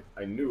I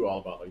knew all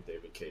about like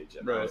David Cage,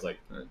 and I was like,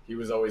 right. he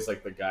was always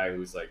like the guy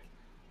who's like,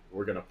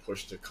 we're gonna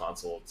push the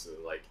console to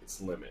like its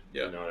limit.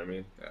 Yeah. You know what I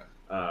mean?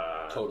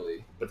 Yeah.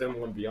 Totally. But then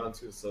when Beyond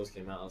Two Souls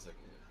came out, I was like,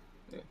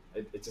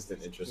 Yeah. it just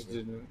didn't interest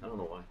me. I don't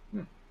know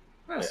why.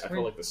 That's I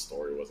felt like the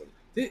story wasn't.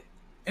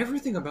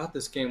 everything about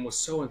this game was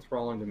so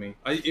enthralling to me.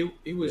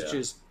 It was Yeah.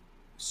 just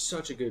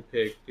such a good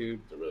pick, dude.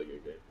 It's a really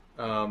good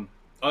game.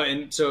 I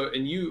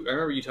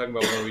remember you talking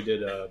about when we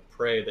did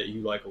Prey that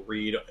you like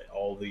read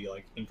all the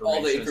like information.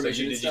 All the and stuff.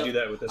 information and Did stuff. you do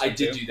that with this? I one,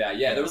 did too? do that.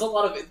 Yeah, there was a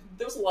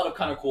lot of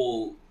kind of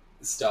cool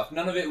stuff.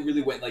 None of it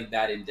really went like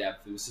that in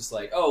depth. It was just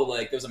like, oh,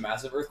 like there was a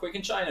massive earthquake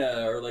in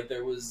China, or like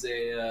there was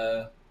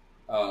a.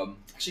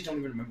 Actually, don't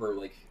even remember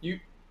like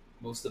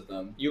most of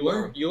them. You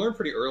learn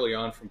pretty early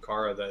on from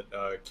Kara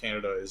that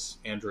Canada is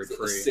Android It's a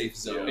free. safe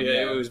zone.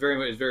 Yeah, it was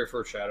very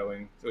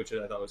foreshadowing, which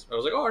I thought was. I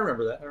was like, oh, I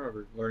remember that. I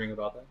remember learning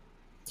about that.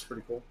 It's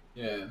pretty cool.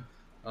 Yeah.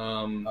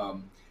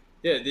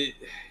 Yeah,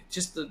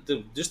 just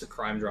the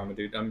crime drama,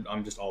 dude.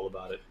 I'm just all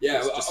about it. Yeah,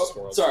 It's just this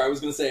world. sorry, I was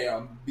gonna say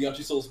Beyond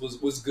Two Souls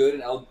was good,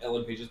 and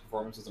Ellen Page's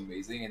performance was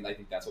amazing, and I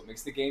think that's what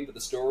makes the game. But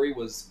the story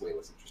was way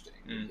less interesting.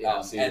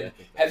 Mm. See, and I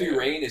think Heavy that's-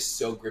 Rain is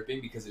so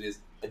gripping because it is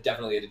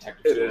definitely a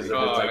detective It story. is a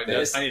Oh, like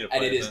this, I need to play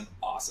and it it is then.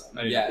 awesome.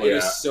 I need to Yeah, play it it.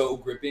 is so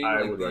gripping.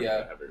 I like would the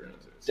recommend Heavy Rain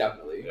too.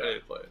 definitely. I need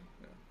to play it.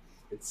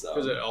 It's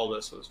Because all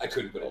this was. I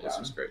couldn't put it all this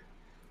down. was great.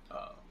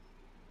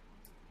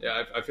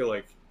 Yeah, I feel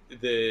like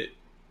the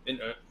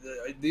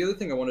other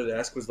thing I wanted to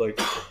ask was like,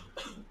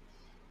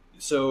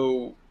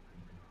 so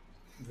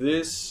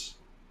this,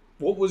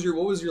 what was your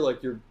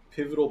like your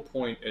pivotal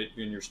point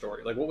in your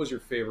story? Like, what was your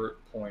favorite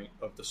point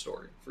of the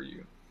story for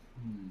you?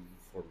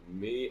 For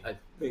me, I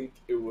think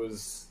it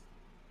was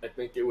at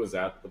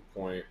the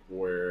point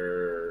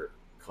where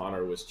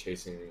Connor was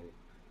chasing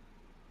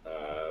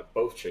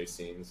both chase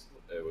scenes.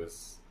 It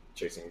was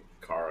chasing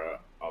Kara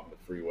on the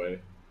freeway.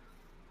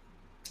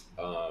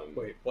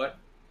 Wait, what?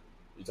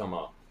 You talking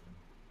about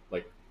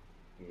like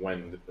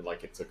when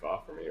like it took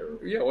off for me, or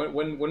Yeah,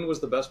 when was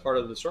the best part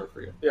of the story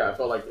for you? yeah, I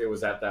felt like it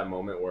was at that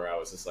moment where I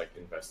was just like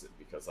invested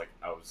because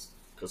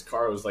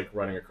Kara was like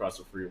running across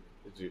the freeway.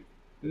 Did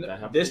that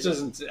happen? This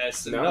doesn't.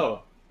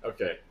 No.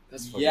 Okay,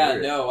 that's fucking Yeah,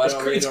 weird. no, I It's,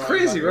 don't really it's know what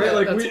crazy, you're right?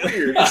 talking Like about. That's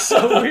weird. It's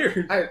so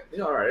weird.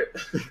 All right.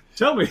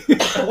 Tell me.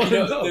 I want You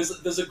to know, know.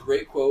 there's a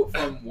great quote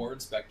from Warren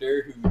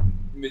Spector who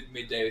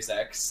made Deus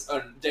Ex.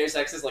 Deus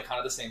Ex is like kind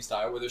of the same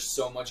style where there's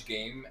so much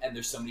game and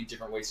there's so many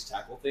different ways to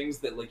tackle things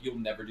that like you'll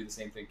never do the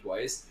same thing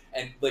twice.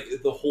 And like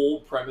the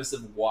whole premise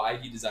of why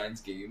he designs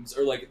games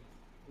or like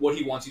what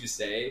he wants you to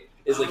say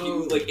is like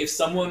like if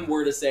someone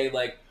were to say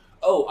like,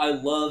 oh, I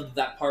loved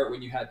that part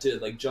when you had to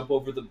like jump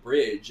over the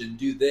bridge and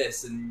do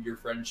this, and your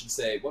friend should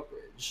say, what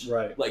bridge?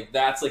 Right. Like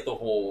that's like the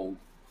whole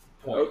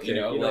point. Okay, You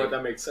know, like,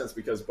 that makes sense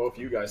because both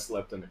you guys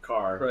slept in the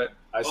car. Right.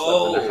 I slept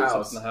Oh, in the House.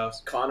 house. In the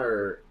house.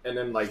 Connor, and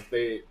then like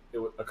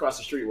across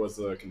the street was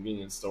the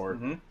convenience store,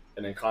 Mhm.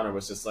 and then Connor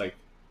was just like,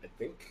 I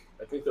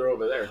think they're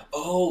over there.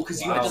 oh,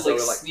 because you Wow. had to So, like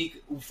like-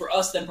 sneak. For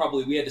us, then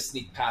probably we had to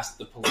sneak past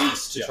the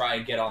police to Yeah. try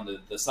and get on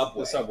the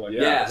subway. The subway.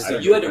 Yeah, I so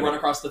didn't you had to know run that.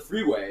 across the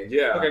freeway.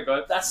 Yeah. Okay, go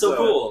ahead. That's so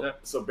cool. Yeah.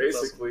 So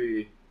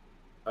basically,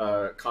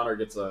 Connor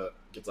gets a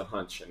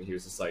hunch, and he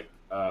was just like,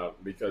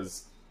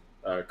 because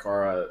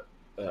Kara,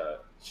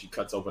 she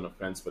cuts open a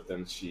fence, but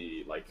then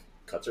she like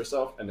cuts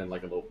herself, and then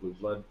like a little blue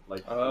blood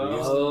like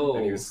leaves, Oh.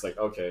 and he was just like,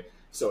 okay.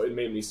 So it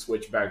made me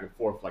switch back and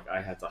forth, like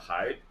I had to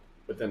hide,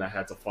 but then I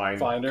had to find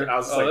her. I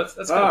was just Oh, like,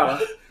 that's kind of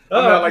fun.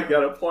 I'm not like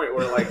at a point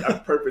where like I'm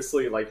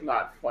purposely like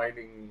not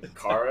finding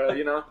Kara,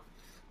 you know.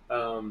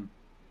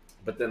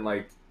 But then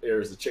like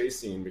there's a chase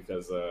scene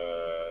because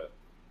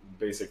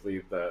basically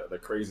the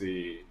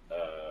crazy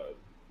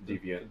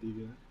deviant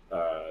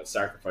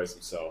sacrificed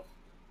himself,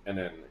 and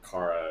then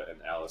Kara and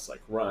Alice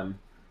like run,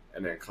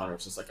 and then Connor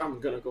was just like, I'm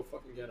gonna go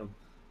fucking get him,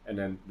 and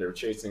then they're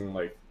chasing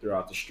like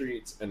throughout the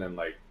streets, and then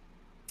like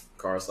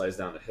Kara slides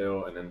down the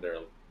hill, and then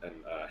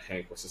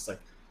Hank was just like,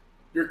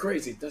 you're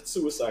crazy, that's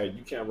suicide,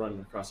 you can't run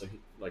across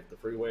the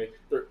freeway,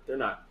 they're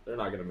not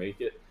gonna make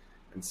it.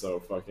 And so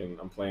fucking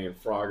I'm playing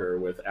Frogger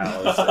with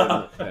Alice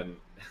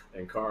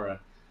and Kara,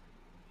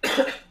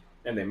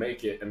 and they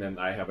make it, and then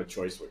I have a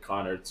choice with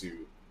Connor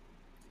to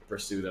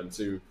pursue them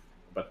too,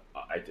 but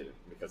I didn't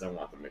because I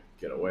want them to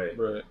get away.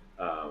 Right.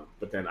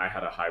 But then I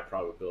had a high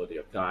probability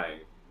of dying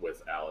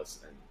with Alice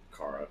and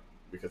Kara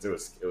because it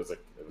was a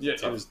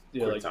tough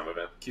quick time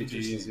event.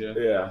 QTEs, yeah.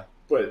 Yeah,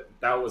 but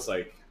that was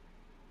like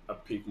a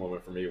peak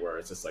moment for me where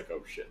it's just like,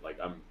 oh shit, like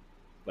I'm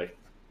like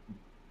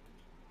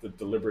the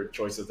deliberate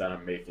choices that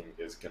I'm making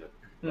is gonna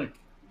like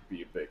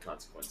be a big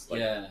consequence.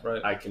 Like,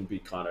 right. I can be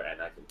Connor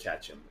and I can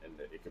catch him, and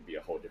it can be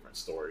a whole different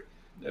story.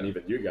 Yeah. And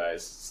even you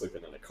guys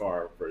sleeping in a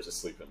car versus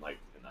sleeping like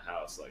in the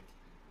house, like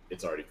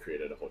it's already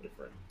created a whole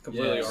different.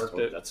 Completely arced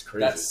it. That's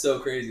crazy. That's so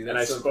crazy. That's and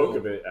I so spoke cool.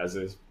 of it as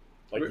if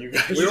like you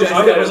guys.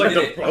 I was like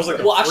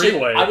the Well, actually,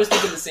 freeway. I was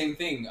thinking the same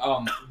thing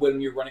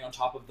when you're running on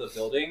top of the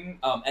building,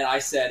 and I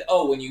said,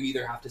 "Oh, when you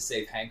either have to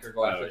save Hank or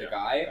go after the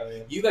guy." Oh,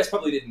 yeah. You guys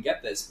probably didn't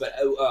get this, but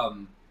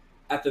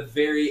at the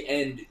very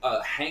end,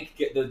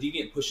 the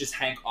deviant pushes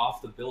Hank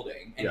off the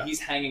building, and he's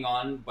hanging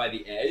on by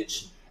the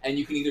edge. And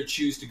you can either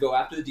choose to go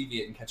after the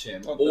deviant and catch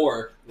him,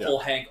 or pull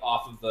Hank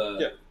off of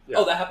the. Yeah.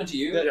 Oh, that happened to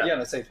you? Yeah,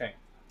 and I saved Hank.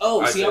 Oh,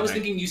 I see, I saved was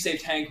Hank. thinking you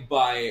saved Hank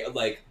by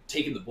like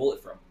taking the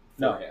bullet from him.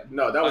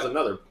 No, that was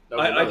another. That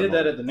was I another did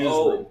that moment. at the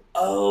newsroom.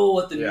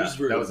 Oh, at the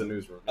newsroom. That was a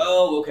newsroom.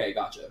 Oh, okay,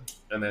 gotcha.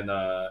 And then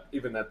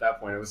even at that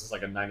point, it was just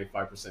like a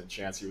 95%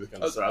 chance he was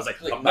going to start. I was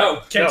like, I'm no,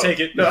 not, Can't no. take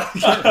it. No.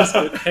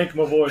 Hank,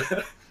 my boy.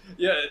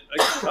 Yeah,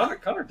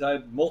 Connor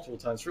died multiple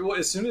times. Well,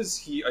 as soon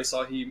as I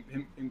saw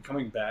him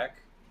coming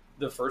back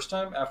the first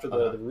time after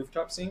the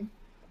rooftop scene,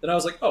 then I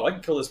was like, oh, I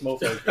can kill this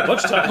mofo a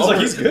bunch of times. Like,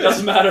 he's good.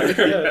 Doesn't matter.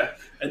 Yeah.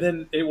 And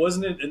then it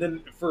wasn't. And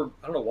then I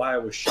don't know why I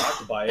was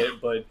shocked by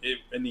it, but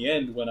in the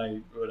end, when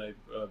I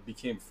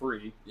became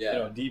free,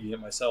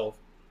 deviant myself,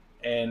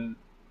 and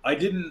I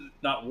didn't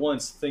not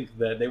once think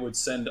that they would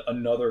send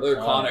another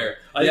Connor.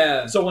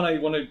 So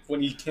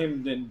when he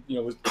came and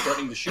was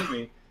threatening to shoot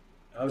me,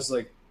 I was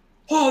like,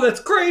 oh, that's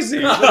crazy.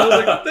 And I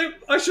was like,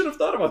 I should have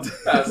thought about that.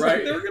 That's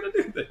right. They were gonna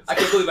do this. I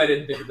can't believe I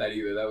didn't think of that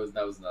either.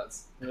 That was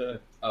nuts. Yeah.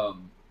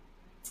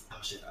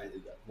 Oh shit! I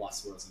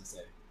lost what I was gonna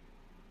say.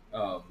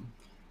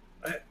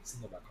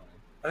 Something about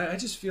Connor. I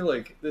just feel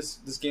like this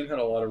game had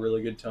a lot of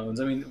really good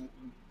tones. I mean,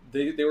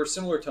 they were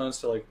similar tones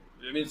to like.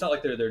 I mean, it's not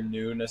like they're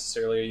new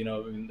necessarily.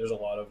 I mean, there's a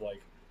lot of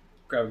like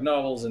graphic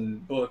novels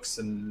and books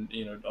and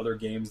other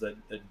games that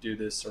do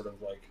this sort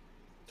of like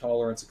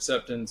tolerance,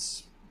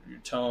 acceptance,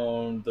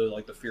 tone,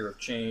 the fear of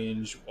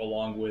change,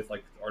 along with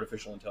like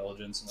artificial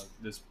intelligence and like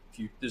this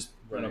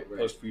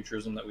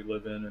post-futurism that we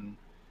live in. And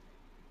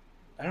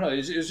I don't know,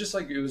 it was just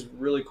like it was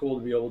really cool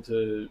to be able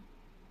to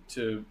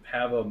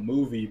have a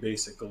movie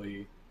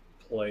basically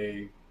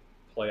play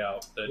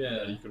out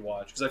that you could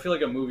watch, because I feel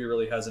like a movie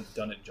really hasn't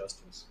done it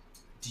justice.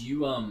 Do you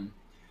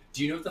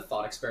know what the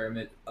thought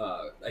experiment?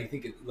 I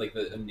think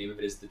the name of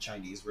it is The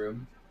Chinese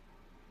Room.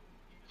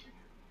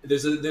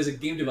 There's a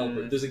game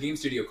developer. There's a game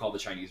studio called The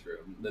Chinese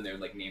Room. Then they're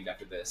like named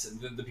after this,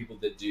 and the people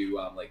that do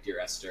like Dear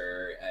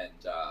Esther and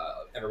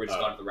Everybody's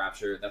Gone to the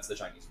Rapture. That's The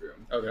Chinese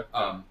Room. Okay.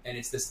 And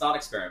it's this thought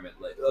experiment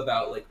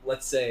about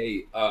let's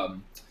say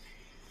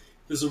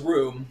there's a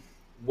room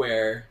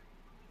where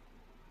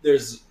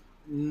there's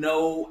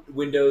no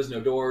windows,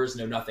 no doors,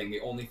 no nothing.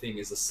 The only thing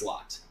is a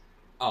slot.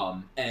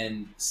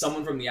 And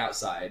someone from the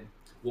outside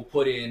will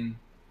put in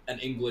an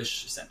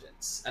English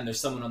sentence, and there's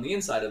someone on the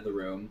inside of the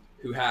room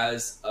who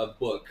has a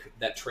book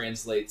that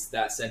translates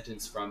that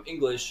sentence from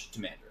English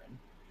to Mandarin.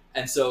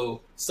 And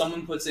so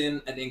someone puts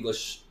in an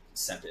English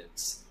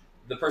sentence.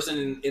 The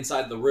person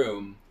inside the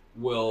room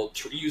will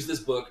use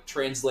this book,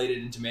 translate it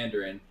into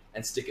Mandarin,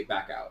 and stick it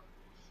back out.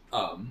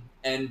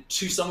 And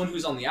to someone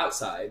who's on the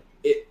outside,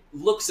 it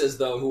looks as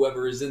though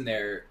whoever is in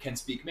there can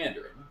speak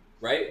Mandarin,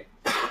 right?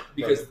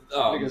 Because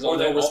or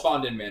they'll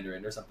respond in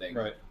Mandarin or something.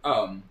 Right.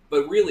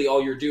 But really,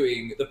 all you're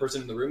doing, the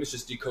person in the room, is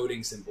just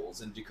decoding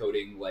symbols and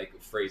decoding like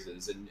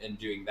phrases and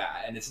doing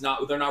that. And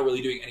they're not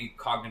really doing any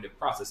cognitive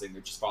processing.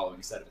 They're just following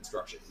a set of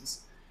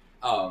instructions.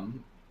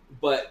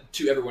 But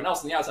to everyone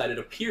else on the outside, it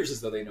appears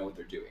as though they know what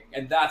they're doing.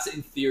 And that's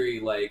in theory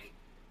like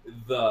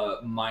the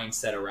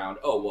mindset around,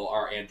 oh, well,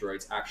 are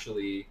androids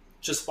actually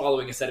just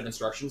following a set of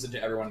instructions? And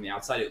to everyone on the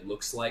outside, it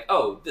looks like,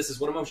 oh, this is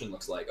what emotion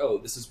looks like. Oh,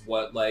 this is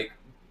what like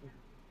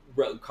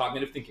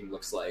cognitive thinking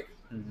looks like,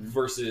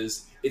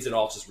 versus is it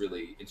all just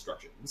really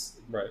instructions?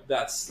 Right.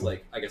 That's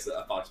like, I guess,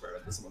 a thought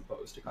experiment that someone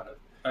posed to kind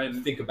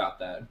of think about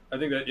that. I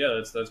think that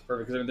that's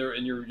perfect, because I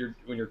mean,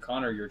 when you're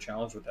Connor, you're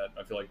challenged with that.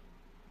 I feel like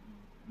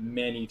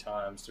many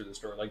times through the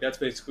story, like that's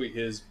basically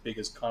his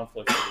biggest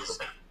conflict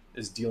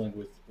is dealing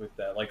with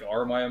that. Like,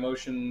 are my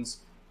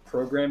emotions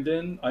programmed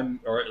in? And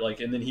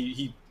then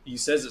he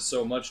says it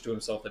so much to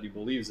himself that he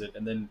believes it,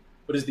 and then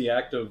but is the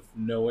act of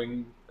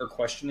knowing or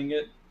questioning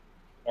it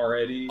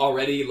already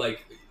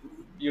like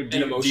an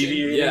emotion?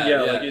 Deviating?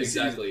 Yeah,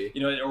 exactly.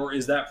 Or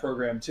is that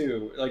programmed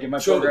too? Like, am I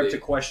programmed to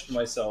question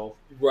myself?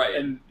 Right.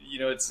 And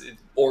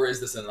or is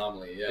this an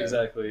anomaly? Yeah,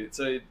 exactly.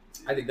 So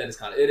I think that is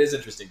it is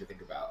interesting to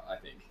think about. I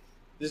think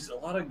there's a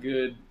lot of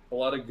good a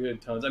lot of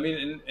good tones. I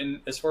mean,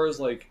 and as far as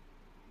like,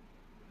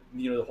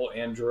 the whole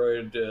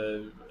Android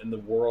and the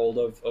world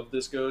of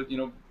this goes,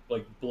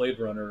 like Blade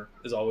Runner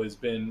has always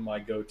been my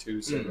go-to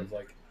sort of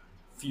like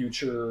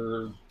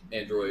future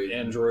Android,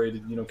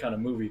 kind of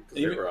movie.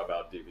 They were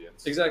about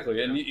deviance.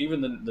 Exactly, and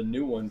even the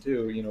new one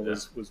too,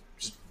 was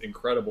just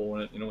incredible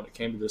when it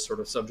came to this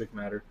sort of subject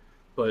matter.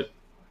 But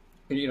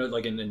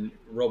like in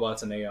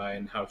robots and AI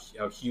and how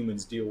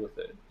humans deal with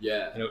it.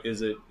 Yeah.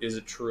 Is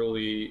it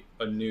truly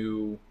a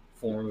new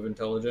form of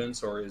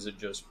intelligence, or is it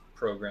just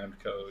programmed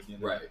code?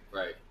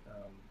 Right.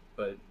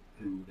 But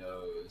who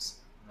knows?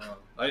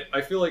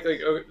 I feel like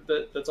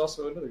that's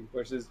also another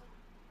question is,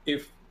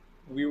 if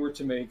we were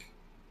to make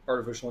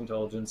artificial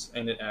intelligence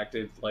and it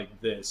acted like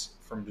this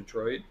from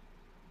Detroit,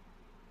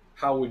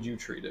 how would you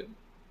treat it?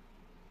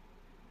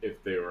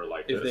 If they were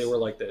like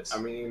this. I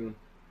mean,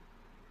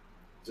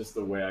 just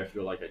the way I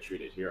feel like I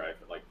treat it here, I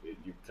feel like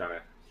you kind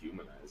of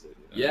humanize it.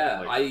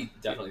 Yeah, like, I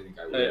definitely think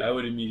I would. I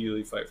would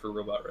immediately fight for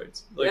robot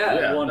rights.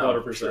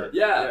 100%. Sure.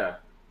 Yeah.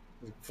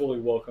 Fully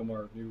welcome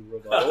our new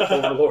robot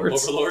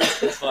overlords.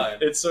 Overlords, it's fine.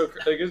 It's so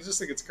I just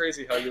think it's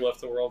crazy how you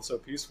left the world so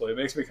peacefully. It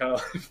makes me kind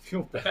of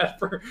feel bad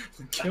for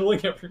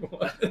killing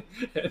everyone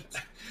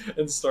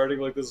and starting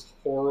like this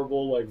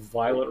horrible, like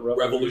violent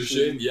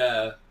revolution.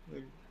 Yeah,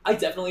 I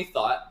definitely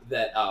thought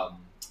that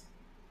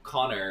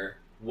Connor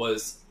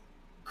was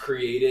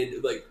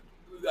created. Like,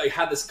 I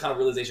had this kind of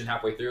realization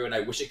halfway through, and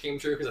I wish it came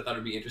true because I thought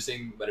it'd be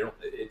interesting, but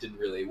it didn't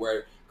really.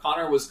 Where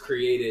Connor was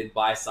created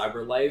by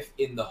CyberLife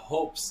in the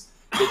hopes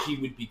that he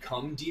would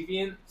become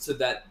deviant, so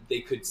that they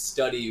could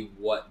study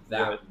what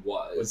was.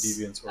 What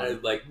deviants were.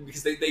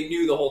 Because they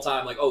knew the whole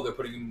time, like, oh, they're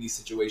putting him in these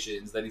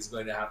situations, that he's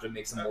going to have to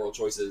make some moral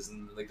choices,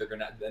 and like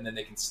and then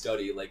they can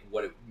study like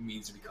what it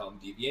means to become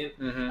deviant.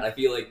 Mm-hmm. And I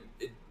feel like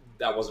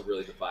that wasn't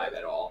really the vibe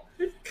at all.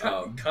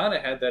 Kind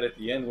of had that at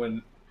the end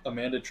when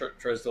Amanda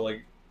tries to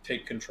like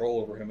take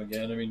control over him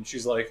again. I mean,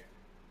 she's like,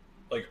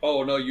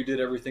 oh no, you did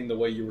everything the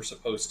way you were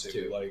supposed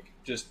to.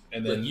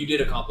 And then you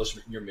did accomplish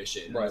your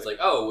mission. Right. It's like,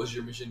 oh, was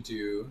your mission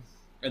to?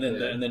 And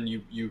then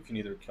you can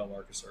either kill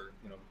Marcus or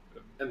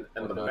And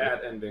the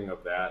bad ending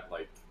of that,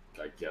 like,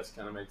 I guess,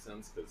 kind of makes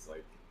sense because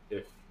like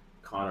if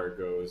Connor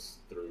goes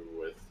through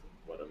with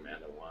what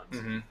Amanda wants,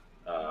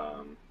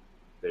 mm-hmm.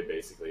 They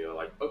basically are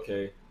like,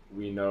 okay,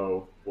 we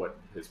know what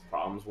his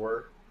problems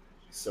were,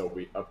 so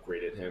we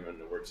upgraded him, and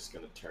we're just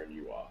going to turn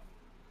you off.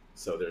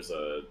 So there's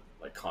a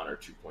like Connor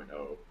 2.0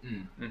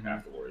 mm-hmm.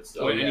 afterwards.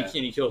 So, and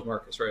he kills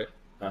Marcus, right?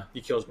 Huh? He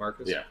kills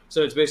Marcus. Yeah.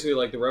 So it's basically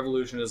like the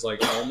revolution is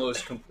like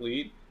almost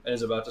complete and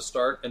is about to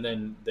start, and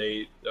then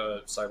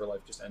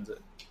CyberLife just ends it.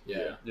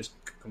 Yeah. Just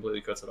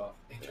completely cuts it off.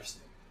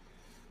 Interesting.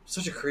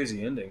 Such a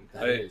crazy ending.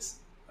 I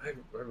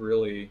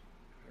really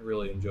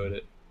enjoyed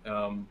it.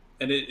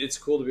 And it's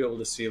cool to be able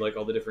to see like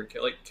all the different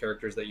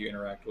characters that you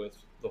interact with.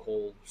 The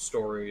whole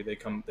story, they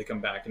come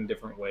back in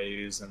different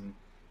ways, and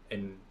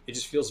it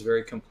just feels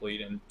very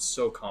complete and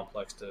so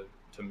complex to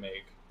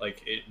make.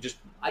 Like it just,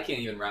 I can't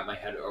even wrap my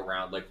head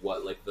around like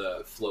what like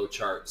the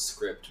flowchart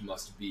script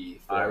must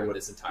be for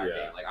this entire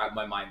game. Like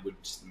my mind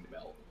would just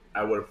melt.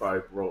 I would have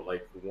probably wrote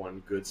like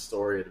one good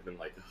story. It'd have been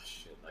like, oh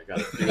shit, I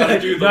gotta do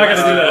that. Do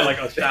that like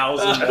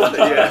 1,000 times.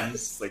 Yeah,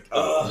 it's like,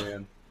 oh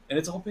man. And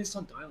it's all based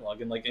on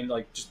dialogue and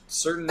like just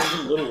certain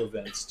even little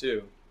events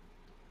too.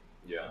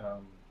 Yeah.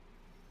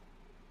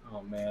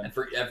 Oh man. And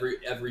for every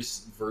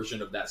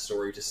version of that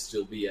story to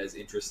still be as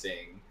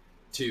interesting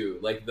too,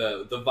 like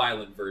the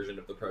violent version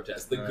of the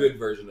protest, the good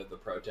version of the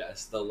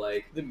protest,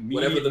 whatever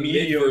the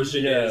mid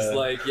version is,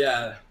 like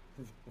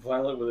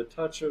violent with a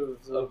touch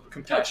of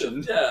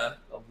compassion,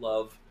 of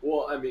love.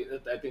 Well, I mean,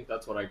 I think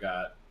that's what I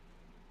got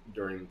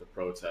during the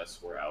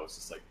protests, where I was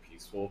just like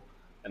peaceful,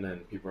 and then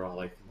people are all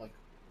like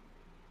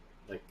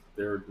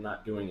they're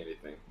not doing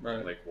anything.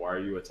 Right. Like, why are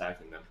you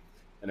attacking them?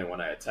 And then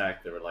when I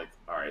attacked, they were like,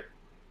 all right,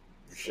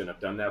 you shouldn't have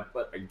done that,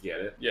 but I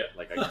get it. Yeah.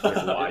 Like, I get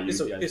why you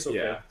did. It's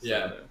okay.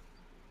 Yeah.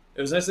 It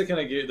was nice to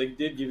kind of they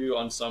did give you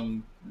on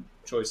some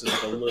choices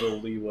like a little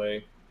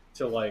leeway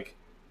to like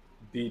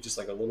be just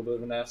like a little bit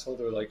of an asshole.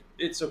 They're like,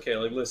 it's okay.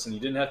 Like, listen, you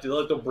didn't have to.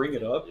 Like, they'll bring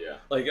it up. Yeah.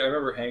 Like, I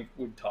remember Hank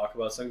would talk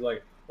about something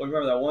like, well,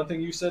 remember that one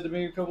thing you said to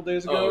me a couple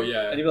days ago? Oh,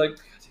 yeah. And he'd be like,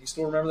 do you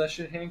still remember that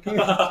shit, Hank?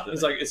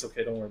 He's like, it's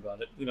okay, don't worry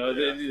about it. You know,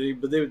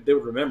 but they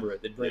would remember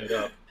it. They'd bring it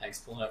up. Hank's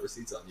pulling out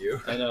receipts on you.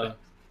 I know.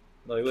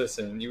 Like,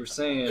 listen, you were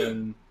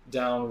saying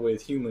down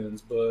with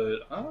humans,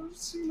 but I'm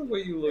seeing the way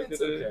you look at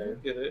it.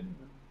 I get it.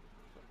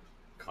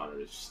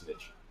 Connor is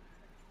snitch.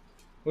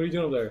 What are you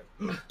doing over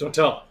there? Don't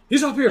tell.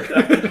 He's up here.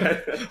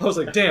 I was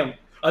like, damn.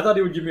 I thought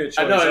he would give me a choice.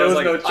 I know, I was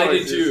like, no choice. I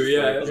did too,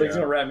 yeah. I was like, he's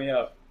going to rat me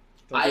out.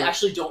 I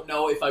actually don't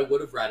know if I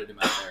would have ratted him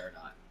out there or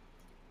not.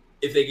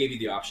 If they gave you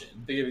the option.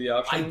 They gave you the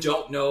option? I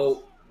don't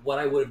know what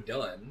I would have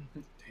done.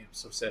 Damn,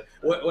 so sad.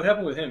 What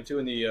happened with him, too,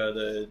 in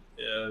the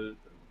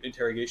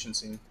interrogation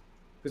scene?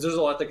 Because there's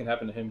a lot that can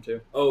happen to him,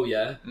 too. Oh,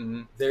 yeah?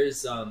 Mm-hmm.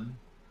 There's,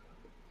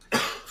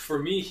 for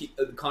me,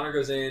 Connor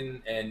goes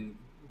in and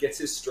gets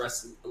his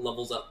stress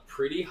levels up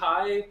pretty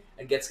high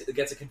and gets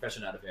a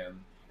confession out of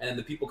him. And then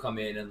the people come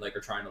in and, like,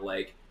 are trying to,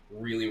 like,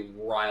 really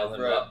rile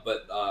him up,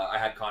 but I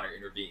had Connor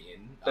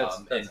intervene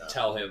and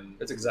tell him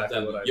that's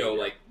exactly what I did.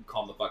 Like,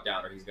 calm the fuck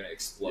down or he's gonna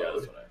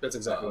explode. That's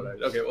exactly what I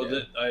did. Okay,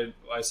 well,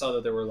 I saw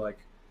that there were like,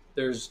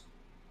 there's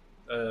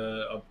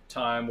a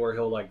time where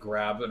he'll like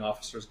grab an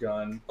officer's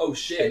gun. Oh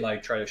shit! And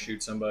like try to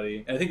shoot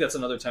somebody. And I think that's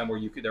another time where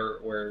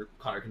where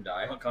Connor can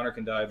die. Connor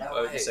can die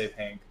to save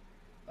Hank.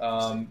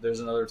 There's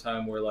another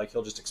time where like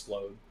he'll just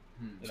explode,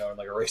 and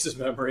like erase his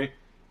memory.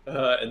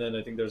 And then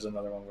I think there's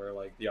another one where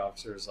like the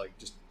officers like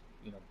just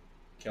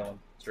kill him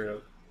straight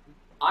up.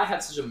 I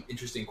had such an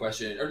interesting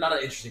question, or not an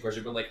interesting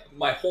question, but like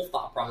my whole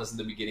thought process in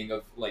the beginning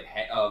of like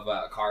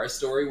Kara's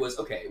story was,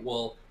 okay,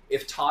 well,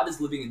 if Todd is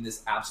living in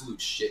this absolute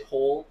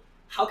shithole,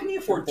 how can he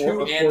afford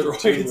two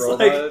androids?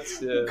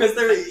 Because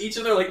they're each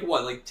of them like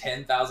what, like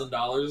 $10,000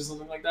 or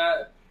something like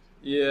that.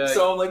 Yeah.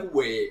 So I'm like,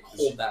 wait,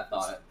 hold that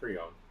thought.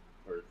 Pre-owned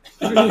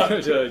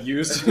or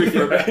used,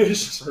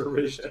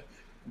 refurbished.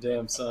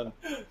 Damn son.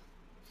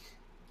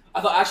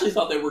 I actually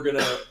thought they were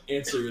gonna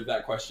answer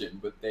that question,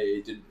 but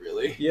they didn't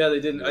really. Yeah, they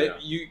didn't.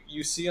 Yeah.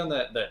 You see on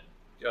that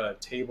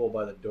table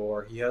by the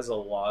door, he has a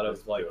lot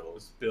of like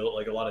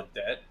a lot of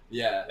debt.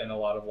 Yeah, and a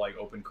lot of like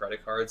open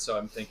credit cards. So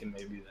I'm thinking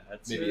maybe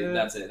that's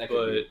it. That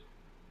could be.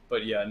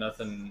 But yeah,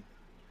 nothing.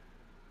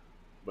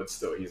 But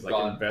still, he's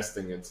like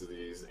investing into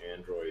these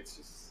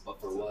androids.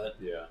 But for what?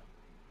 Yeah.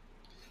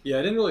 Yeah,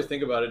 I didn't really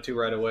think about it too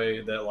right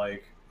away that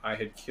like I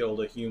had killed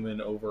a human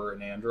over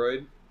an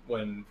android.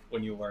 When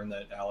you learn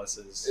that Alice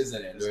is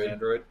an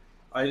android,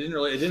 it didn't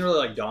really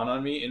like dawn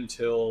on me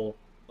until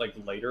like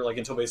later, like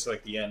until basically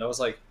like the end. I was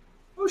like,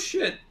 oh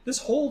shit, this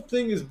whole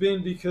thing has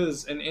been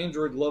because an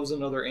android loves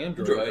another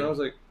android. And I was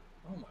like,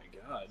 oh my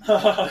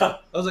god.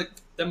 I was like,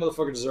 that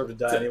motherfucker deserved to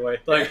die anyway.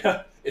 Like,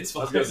 it's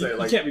fun. I was gonna say,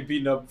 like, you can't be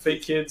beating up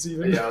fake kids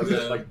even. Yeah, I was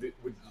just like,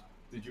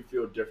 did you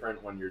feel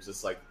different when you're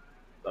just like,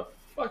 the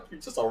fuck, you're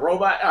just a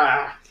robot?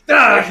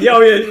 Yeah,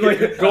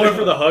 like going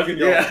for the hug and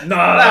you're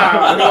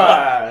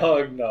nah,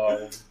 hug,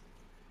 no.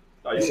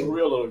 Oh, you're a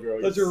real little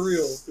girl. That's your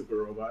real stupid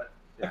robot.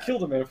 Yeah. I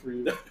killed a man for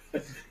you.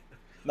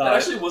 That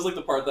actually was like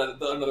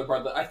another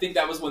part that I think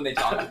that was when they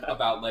talked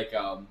about like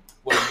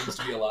what it means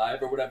to be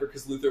alive or whatever.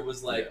 Because Luther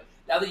was like,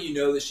 now that you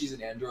know that she's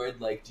an android,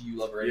 like, do you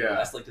love her any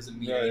less? Like, does it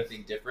mean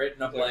anything different?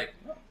 And I'm like,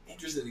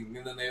 interesting.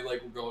 And then they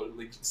like go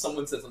like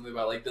someone said something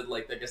about like that,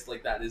 like I guess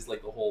like that is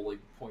like the whole like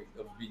point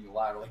of being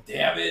alive. I'm like,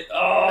 damn it!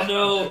 Oh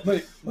no,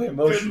 my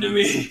emotion to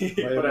me.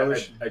 But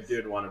I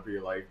did want to be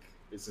like,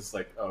 it's just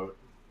like, oh,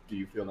 do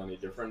you feel any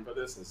different by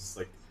this? It's just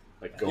like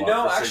go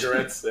out for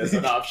cigarettes as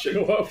an option.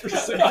 Go out for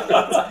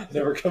cigarettes.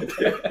 Never come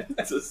back.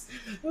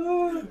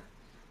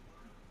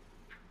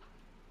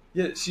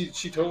 Yeah,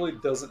 she totally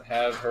doesn't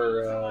have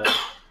her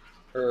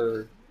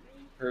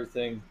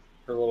thing,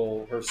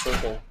 her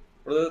circle.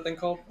 What is that thing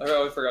called?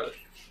 I forgot it.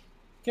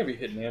 Can't be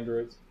hitting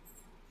androids.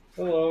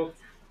 Hello.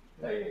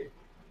 Hey.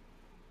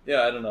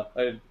 Yeah, I don't know.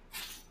 I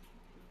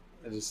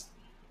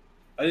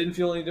didn't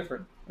feel any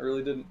different. I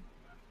really didn't.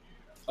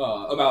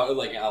 About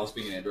like Alice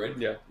being an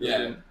android. Yeah.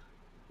 Yeah.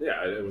 Yeah,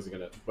 I wasn't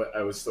gonna, but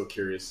I was still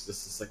curious.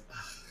 Just like,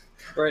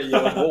 right? Yeah.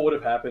 Like, what would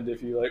have happened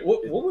if you like? I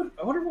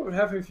wonder what would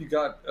happen if you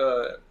got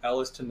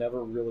Alice to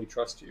never really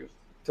trust you,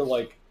 to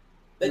like,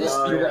 you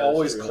were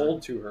always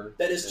cold to her.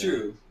 That is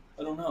true.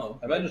 I don't know.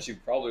 I imagine she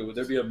probably would.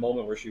 There'd be a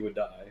moment where she would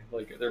die.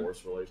 Like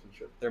forced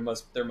relationship. There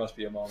must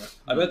be a moment.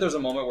 I bet there's a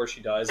moment where she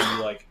dies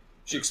and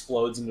she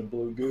explodes into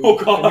blue goo. Oh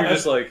god! And you're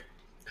just like,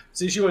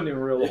 see, she wasn't even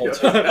real the whole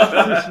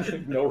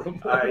time. No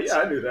romance. Yeah,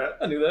 I knew that.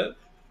 I knew that.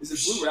 Is it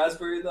blue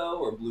raspberry though,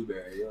 or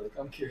blueberry? Like,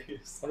 I'm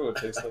curious. I don't know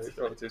what it tastes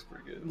like. It tastes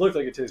pretty good. It looked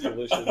like it tastes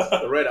delicious.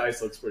 The red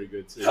ice looks pretty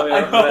good too. Oh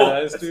yeah,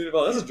 red ice, dude.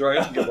 Well, that's a dry ice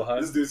you can get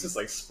behind. This dude's just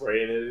like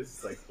spraying it.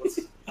 It's like,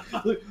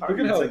 look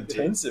at how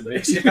intense it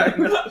makes you.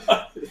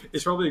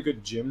 It's probably a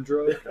good gym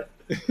drug.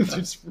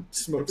 Just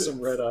smoke some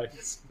red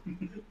ice.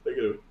 Look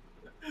at it.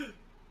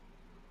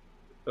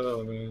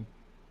 Oh man.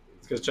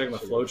 This guy's checking the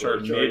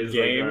flowchart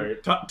mid-game.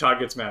 Todd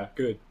gets mad.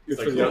 Good. He's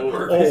like, he's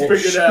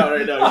figured it out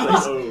right now. He's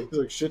like, oh. He's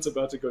like, shit's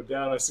about to go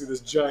down. I see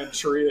this giant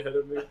tree ahead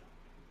of me.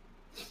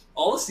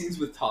 All the scenes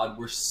with Todd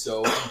were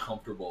so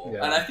uncomfortable,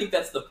 and I think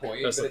that's the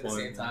point. That's but at the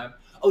same time,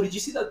 oh, did you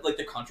see that like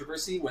the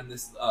controversy when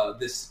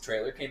this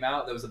trailer came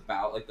out? That was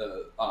about like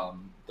the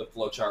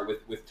flowchart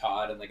with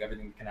Todd and like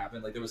everything that can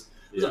happen. Like there was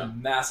a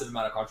massive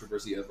amount of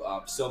controversy of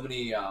so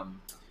many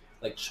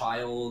like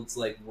child's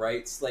like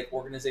rights like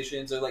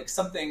organizations or like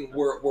something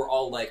we're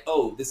all like,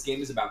 oh, this game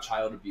is about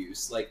child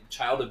abuse. Like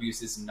child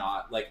abuse is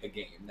not like a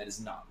game. That is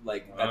not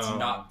like that's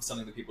not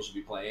something that people should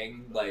be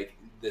playing. Like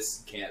we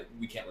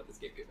can't let this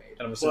game get made.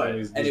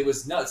 And it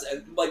was nuts.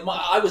 And like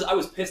I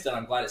was pissed, and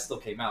I'm glad it still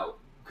came out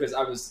because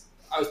I was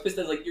pissed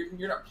that like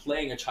you're not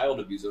playing a child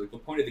abuser. Like the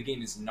point of the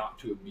game is not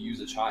to abuse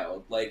a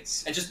child. Like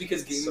and just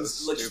because games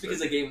just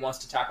because a game wants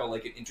to tackle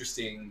like an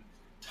interesting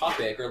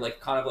topic or like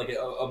kind of like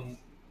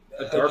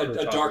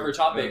a darker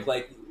topic.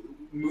 Like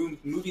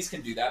movies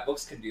can do that,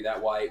 books can do that.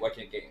 Why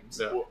can't games?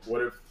 Yeah.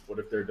 What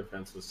if their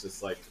defense was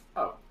just like,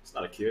 oh, it's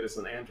not a kid, it's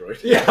an android.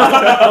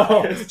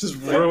 Yeah, just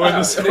ruin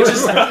the story. They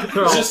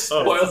just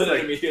spoiled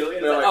it immediately.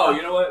 And they're like, like, oh,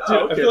 you know what? Dude,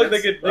 Oh, I feel like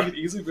they could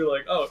easily be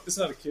like, oh, it's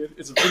not a kid,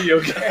 it's a video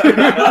game.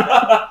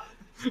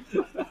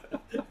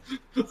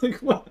 Like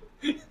what?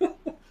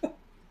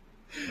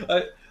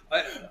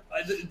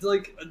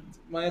 Like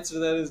my answer to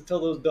that is tell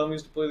those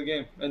dummies to play the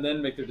game and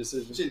then make their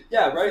decisions.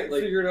 Yeah, right.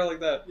 Like, Figure it out like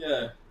that.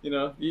 yeah. You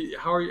know,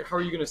 how are you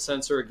going to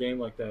censor a game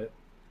like that?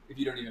 If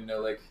you don't even know,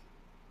 like,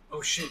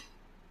 Oh shit!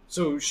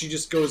 So she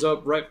just goes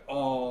up right.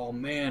 Oh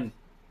man!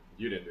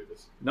 You didn't do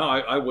this. No,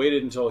 I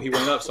waited until he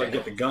went up so I could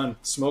get the gun,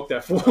 smoke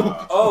that fool.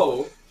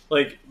 oh,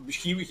 Like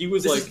he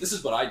was like. this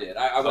is what I did.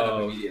 I went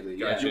up immediately.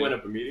 gotcha. Yeah. You went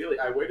up immediately?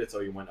 I waited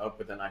till you went up,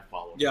 but then I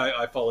followed. Yeah,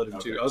 I followed him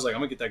too. Okay. I was like, I'm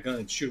gonna get that gun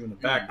and shoot him in the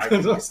back. I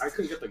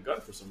couldn't get the gun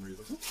for some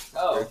reason.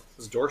 Oh,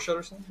 Was the door shut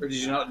or something? Or did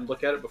you not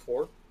look at it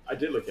before? I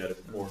did look at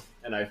it before,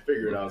 and I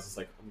figured I was just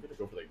like, I'm gonna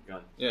go for the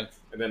gun. Yeah.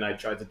 And then I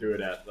tried to do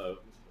it at the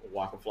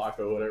Waka Flocka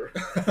or whatever,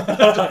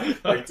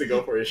 like to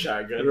go for a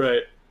shotgun,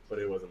 Right. but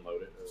it wasn't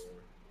loaded. Or whatever.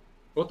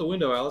 Go out the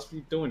window, Alice. What are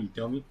you doing, you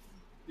dummy?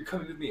 you're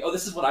coming with me. Oh,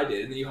 this is what I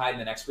did. And then you hide in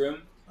the next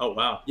room. Oh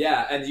wow.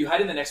 Yeah, and you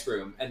hide in the next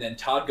room, and then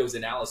Todd goes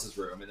in Alice's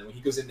room, and then when he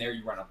goes in there,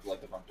 you run up to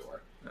like the front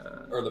door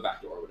or the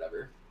back door, or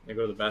whatever. I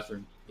go to the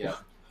bathroom. Yeah.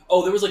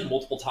 Oh, there was like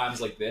multiple times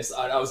like this.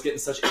 I was getting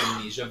such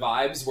Amnesia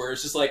vibes where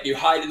it's just like you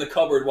hide in the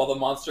cupboard while the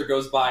monster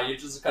goes by. You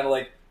just kind of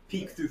like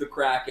peek through the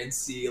crack and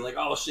see like,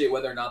 oh shit,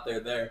 whether or not they're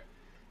there.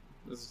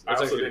 I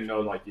also didn't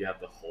know like you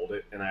have to hold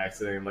it, and I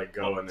accidentally let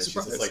go, and then she's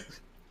Surprise.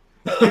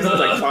 just like,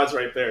 like Todd's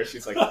right there.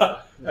 She's like,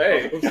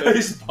 hey,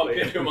 He's bumping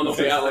into him on the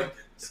way out like,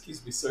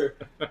 excuse me, sir.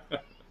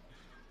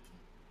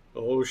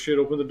 Oh shit!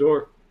 Open the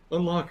door.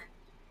 Unlock.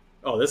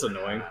 Oh, that's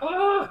annoying.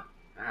 Ah!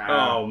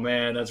 Oh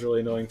man, that's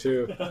really annoying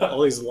too.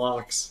 All these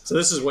locks. So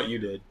this is what you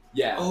did.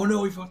 Yeah. Oh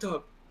no, we fucked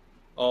up.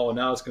 Oh,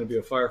 now it's gonna be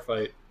a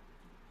firefight.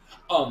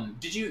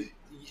 Did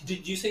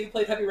you say you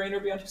played Heavy Rain or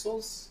Beyond Two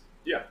Souls?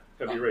 yeah,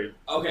 heavy rain.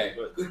 Okay,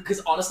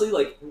 because honestly,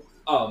 like,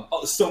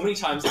 so many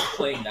times like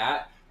playing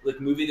that, like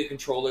moving the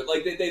controller,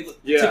 like they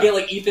Yeah. to get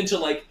like Ethan to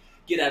like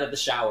get out of the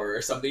shower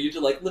or something, you had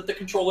to like lift the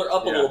controller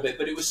up a Yeah. little bit,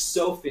 but it was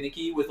so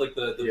finicky with like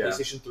the Yeah.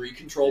 PlayStation 3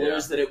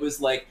 controllers that it was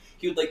like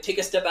he would like take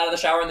a step out of the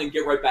shower and then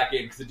get right back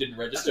in because it didn't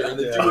register, and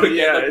then Yeah. do it again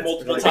Yeah, like it's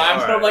multiple like,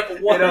 times. And I'm like,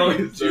 what You know, are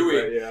you it's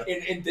doing? different, yeah.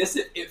 In this,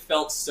 it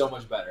felt so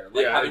much better.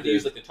 Like Yeah, having it to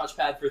use did. like the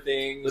touchpad for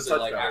things, The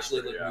and like touchpad was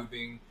actually good, like yeah.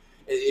 moving.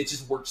 It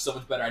just worked so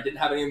much better. I didn't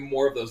have any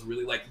more of those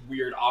really like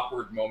weird,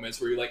 awkward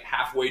moments where you like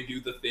halfway do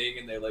the thing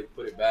and they like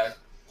put it back,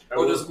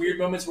 or those weird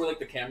moments where like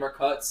the camera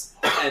cuts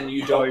and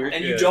you don't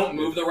you don't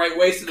move the right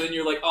way, so then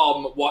you're like, oh,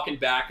 I'm walking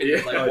back and Yeah.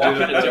 then, like Oh,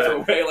 walking dude. a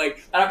different way.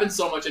 Like that happened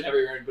so much in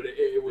Heavy Rain, but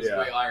it was Yeah.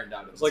 way ironed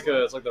out. It's like the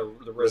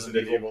Resident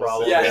Resident Evil Evil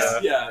problem. Yes,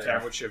 Yeah. yeah.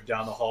 Camera would shift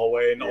down the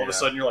hallway, and all of a Yeah.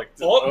 sudden you're like,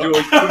 oh, do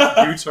a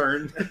quick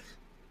U-turn.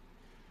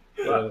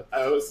 But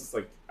I was just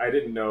like, I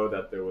didn't know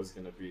that there was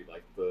gonna be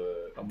like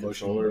the A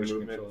controller motion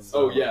movements.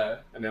 Oh yeah.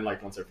 And then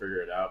like once I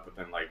figured it out, but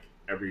then like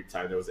every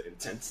time there was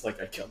intense, like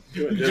I kept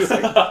doing this.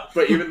 Like,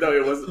 but even though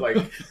it wasn't like,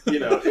 you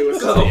know, it was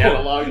just the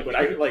analog, but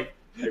I could like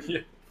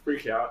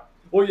freak out.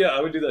 Well, yeah,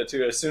 I would do that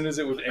too. As soon as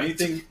it was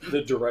anything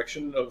the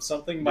direction of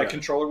something, my Yeah.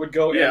 controller would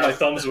go, Yeah. and my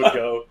thumbs would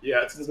go.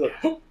 Yeah, it's It's like,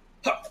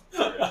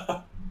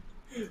 yeah.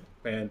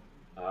 man,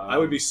 I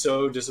would be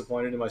so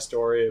disappointed in my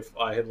story if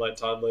I had let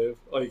Todd live.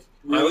 Like,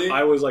 Really?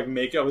 I was like, I'm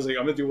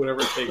gonna do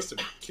whatever it takes to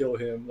kill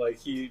him. Like,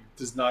 he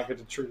does not get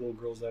to treat little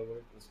girls that way.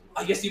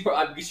 I guess you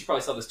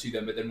probably saw this too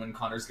then, but then when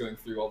Connor's going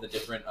through all the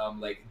different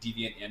like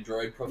deviant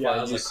Android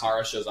profiles, you like see-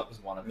 Kara shows up as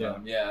one of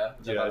them. Yeah,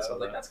 Yeah, I saw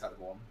like that. that's kind of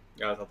cool.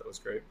 Yeah, I thought that was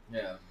great.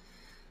 Yeah.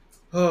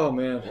 Oh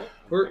man,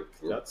 we're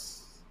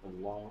That's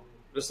a long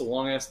just a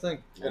long ass thing.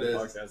 It is.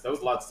 podcast. That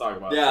was a lot to talk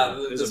about. Yeah,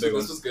 It's this a big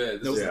was one.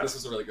 good. No, This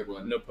was a really good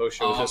one. No post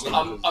show.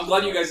 I'm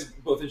glad you guys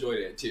both enjoyed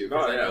it too,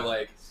 because Oh, I yeah. know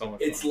like So much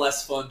it's fun.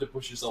 less fun to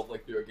push yourself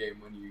like through a game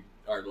when you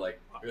are like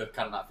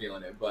kind of not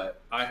feeling it.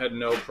 But I had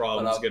no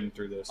problems But, getting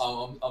through this.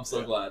 I'm so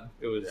Yeah. glad.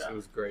 It was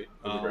great.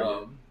 It was a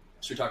great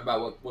Should we talk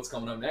about what's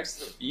coming up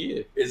next?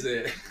 Yeah. Is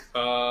it?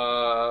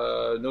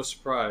 No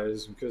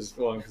surprise because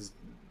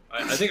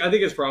I think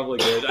it's probably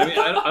good. I mean,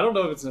 I don't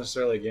know if it's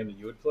necessarily a game that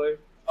you would play,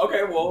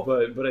 Okay, well,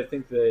 but I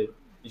think that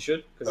you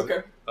should. 'Cause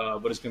okay,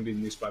 but it's going to be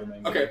the new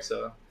Spider-Man game. Okay.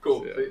 So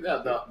cool.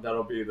 Yeah.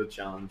 That'll be the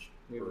challenge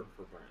for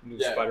Brian. new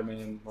Yeah.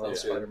 Spider-Man, Marvel Yeah.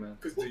 Spider-Man.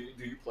 Because do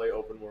you play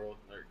open world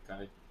or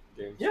kind of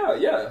games? Yeah.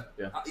 Yeah.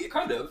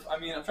 Kind of. I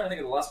mean, I'm trying to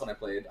think of the last one I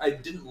played. I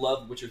didn't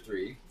love Witcher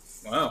 3,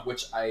 Wow.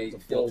 which I It's a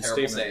feel bold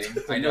terrible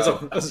statement. saying. I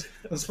know.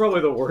 That's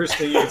probably the worst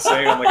thing you could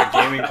say on like a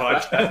gaming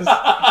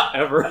podcast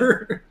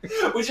ever.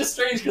 Which is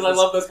strange because I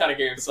love those kind of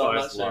games, so I'm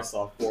I not sure. lost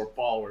off 4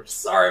 followers.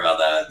 Sorry about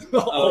that.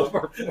 All of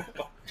our-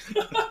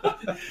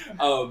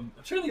 I'm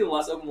trying to think of the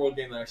last open world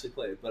game that I actually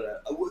played,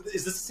 but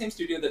is this the same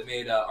studio that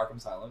made Arkham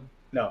Asylum?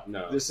 No,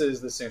 No. this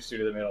is the same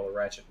studio that made all the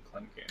Ratchet and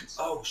Clank games.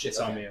 Oh shit!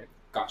 Insomniac. Okay.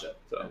 Gotcha.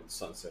 So And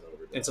Sunset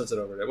Overdrive. and Sunset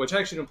Overdrive, which I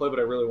actually didn't play, but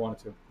I really wanted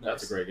to.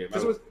 That's a great game.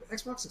 Because it was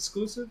Xbox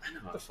exclusive. I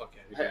know. Get the fuck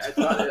out of I here.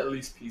 thought at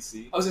least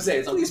PC. I was gonna say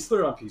it's At on least put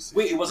it on PC.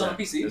 Wait, it wasn't Yeah, on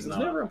PC. it's It was not.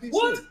 never on PC.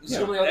 What? Yeah.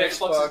 Normally all the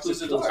Xbox Xbox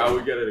exclusives exclusive. are. I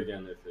would get it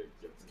again if it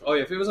gets. Oh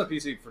yeah, if it was on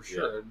PC for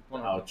sure.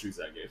 I'll choose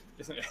that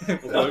game.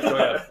 Oh,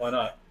 yeah, why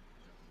not?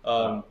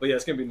 But yeah,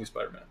 it's gonna be new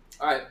Spider-Man.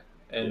 All right,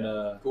 And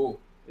cool.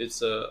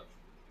 it's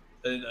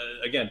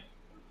again,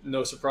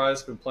 no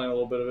surprise. Been playing a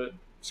little bit of it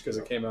just because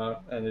it came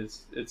out, and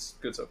it's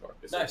good so far.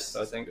 Nice.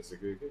 I think It's a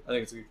good game. I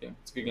think it's a good game.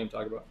 It's a good game to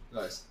talk about.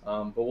 Nice.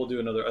 But we'll do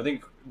another. I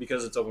think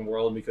because it's open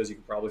world, and because you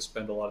can probably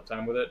spend a lot of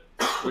time with it,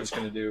 we're just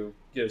gonna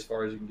get as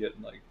far as you can get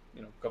in like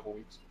a couple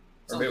weeks,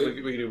 or Sounds maybe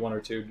good. we can do 1 or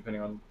 2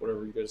 depending on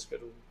whatever you guys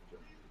schedule.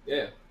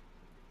 Yeah.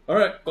 All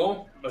right,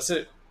 Cool. that's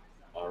it.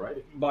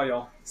 Alrighty. Bye,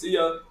 y'all. See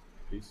ya.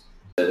 Peace.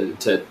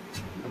 To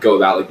go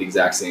about like the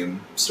exact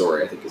same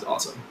story, I think is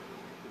awesome.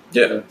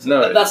 Yeah,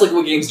 no, That's like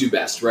what games do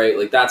best, right?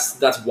 Like that's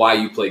why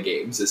you play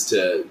games, is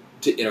to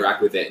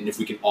interact with it, and if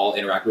we can all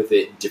interact with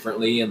it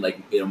differently and like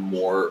in a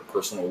more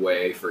personal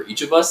way for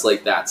each of us,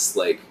 like that's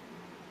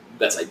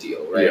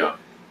ideal, right?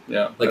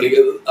 yeah. Like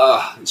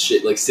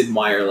shit, like Sid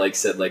Meier like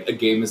said, like a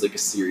game is like a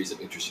series of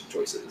interesting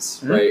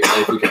choices, Mhm. right?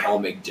 And if we can all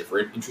make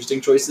different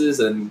interesting choices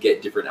and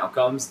get different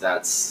outcomes,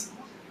 that's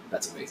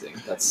amazing.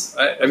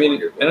 I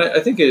mean, and I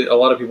think a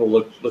lot of people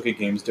look at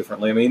games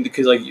differently. I mean,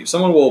 because like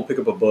someone will pick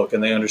up a book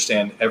and they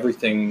understand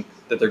everything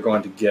that they're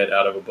going to get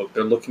out of a book.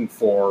 They're looking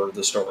for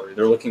the story.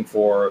 They're looking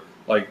for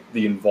like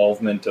the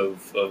involvement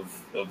of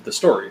the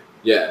story.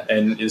 Yeah.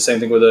 And the same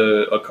thing with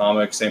a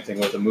comic, same thing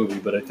with a movie.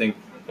 But I think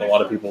a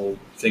lot of people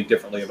think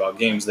differently about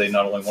games. They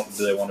not only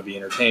want to be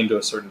entertained to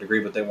a certain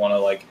degree, but they want to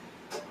like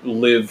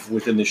live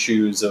within the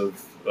shoes of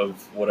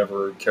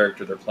whatever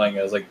character they're playing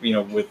as. Like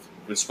with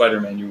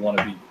Spider-Man, you want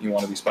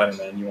to be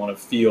Spider-Man. You want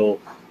to feel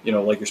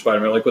like you're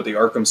Spider-Man. Like with the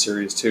Arkham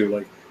series too,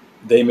 like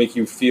they make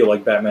you feel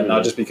like Batman,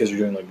 not just because you're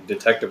doing like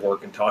detective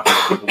work and talking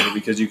to people, but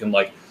because you can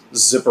like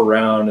zip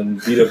around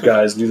and beat up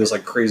guys, do this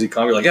like crazy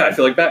comedy. Like, yeah, I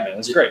feel like Batman.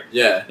 It's great.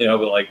 Yeah.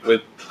 But like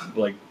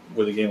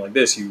with a game like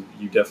this, you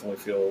definitely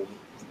feel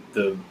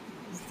the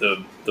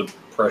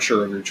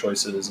pressure of your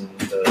choices, and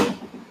I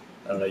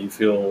don't know, you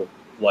feel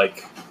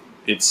like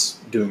it's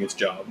doing its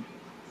job.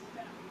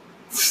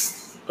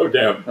 Oh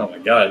damn. Oh my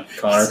God,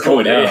 Connor,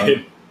 calm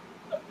down.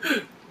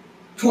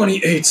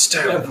 28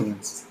 stab Yeah.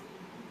 wounds.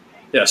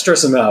 Yeah,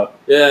 stress him out.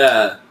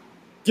 Yeah.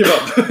 Give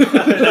up.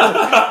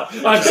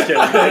 I'm just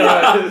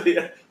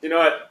kidding. You know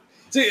what?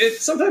 See,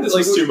 sometimes This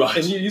like was too much.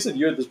 And you said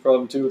you had this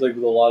problem too, with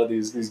a lot of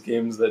these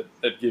games that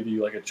give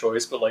you like a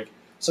choice, but like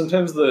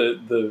sometimes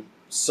the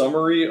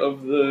summary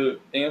of the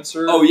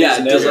answer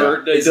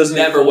it's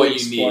never fully what you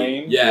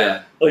explain. need.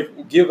 Yeah.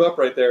 Like give up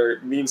right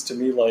there means to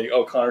me like,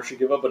 oh, Connor should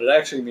give up, but it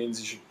actually means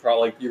you should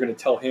probably like, you're going to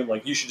tell him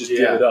like you should just give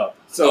Yeah. it up.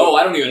 So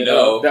I don't even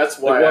know. that's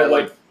why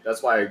Like,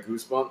 that's why I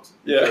goosebumped.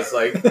 Yeah. Because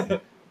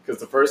because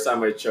the first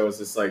time I chose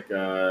this like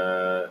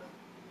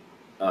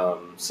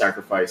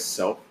sacrifice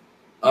self,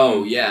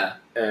 Oh yeah.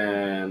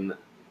 and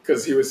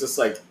because he was just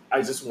like,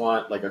 I just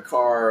want like a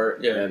car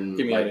and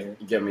get me like, outta here.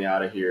 get me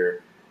out of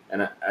here.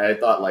 And I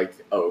thought like,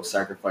 oh,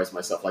 sacrifice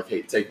myself, like,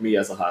 hey, take me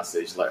as a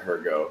hostage, let her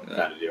go,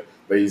 kind of deal.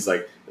 But he's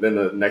like, then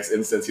the next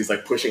instance, he's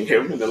like pushing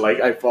him, and then like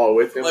I fall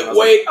with him. Like, and I was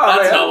wait, oh,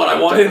 that's man, not what I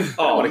I'm wanted. I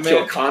Oh, want to man.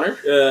 kill Connor.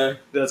 Yeah.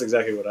 That's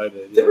exactly what I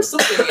did. There was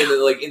something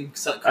in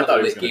some I thought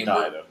he was late gonna game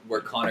die, though. where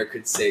Connor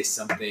could say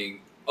something.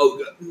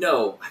 Oh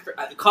no,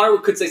 Connor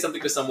could say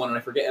something to someone, and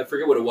I forget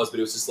what it was, but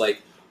it was just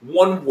like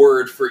one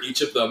word for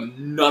each of them.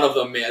 None of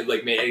them made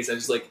any sense.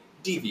 Just like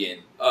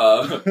deviant,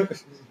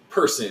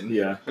 person,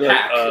 Yeah.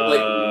 hack. Like,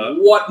 Like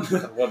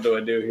what? What do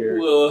I do here?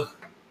 Ugh.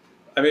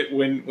 I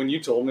mean, when you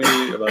told me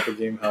about the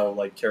game, how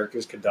like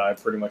characters could die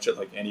pretty much at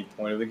like any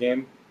point of the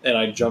game, and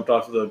I jumped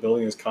off of the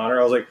building as Connor,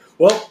 I was like,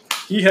 well,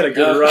 he had a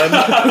good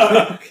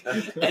run.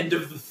 End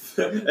of the.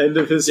 End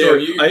of his Damn,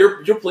 story.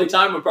 your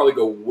playtime would probably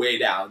go way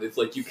down if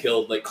like you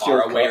killed like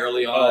Kara way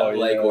early on, Oh,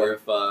 yeah. or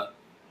if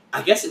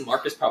I guess if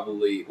Marcus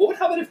probably. What would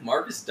happen if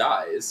Marcus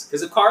dies?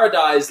 Because if Kara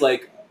dies,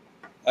 like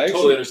I totally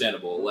actually,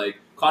 understandable. Like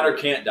Connor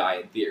can't die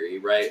in theory,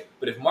 right?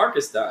 But if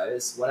Marcus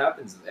dies, what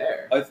happens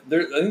there? I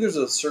think there's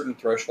a certain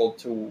threshold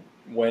to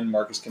when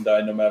Marcus can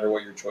die, no matter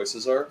what your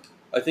choices are.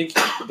 I think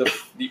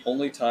the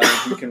only time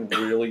he can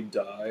really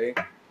die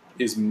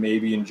is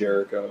maybe in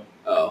Jericho,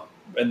 Oh,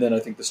 and then I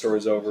think the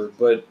story's over.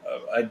 But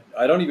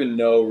I don't even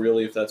know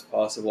really if that's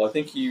possible. I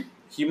think he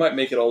might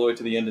make it all the way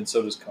to the end, and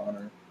so does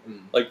Connor.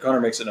 Like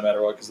Connor makes it no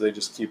matter what because they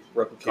just keep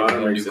replicating. Connor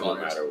New makes it no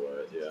Connors. matter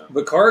what. Yeah.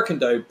 But Kara can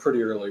die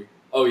pretty early.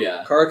 oh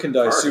yeah. Kara can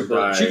die Kara can super.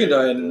 die- she can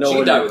die and no She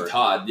one can die with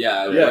Todd.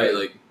 Yeah, Yeah. right.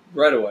 Like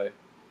right away.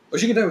 Oh,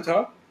 she can die with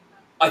Todd?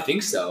 I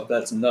think so.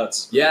 That's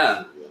nuts.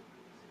 Yeah,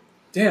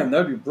 Damn,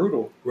 that'd be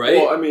brutal. right.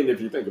 Well, I mean,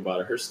 if you think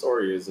about it, her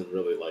story isn't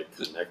really like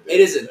connected. It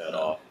isn't. at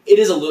all. It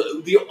is a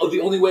little the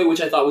only way which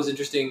I thought was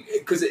interesting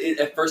because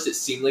at first it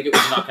seemed like it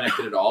was not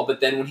connected at all, but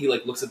then when he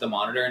like looks at the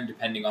monitor and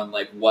depending on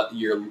like what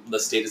the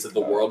status of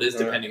the world is,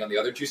 Right. depending on the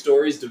other two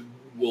stories,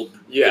 will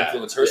Yeah,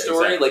 influence her yeah,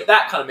 story. exactly. Like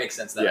that kind of makes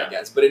sense then I Yeah.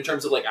 guess. But in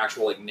terms of like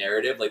actual like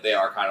narrative, like they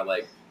are kind of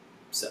like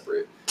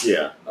separate.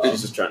 Yeah, Um,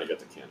 he's just trying to get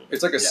the canon.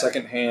 It's like a Yeah.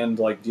 second-hand,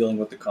 like dealing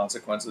with the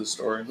consequences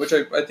story, which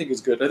I think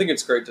is good. I think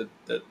it's great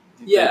that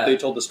Yeah. they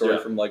told the story Yeah.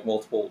 from like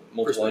multiple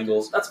Perspectives.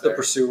 angles. That's the fair.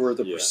 pursuer,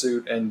 the Yeah.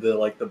 pursuit, and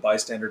the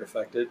bystander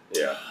affected.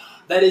 Yeah,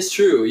 That is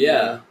true.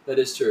 Yeah, that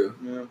is true.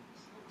 Yeah,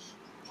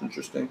 it's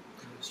interesting.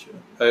 That's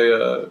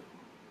true.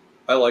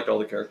 I liked all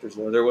the characters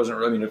there. There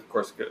wasn't. I mean, of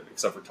course,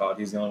 except for Todd,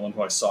 he's the only one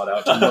who I sought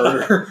out to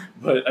murder.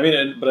 but I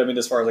mean,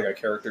 as far as like a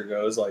character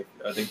goes, like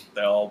I think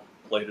they all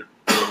played it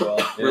really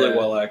well, really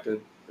well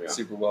acted,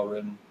 super well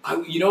written.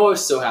 You know what I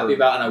was so happy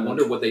about, and I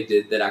wonder what they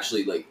did that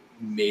actually like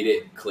made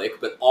it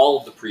click. But all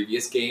of the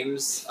previous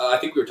games, I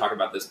think we were talking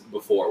about this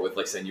before with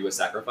like Senua's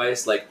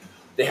Sacrifice, like.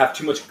 They have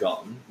too much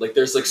gum. Like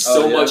there's like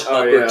so much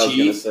upper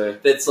teeth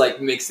that's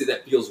like makes it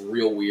that feels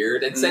real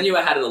weird. And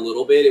Senua had it a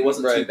little bit. It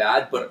wasn't too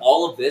bad, but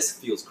all of this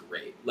feels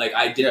great. Like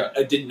I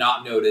did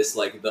not notice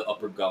like the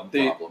upper gum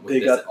problem with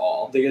this at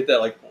all. They get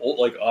that like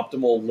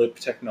optimal lip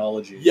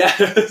technology. Yeah,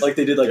 like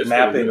they did like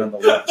mapping on the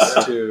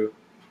lips too.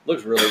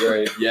 Looks really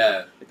great.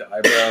 Yeah, like the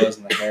eyebrows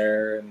and the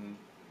hair and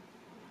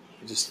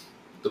just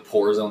the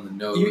pores on the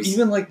nose.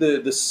 Even like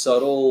the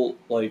subtle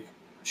like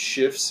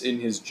shifts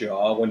in his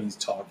jaw when he's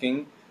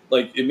talking.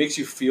 Like it makes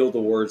you feel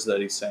the words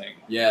that he's saying.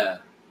 Yeah.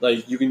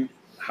 Like you can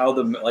how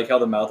the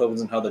mouth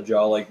opens and how the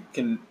jaw like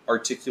can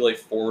articulate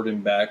forward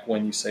and back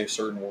when you say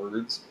certain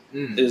words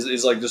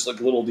is like just like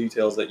little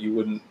details that you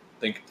wouldn't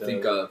think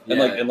of.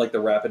 Yeah. And like the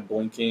rapid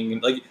blinking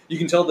and like you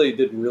can tell they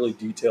did really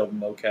detailed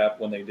mocap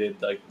when they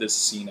did like this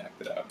scene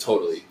acted out.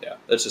 Totally. Yeah.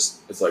 That's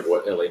just it's like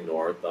what L.A.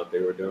 Noire thought they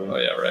were doing. Oh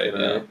yeah, right.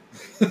 Yeah.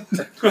 And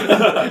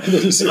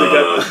then you see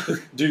the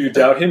guy. Do you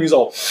doubt him? He's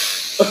all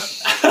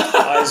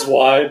eyes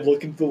wide,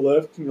 looking to the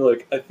left, and you're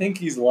like, I think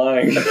he's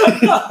lying.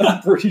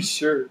 I'm pretty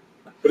sure.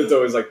 But it's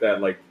always like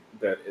that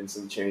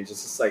instant change.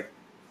 It's just like,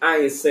 I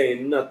ain't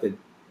saying nothing.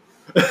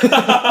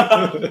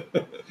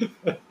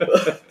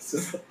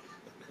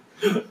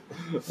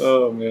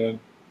 Oh man.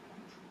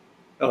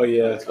 Oh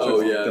yeah.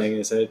 Oh yeah. Thing in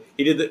his head.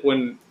 He did that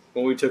when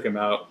we took him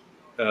out.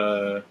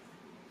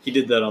 He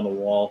did that on the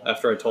wall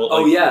after I told.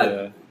 Oh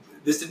yeah.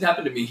 This didn't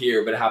happen to me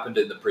here, but it happened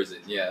in the prison.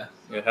 Yeah.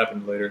 It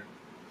happened later.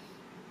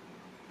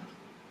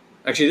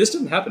 Actually, this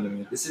didn't happen to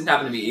me. This didn't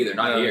happen to me either.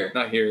 Not here.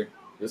 Not here.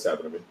 This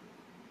happened to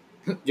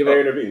me. Give I up.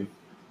 intervened.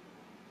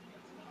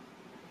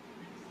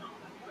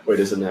 Wait,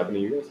 this didn't happen to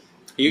you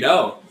guys?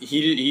 No.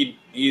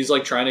 He's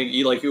like trying to.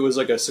 It was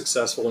like a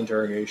successful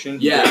interrogation.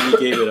 Yeah. He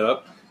gave it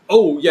up.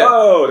 Oh yeah.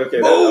 Oh, okay.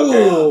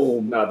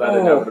 Oh. No, that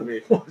didn't happen to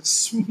me.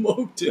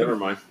 Smoked him. Never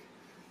mind.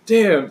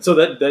 Damn. So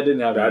that didn't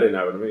happen. That didn't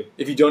happen to me.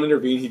 If you don't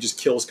intervene, he just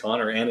kills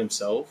Connor and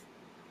himself.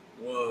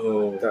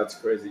 Whoa. That's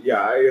crazy.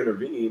 Yeah, I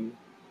intervened.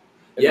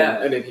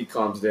 And then he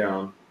calms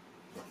down.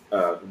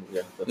 Yeah,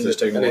 that's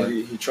just it. And then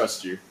he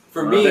trusts you.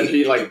 For me, then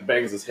he like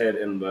bangs his head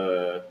in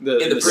the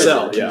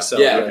cell. Yeah.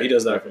 Yeah, he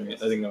does that for me. I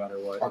think no matter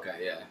what. Okay,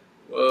 yeah.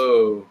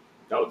 Whoa.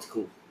 That was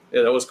cool.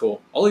 Yeah, that was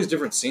cool. All these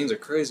different scenes are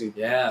crazy.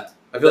 Yeah.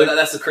 I feel like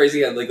that's the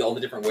crazy, like all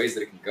the different ways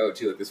that it can go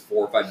too. Like there's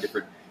 4 or 5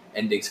 different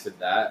endings for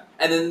that.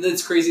 And then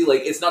it's crazy,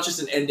 like it's not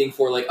just an ending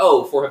for like, 4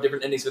 or 5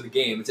 different endings for the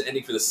game. It's an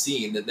ending for the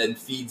scene that then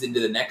feeds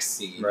into the next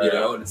scene, you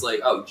know? And it's like,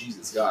 oh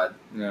Jesus God.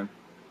 Yeah.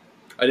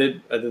 I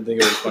did think it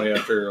was funny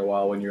after a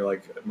while when you're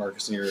like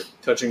Marcus and you're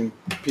touching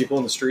people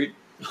in the street.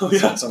 Oh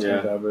yeah. Something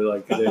like that, but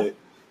like then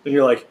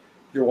you're like,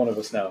 you're one of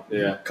us now.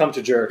 Yeah. Come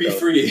to Jericho. Be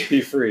free.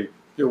 Be free.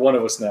 You're one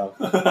of us now.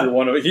 You're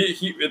one of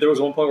he there was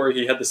one point where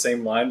he had the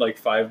same line like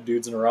 5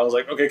 dudes in a row. I was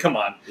like, okay, come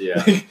on.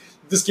 Yeah.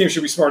 This game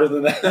should be smarter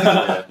than that.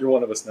 Yeah. You're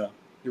one of us now.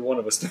 You're one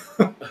of us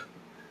now.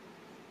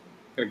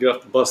 Gotta get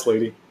off the bus,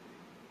 lady.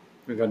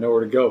 We got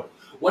nowhere to go.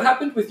 What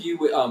happened with you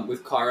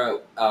with Kara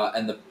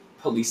and the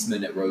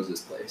policeman at Rose's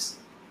place?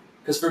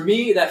 Because for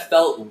me, that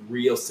felt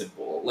real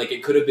simple. Like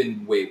it could have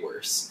been way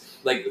worse.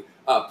 Like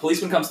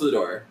policeman comes to the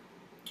door.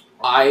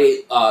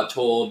 I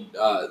told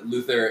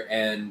Luther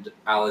and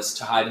Alice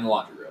to hide in the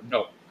laundry room.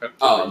 No.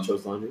 You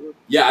chose laundry room?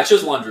 Yeah, I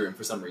chose laundry room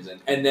for some reason.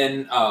 And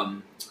then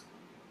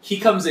he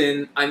comes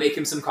in. I make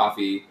him some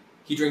coffee.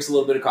 He drinks a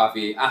little bit of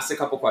coffee. Asks a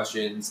couple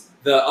questions.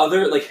 The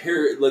other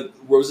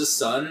Rose's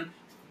son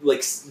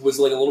was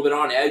like a little bit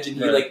on edge, and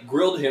he like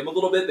grilled him a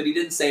little bit, but he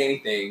didn't say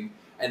anything.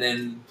 And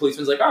then the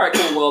policeman's like, all right,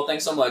 cool, well,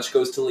 thanks so much.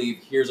 Goes to leave,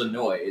 hears a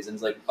noise, and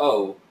it's like,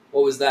 oh,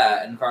 what was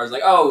that? And Kara's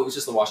like, oh, it was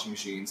just the washing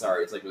machine.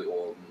 Sorry, it's like really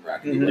old and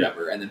rackety,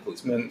 whatever. And then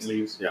policeman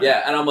leaves.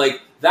 Yeah, and I'm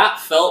like, that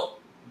felt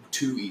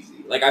too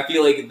easy. Like, I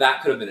feel like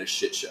that could have been a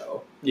shit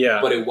show. Yeah.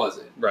 But it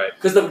wasn't. Right.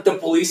 Because the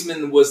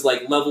policeman was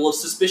like level of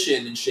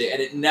suspicion and shit,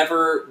 and it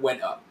never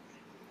went up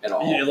at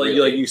all. Yeah,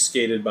 really. you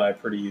skated by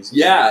pretty easy.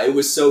 Yeah, it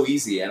was so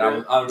easy. And I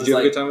was Did you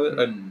have like, a good time with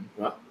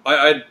it?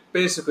 I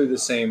basically the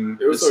same.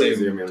 It was the so same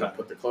easy. I mean, time.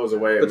 put the clothes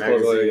away, Put the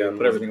clothes away, magazine,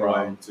 put everything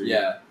away.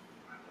 Yeah.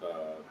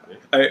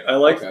 I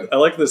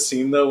like the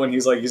scene though when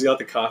he's got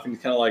the coffee and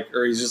he's kind of like,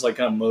 or he's just like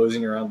kind of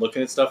moseying around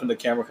looking at stuff, and the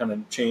camera kind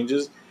of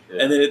changes,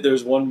 and then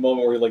there's one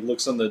moment where he like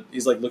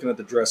he's like looking at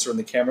the dresser, and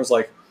the camera's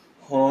like,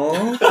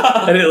 huh,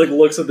 and it like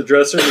looks at the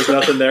dresser and there's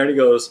nothing there, and he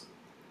goes,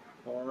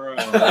 all right,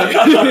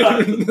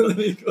 and then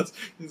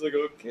he's like,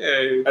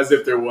 okay, as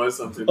if there was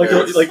something like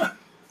there.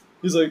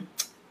 he's like,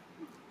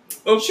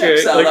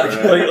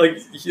 okay,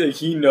 like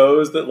he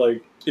knows that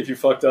like if you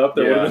fucked up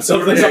there would have been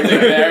something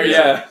there,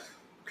 yeah.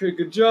 Okay,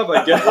 good job,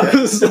 I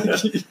guess.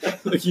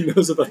 like he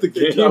knows about the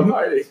Good job game.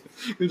 hiding.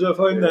 Good job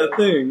finding that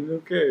thing.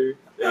 Okay.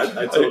 Yeah,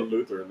 I told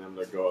Luther and them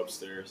to go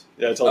upstairs.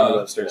 Yeah, I told him to go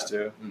Oh, upstairs yeah.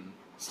 too.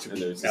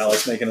 And there's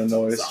Alex making a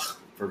noise.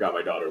 Forgot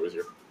my daughter was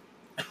here.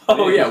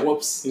 Oh yeah,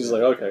 whoops. He's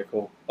like, okay,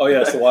 cool. Oh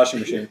yeah, it's the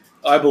washing machine.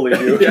 I believe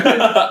you.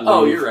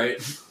 Oh, you're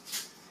right.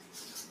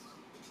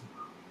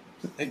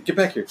 Hey, get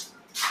back here.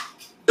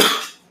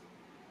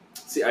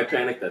 See, I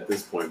panicked at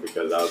this point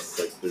because I was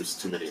like, "There's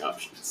too many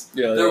options."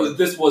 Yeah.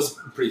 This was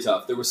pretty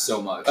tough. There was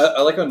so much.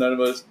 I like how none of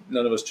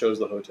us chose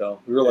the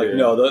hotel. We were like, Yeah.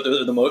 no,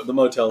 the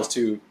motel is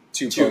too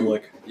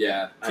public.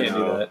 Yeah. I Can't do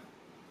know. that.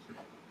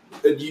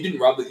 You didn't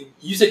rob the.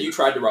 You said you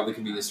tried to rob the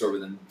convenience store,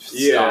 but then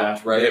Yeah,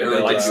 stopped, right? Yeah, Or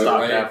They like did you,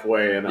 stopped right?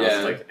 halfway, and I Yeah.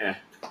 was like, "Eh."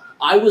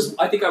 I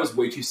think I was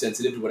way too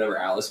sensitive to whatever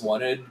Alice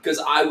wanted because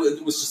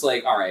was just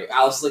like, all right,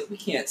 Alice is like, we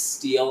can't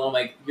steal. And I'm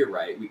like, you're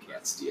right, we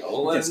can't steal. You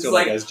And can't it's steal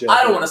like, that guy's I don't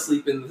jacket. want to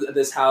sleep in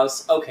this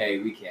house. Okay,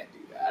 we can't do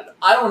that.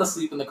 I don't want to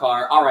sleep in the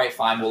car. All right,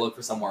 fine, we'll look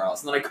for somewhere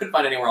else. And then I couldn't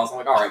find anywhere else. I'm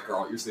like, all right,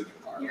 girl, you're sleeping in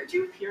the car. You're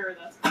too pure.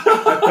 That's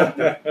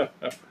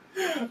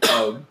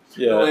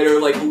Yeah.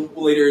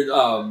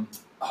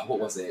 What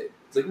was it?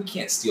 It's like, we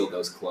can't steal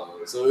those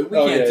clothes, or we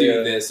Oh, can't yeah, do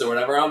yeah. this or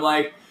whatever. I'm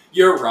like,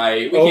 you're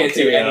right, we can't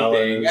do Okay,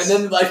 anything. Alice.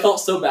 And then I felt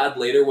so bad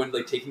later when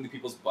like taking the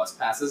people's bus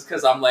passes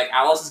because I'm like,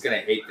 Alice is gonna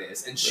hate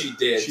this, and she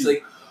did. She's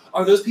like,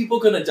 are those people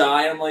gonna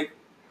die? And I'm like,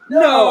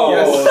 no.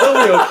 Yes,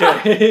 they'll be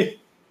okay.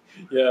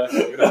 Yeah.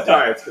 You're gonna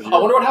die. It's 'cause I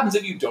wonder what happens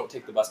if you don't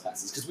take the bus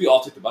passes because we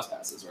all took the bus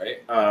passes,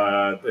 right?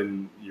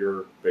 Then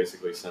you're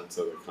basically sent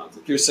to the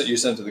concentration. You're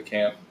sent to the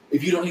camp.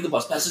 If you don't take the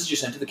bus passes, you're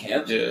sent to the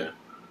camp. Yeah.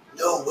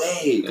 No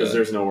way. Because Yeah.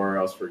 there's nowhere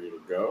else for you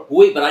to go.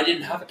 Wait, but I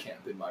didn't have a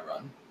camp in my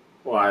run.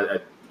 Well, I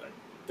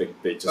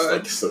think they just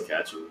like still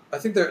catch you. I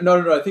think they're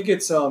no. I think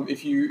it's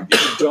if you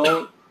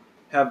don't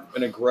have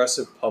an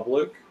aggressive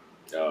public,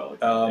 Oh,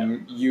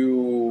 like,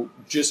 you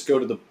just go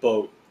to the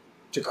boat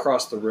to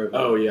cross the river.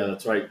 Oh yeah,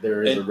 that's right.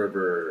 There is a And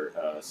river.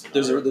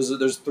 Scenario.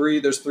 There's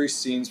three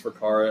scenes for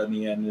Kara in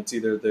the end. It's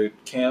either the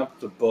camp,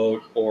 the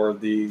boat, or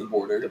The the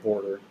border.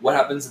 border. What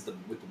happens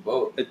with the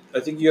boat? I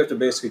think you have to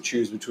basically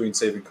choose between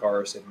saving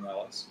Kara or saving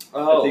Alice.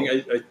 Oh,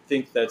 I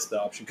think that's the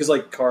option because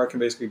like Kara can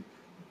basically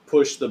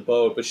push the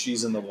boat, but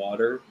she's in the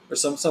water, or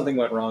something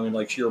went wrong and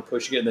like you were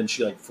pushing it, and then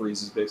she like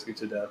freezes basically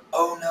to death.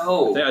 oh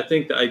no! I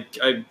think that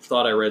I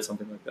thought I read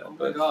something like that. Oh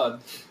my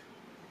god!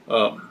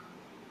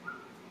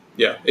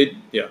 Yeah.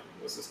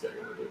 What's this guy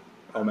gonna do?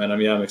 Oh man,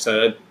 I'm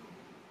excited.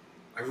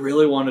 I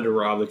really wanted to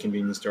rob the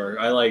convenience store.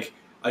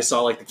 I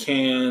saw like the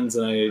cans,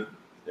 and I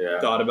Yeah.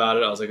 thought about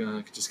it. I was like,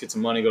 I could just get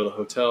some money, go to the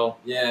hotel,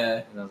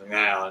 Yeah, and I was like, no,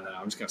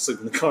 I'm just gonna sleep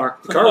in the car.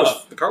 The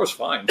car was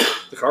fine.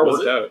 The car Was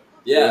worked it? out.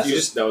 yeah,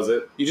 That was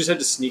it. You just had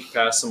to sneak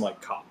past some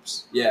like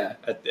cops yeah.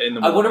 in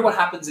the I wonder morning. what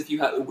happens if you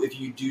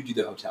do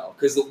the hotel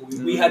because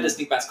we had to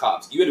sneak past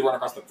cops. You had to run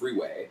across the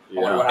freeway. I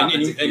wonder Yeah. what And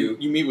happens you, if you.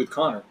 and you meet with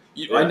Connor.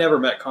 Yeah. I never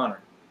met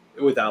Connor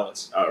with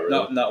Alice. Oh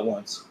really? Not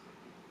once.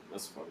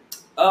 That's funny.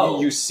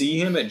 Oh, You see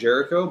him at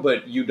Jericho,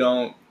 but you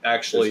don't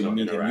actually There's no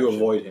meet him. You interaction.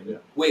 avoid him. Yeah.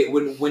 wait.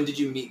 When did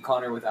you meet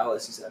Connor with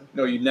Alice? You said.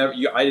 No, you never.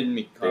 I didn't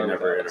meet They Connor.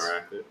 never with Alice.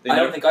 interacted. They I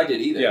never- don't think I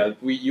did either. Yeah,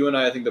 you and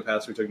I think the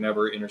paths we took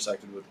never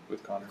intersected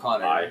with Connor.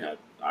 Connor. I had.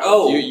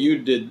 Oh. You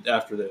did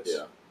after this.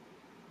 Yeah.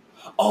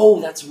 Oh,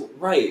 that's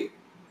right.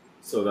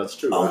 So that's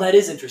true. Oh, that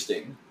is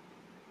interesting.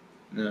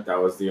 That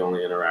was the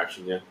only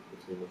interaction, yeah,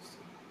 between us.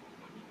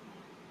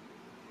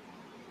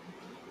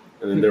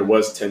 And then there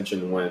was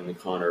tension when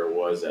Connor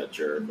was at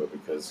Jericho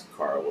because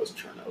Kara was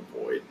trying to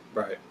avoid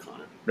Right.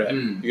 Connor. Right.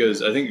 Mm.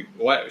 Because I think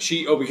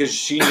because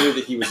she knew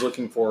that he was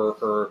looking for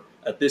her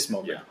at this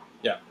moment. Yeah.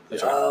 Yeah.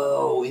 That's right.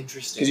 Oh,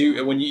 interesting.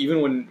 Because when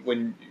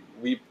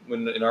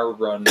in our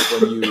run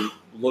when you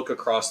look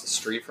across the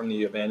street from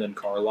the abandoned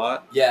car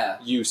lot, Yeah.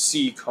 you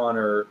see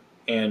Connor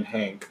and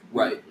Hank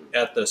Right.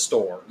 at the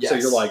store. So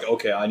Yes. you're like,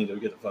 okay, I need to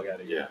get the fuck out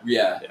of here.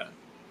 Yeah. Yeah.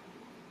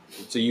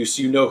 So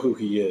you know who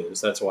he is.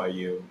 That's why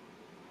you.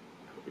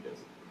 I hope he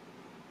doesn't.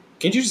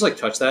 Can't you just like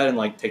touch that and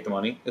like take the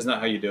money? Isn't that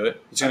how you do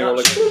it? You're just gonna go I'm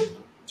not like.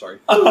 Sorry.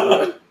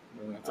 I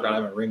forgot I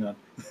have a ring on.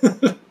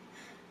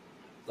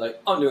 Like,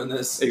 I'm doing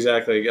this.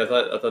 Exactly. I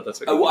thought that's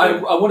what I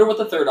wonder what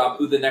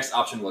the next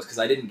option was because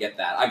I didn't get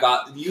that. I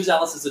got use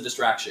Alice as a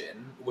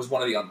distraction was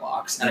one of the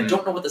unlocks, and I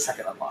don't know what the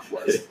second unlock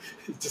was.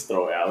 Just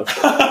throw it out.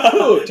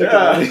 Oh, take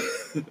Yeah. the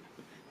money.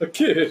 A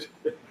kid.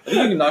 I think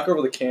you can knock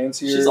over the cans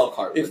here. She's all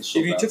cartilage. if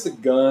she'll you bounce. took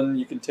the gun,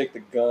 you can take the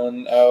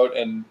gun out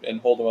and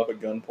hold them up at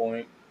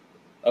gunpoint.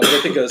 I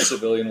think a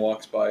civilian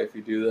walks by if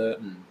you do that.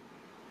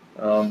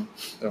 They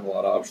have a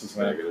lot of options,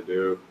 What's that man. gonna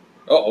do?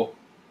 Uh-oh.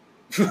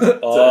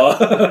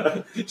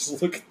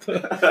 Just look at the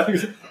look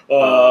at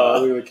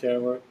the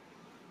camera.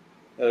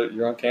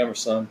 You're on camera,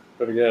 son.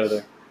 Better get out of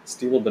there.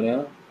 Steal a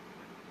banana?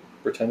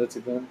 Pretend it's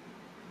a gun?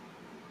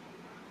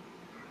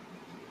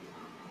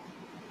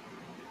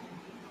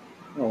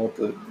 Oh, what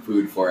the...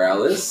 Food for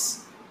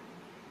Alice.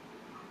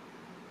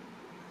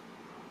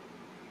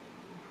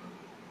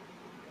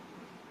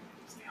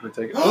 Let me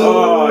take it.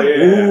 Oh,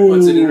 yeah. Ooh.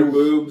 Puts it in her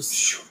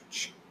boobs.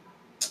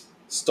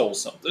 Stole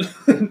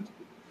something.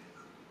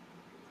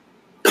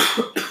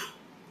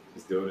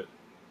 Is doing it.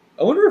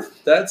 I wonder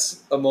if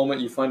that's a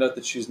moment you find out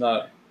that she's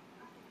not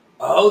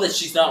Oh, that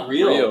she's not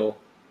real.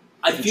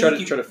 I You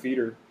feel try to feed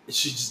her.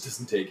 she just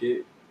doesn't take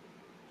it.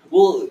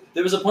 Well,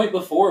 there was a point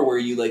before where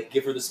you like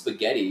give her the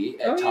spaghetti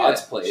at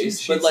Todd's place,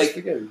 She but eats like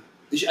spaghetti.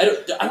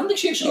 I don't think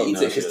she actually Oh,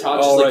 eats no, it because she Todd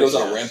doesn't. just like Oh, goes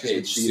right, on a yeah,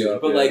 rampage she's beat soon.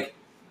 up, But yeah. like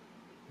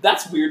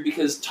that's weird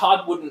because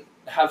Todd wouldn't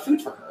have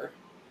food for her.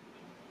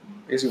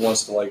 I guess he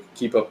wants to like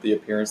keep up the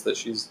appearance that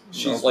she's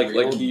She's like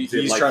real. he's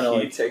Did, trying to he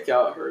like. take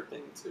out her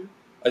thing too?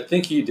 I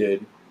think he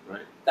did.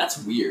 Right.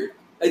 That's weird.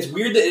 It's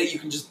weird that you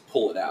can just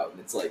pull it out and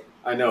it's like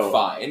I know.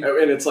 fine.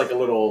 And it's like a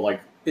little like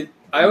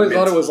I always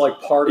thought it was like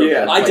part of.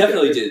 Yeah, it. I like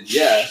definitely it- did.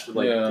 Yeah,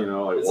 like Yeah. you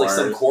know, like it's like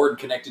some wires. cord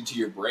connected to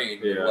your brain.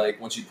 Yeah.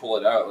 Like once you pull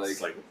it out, like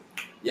It's like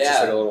It's just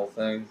like a yeah. little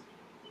thing.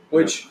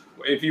 Which,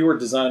 if you were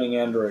designing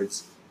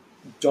androids,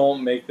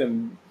 don't make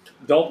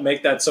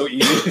that so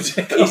easy to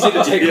take Easy to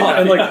off. take Yeah, off,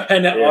 and yeah.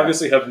 and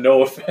obviously have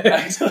no effect.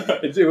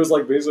 It was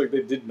like basically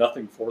they did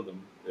nothing for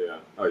them. yeah.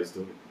 Oh, he's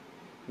doing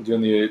it.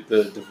 Doing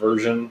the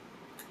diversion.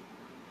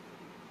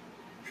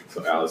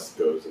 So Alice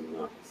goes and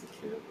knocks the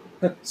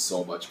can.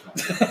 So much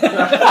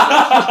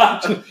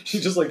content. She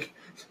just like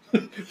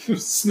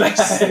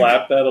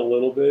slapped that a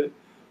little bit.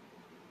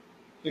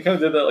 You kind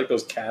of did that like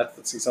those cats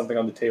that see something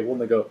on the table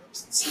and they go,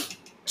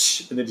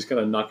 and they just kind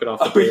of knock it off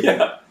the Oh table.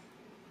 yeah.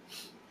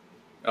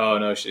 Oh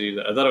no, I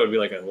thought it would be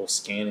like a little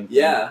scanning thing.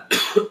 Yeah.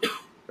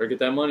 Better get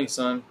that money,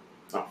 son.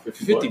 Oh,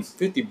 50 50, bucks.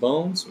 50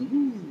 bones. Ooh.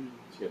 You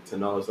got $10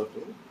 left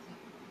over.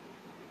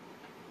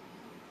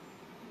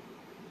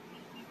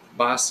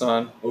 Bye,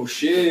 son. Oh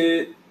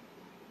shit.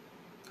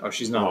 Oh,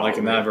 she's not Oh,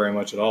 liking man. that very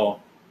much at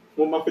all.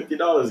 Where'd my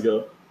 $50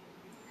 go?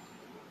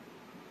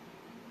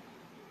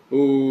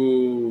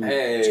 Ooh.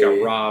 Hey. She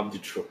got robbed.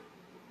 Detroit.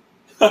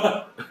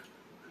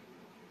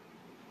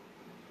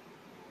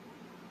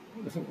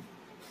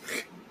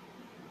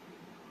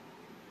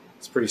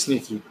 It's pretty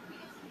sneaky.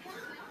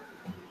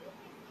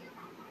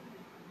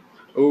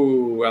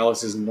 Ooh,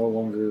 Alice is no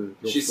longer.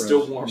 She's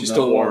girlfriend. still warm, She's though.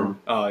 still warm.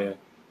 Oh yeah.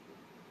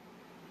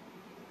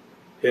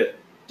 Hit.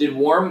 Did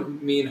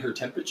warm mean her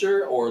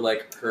temperature or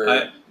like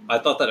her? I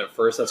thought that at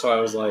first. That's why I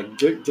was like,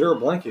 get her a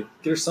blanket.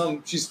 Get her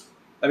some.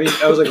 I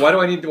was like, why do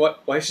I need to?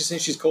 Why is she saying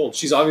she's cold?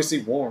 She's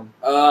obviously warm.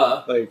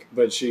 Like,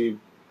 but she.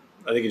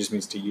 I think it just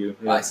means to you.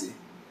 Yeah. I see.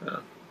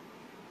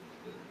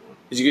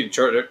 Did you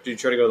try to go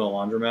to the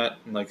laundromat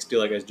and like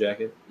steal that guy's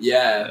jacket?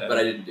 Yeah, but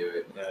I didn't do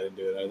it. Yeah, I didn't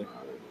do it either.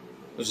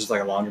 It was just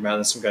like a laundromat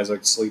and some guy's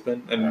like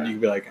sleeping, and you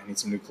could be like, I need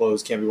some new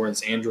clothes. Can't be wearing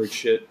this Android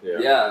shit.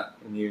 Yeah.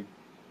 And you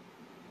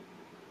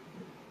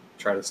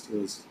try to steal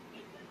his.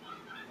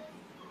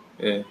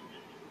 Yeah.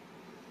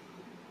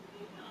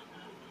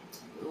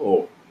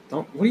 Oh.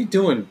 Don't. What are you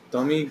doing,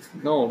 dummy?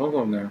 No, don't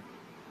go in there.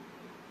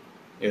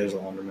 Yeah, there's a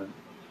laundromat.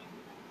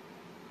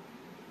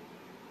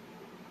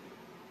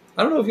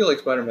 I don't know if you like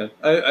Spider-Man.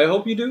 I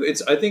hope you do.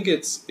 I think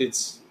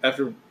it's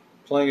after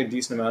playing a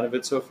decent amount of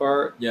it so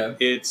far. Yeah.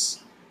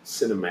 It's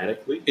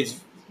Cinematically?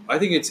 I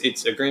think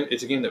it's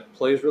a game that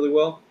plays really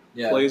well.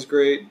 Yeah. Plays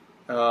great.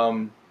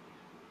 And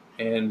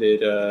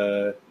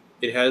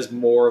it has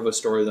more of a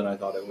story than I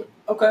thought it would.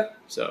 Okay.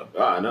 So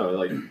I know.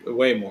 Like,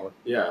 way more.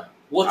 yeah.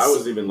 What's I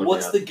was even looking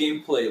what's at- the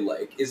gameplay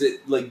like? Is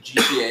it like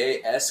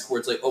GTA-esque where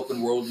it's like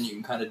open world and you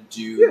can kind of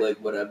do Yeah. like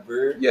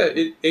whatever? Yeah,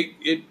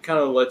 it kind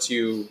of lets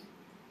you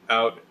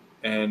out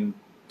and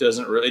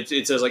doesn't really.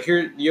 It says like,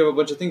 here you have a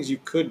bunch of things you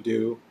could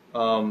do.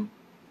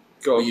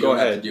 Go But you go don't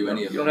have ahead. to do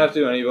any of You don't them. have to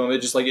do any of them. It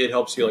just like it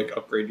helps you like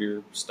upgrade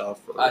your stuff.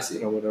 Or, I see.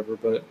 Whatever.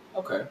 But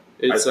Okay.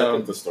 it's I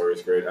think the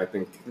story's great. I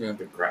think Yeah.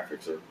 the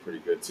graphics are pretty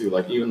good too.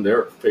 Like even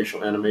their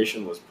facial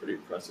animation was pretty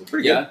impressive.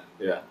 pretty Yeah.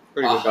 Yeah.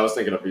 pretty good. I was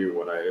thinking of you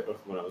when I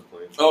was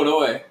playing. Oh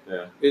no way.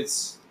 Yeah.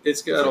 It's got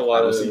It's a like, lot I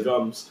don't of see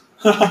gums.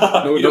 You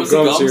no don't see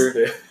gums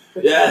here. Yeah.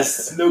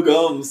 Yes, no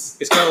gums.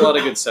 It's got a lot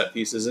of good set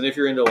pieces, and if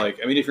you're into if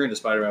you're into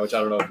Spider-Man, which I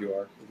don't know if you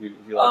are, if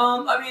you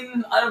like, I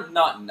mean, I'm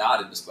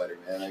not into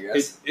Spider-Man. I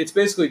guess. it's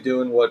basically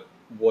doing what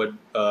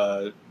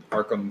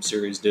Arkham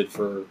series did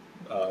for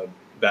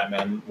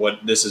Batman.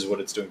 This is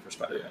what it's doing for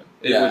Spider-Man,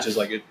 Yeah. which is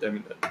like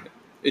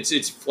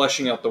it's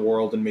fleshing out the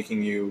world and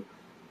making you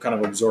kind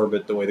of absorb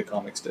it the way the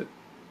comics did.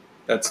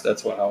 That's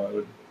how I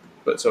would.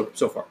 But so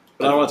far,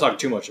 but I don't want to talk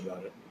too much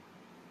about it.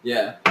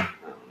 Yeah. I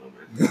don't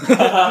know,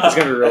 man. It's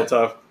gonna be real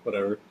tough.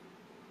 Whatever.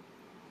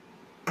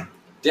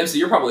 Damn. So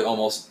you're probably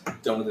almost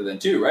done with it then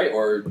too, right?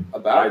 Or I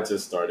about?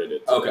 just started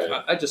it. Okay.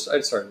 today. I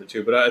started it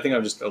too, but I think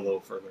I'm just a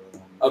little further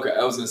along. Okay,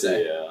 I was gonna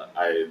say.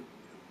 I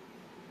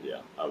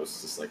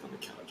was just like on the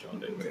couch all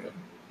day.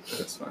 Yeah,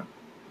 that's fine.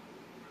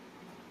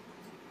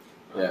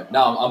 Yeah.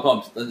 No, I'm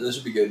pumped. This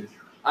should be good.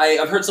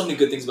 I've heard so many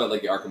good things about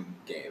like the Arkham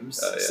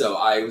games, Yeah. so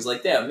I was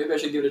like, damn, maybe I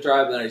should give it a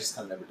try, but then I just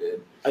kind of never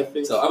did. I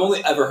think. So I've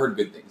only ever heard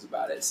good things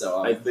about it.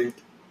 So I think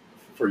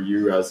for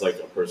you as like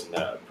a person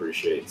that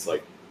appreciates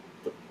like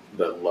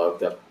the love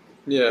that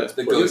Yeah, That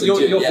you'll, goes you'll,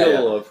 into- you'll yeah, feel yeah.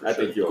 a love for I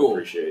sure. think you'll Cool.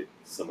 appreciate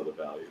some of the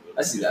value. Of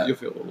I see that. You'll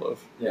feel the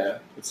love. yeah.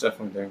 It's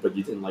definitely there. But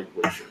you didn't like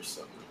Witcher,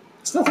 so.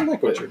 It's nothing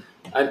like Witcher.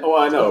 I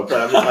know,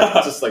 but I mean, like,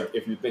 just like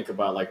if you think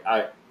about like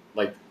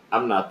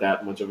I'm not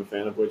that much of a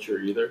fan of Witcher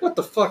either. What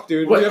the fuck,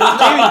 dude? What? We have a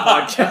gaming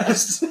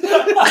podcast.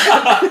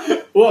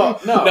 Well,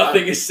 no,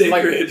 Nothing is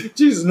sacred.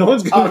 Jesus, no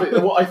one's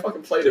gonna. I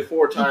fucking played it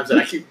 4 times and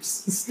I keep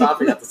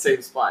stopping at the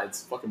same spot.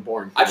 It's fucking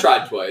boring. I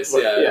tried twice.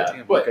 But, Yeah.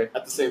 Damn, but okay.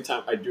 at the same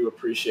time, I do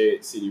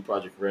appreciate CD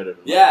Projekt Red and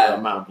Yeah. the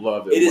amount of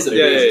love. That It is what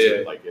they amazing. do.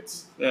 Yeah, yeah. Like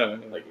it's Yeah.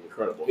 like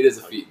incredible. It is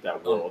a Like, feat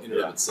that world. in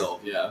and of itself.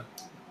 Yeah.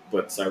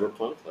 But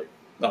Cyberpunk, like,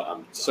 No,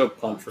 I'm so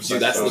pumped for Dude,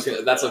 that's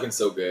Cyberpunk. looking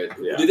so good.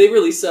 Yeah. Did they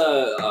release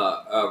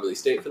a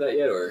release date for that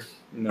yet, or?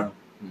 No,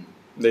 Hmm.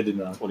 they did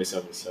not.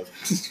 2077.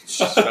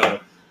 Shut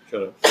up!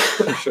 Shut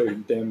up! Show your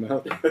damn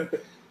mouth.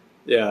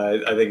 Yeah,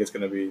 I think it's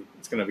gonna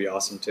be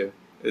awesome too.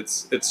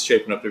 It's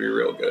shaping up to be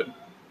real good.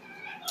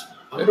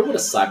 I wonder what a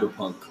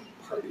cyberpunk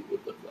party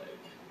would look like.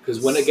 Because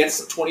when it gets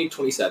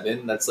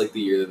 2027, that's like the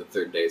year that the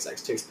third Deus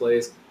Ex takes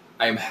place.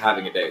 I am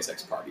having a Deus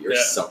Ex party or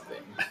Yeah. something.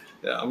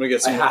 Yeah, I'm gonna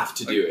get some. I have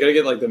to do it. Gotta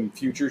get like them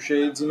future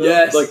shades, you know,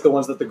 Yes. like the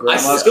ones that the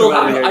grandmas still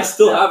come out have- of I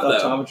still have them.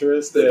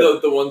 Optometrist.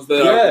 The ones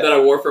that I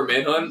wore for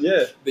Manhunt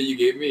Yeah, that you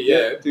gave me.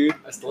 Yeah, dude.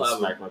 I still have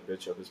them. Smack my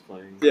bitch up is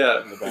playing.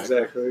 Yeah, in the back.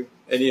 exactly.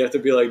 And you have to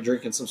be like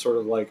drinking some sort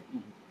of like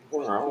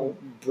Wow.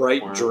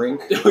 bright Wow.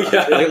 drink. Oh,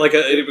 yeah.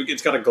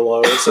 It's got a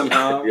glow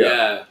somehow.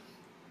 Yeah.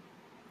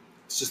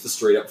 It's just the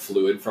straight up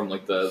fluid from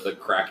like the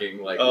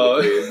cracking like Oh,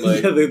 liquid,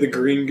 like yeah, the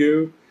green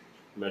goo.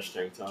 Mesh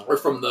tank top. or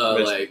from the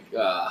Mesh- like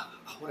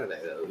what are they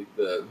like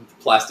the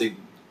plastic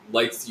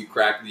lights you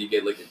crack that you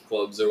get like at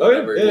clubs or Oh yeah,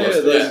 whatever.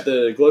 yeah, Glow-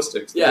 the glow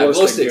sticks. The yeah, glow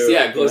stick sticks. goo.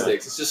 Yeah, glow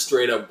sticks. It's just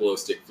straight up glow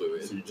stick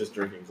fluid. So you're just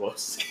drinking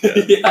glows. yeah,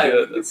 you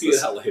can that's- see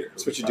it out later.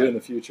 That's what you do in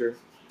the future.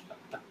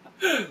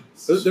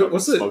 Fucking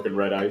What's it? Smoking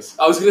red ice.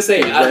 I was gonna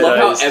say, I Red love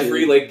how Ice,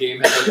 every dude. like game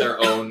has like, their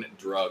own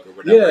drug or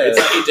whatever. Yeah. It's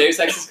like in Deus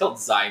Ex is called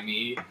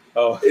Zyme.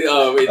 Oh,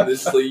 In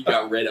this like, you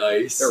got red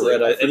ice. they're like,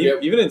 red I eye. And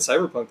forget- even in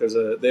Cyberpunk, they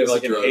have There's a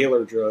like drug.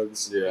 inhaler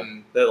drugs Yeah.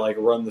 Mm. that like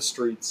run the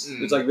streets.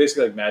 Mm. It's like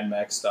basically like Mad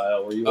Max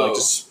style, where you like Oh.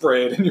 just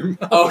spray it in your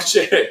mouth. Oh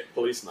shit!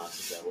 Police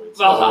knocks it that way.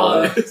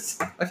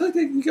 I feel like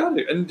you got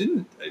it. And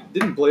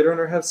didn't Blade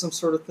Runner have some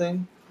sort of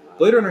thing?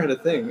 Blade Runner had a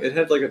thing. It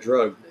had like a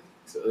drug.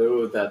 So it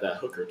was that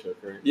hooker took,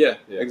 right? Yeah,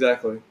 Yeah.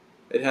 exactly.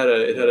 It had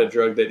a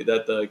drug that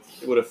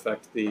it would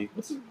affect the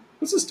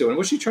what's this doing?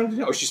 What's she trying to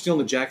do? Oh, she's stealing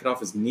the jacket off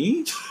his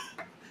knee.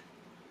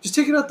 Just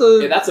take it out the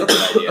Yeah, that's a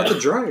good idea. out the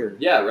dryer.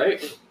 Yeah,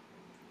 right.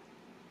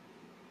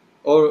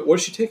 Oh, what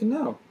is she taking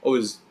now? Oh,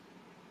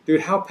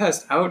 dude, how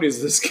passed out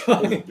is this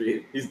guy?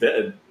 He's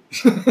dead.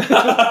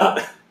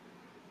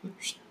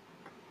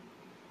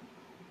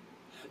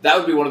 That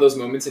would be one of those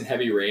moments in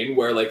Heavy Rain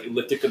where like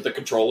lifting the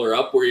controller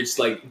up, where you just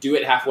like do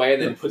it halfway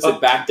and then puts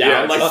it back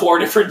down Yeah. like 4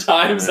 different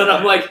times, and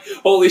I'm like,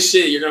 holy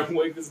shit, you're gonna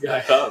wake this guy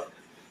up.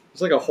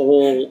 It's like a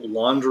whole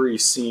laundry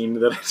scene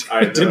that I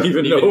I didn't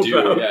even Didn't know even do,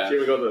 about. yeah. She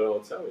would go to the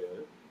hotel,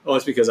 yeah. Oh,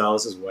 it's because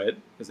Alice is wet.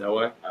 Is that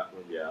why?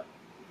 Yeah.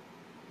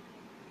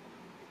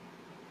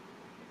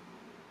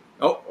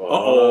 Oh,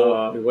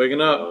 Oh. you're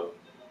waking up. Uh,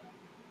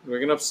 You're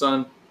waking up,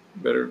 son.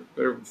 Better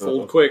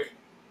fold Uh-oh. quick.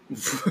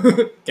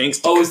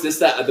 Gangsta. Oh, is this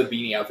the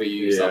beanie outfit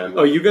you used? Yeah.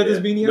 Oh, you got this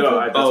beanie No,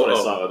 outfit? that's what I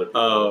saw other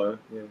people. Oh,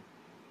 yeah.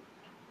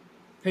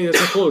 Hey, that's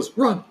my clothes.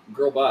 Run!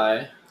 Girl,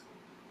 bye.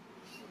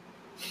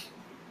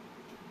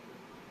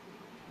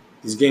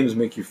 These games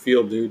make you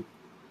feel, dude.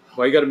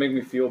 Why you gotta make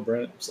me feel,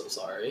 Brent? I'm so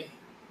sorry.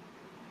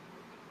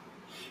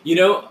 You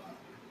know,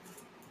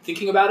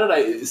 thinking about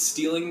it,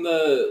 stealing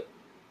the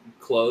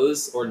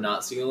clothes or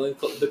not stealing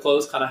the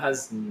clothes kind of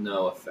has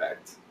no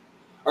effect.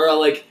 Or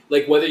like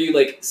whether you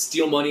like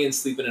steal money and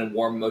sleep in a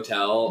warm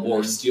motel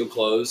or Mhm. steal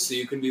clothes so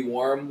you can be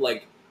warm,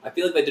 like I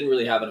feel like that didn't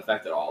really have an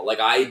effect at all. Like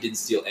I didn't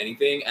steal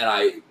anything and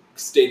I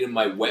stayed in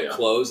my wet Yeah.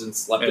 clothes and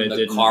slept And in it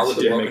the didn't- car with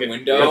a didn't broken make it-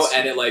 window Yes.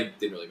 and it like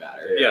didn't really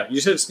matter. Yeah, you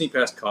just had to sneak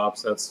past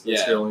cops. That's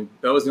Yeah. the only.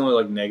 That was the only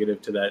like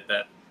negative to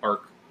that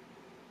arc.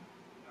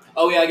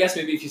 Oh yeah, I guess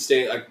maybe if you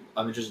stay, like,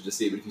 I'm interested to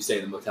see, but if you stay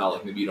in the motel,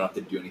 like maybe you don't have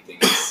to do anything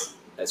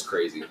as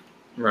crazy.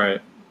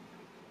 Right.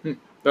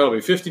 That'll be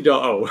 $50.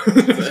 Oh,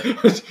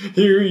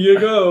 here you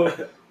go.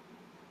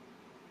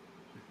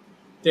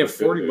 Damn,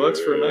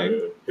 $40 for a night.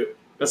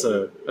 That's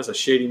a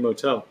shady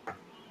motel.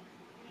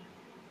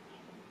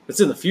 It's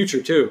in the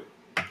future too.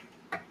 I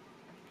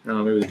don't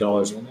know, maybe the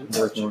dollar's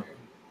worth more.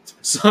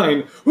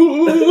 Sign.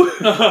 Ooh.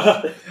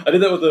 I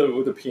did that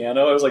with the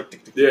piano. I was like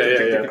tick, tick, tick, Yeah, tick, yeah,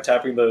 tick, yeah. tick,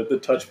 tapping the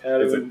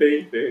touchpad. It's a and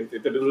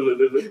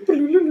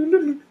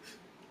thing.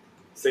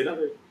 Say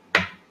nothing.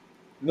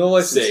 no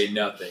license. Say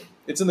nothing.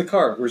 It's in the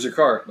car. Where's your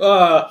car?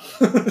 Ah,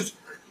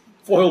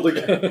 foiled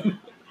again.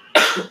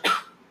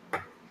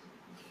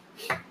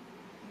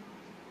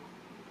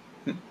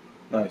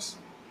 Nice.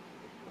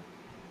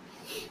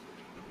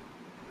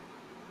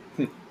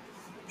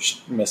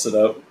 Mess it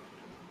up.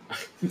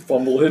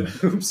 Fumble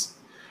it. Oops.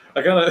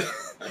 I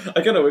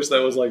kind of wish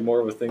that was like more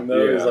of a thing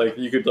though. Is Yeah. like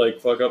you could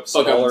like fuck up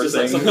Fuck up smaller just,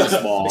 like, things. something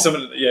small. Like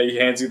someone, yeah, he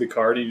hands you the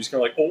card, and you just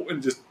kind of like, oh,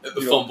 and just The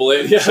you know, fumble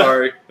it. Yeah.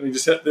 sorry, and you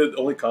just have, the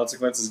only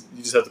consequence is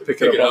you just have to pick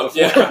Pick it it up up, off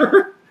the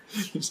floor.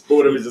 But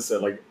what if we just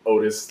said like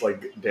Otis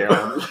like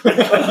down?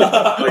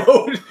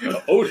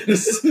 Like,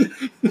 Otis.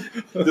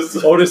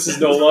 Otis is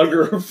no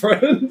longer a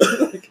friend.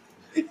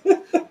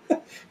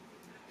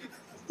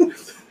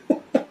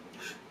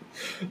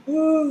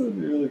 that'd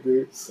be really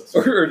great.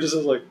 Or just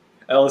as like,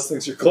 Alice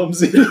thinks you're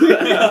clumsy.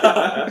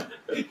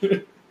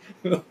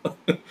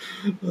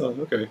 Oh,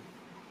 okay.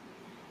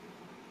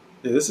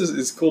 Yeah,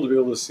 it's cool to be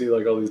able to see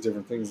like all these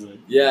different things that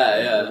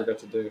I never got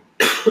to do.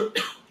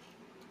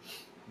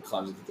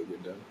 Climbs into the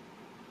window.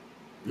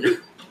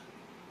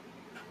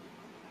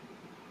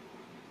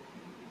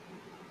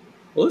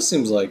 Well, this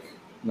seems like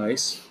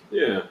nice.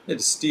 Yeah. They had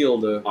to steal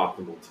the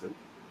Optimal temp.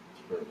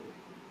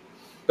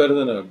 better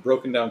than a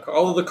broken down car.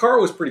 Although the car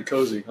was pretty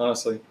cozy,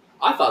 honestly.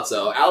 I thought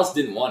so. Alice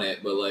didn't want it,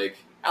 but like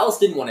Alice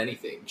didn't want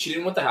anything. She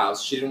didn't want the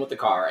house. She didn't want the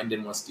car, and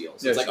didn't want to steal.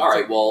 So it's like, all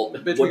right, well,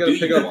 Bitch, what we gotta do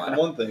pick you up want?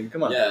 one thing.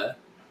 Come on. Yeah.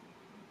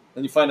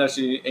 Then you find out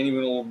she ain't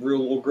even a real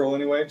little girl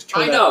anyway. Just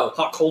turn I that know.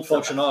 hot cold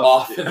function off.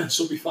 Off, and then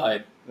she'll be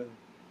fine.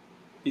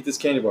 Eat this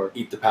candy bar.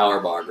 Eat the power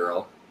bar,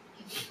 girl.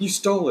 You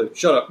stole it.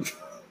 Shut up.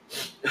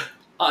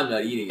 I'm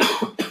not eating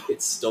it.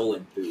 It's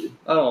stolen food.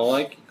 I don't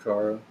like you,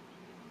 Kara.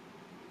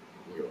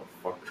 You go,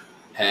 fuck.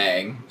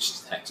 Hang. She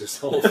just hangs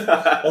herself.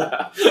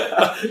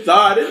 No,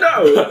 I didn't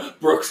know.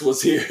 Brooks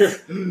was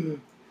here.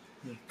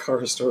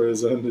 Kara's story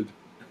has ended.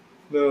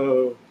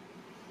 No.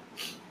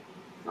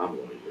 I'm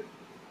going to eat it.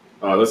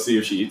 Let's see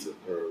if she eats it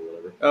or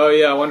whatever. Oh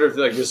yeah, I wonder if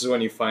like this is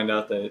when you find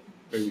out that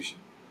maybe she.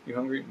 You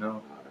hungry?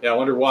 No. Yeah, I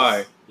wonder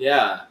why.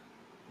 Yeah.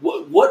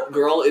 What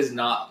girl is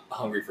not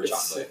hungry for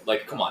It's- chocolate?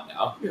 Like, come on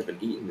now. We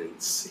haven't eaten in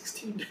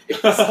 16 days.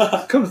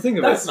 Come to think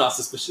of That's it, not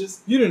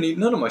suspicious. you didn't eat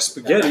none of my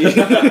spaghetti.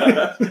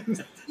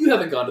 You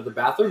haven't gone to the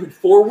bathroom in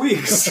 4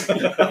 weeks.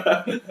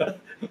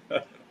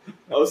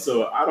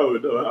 Also, I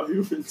don't know how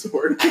humans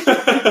work.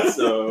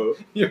 So,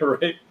 You're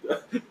right.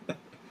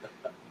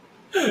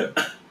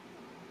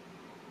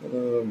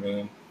 Oh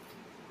man.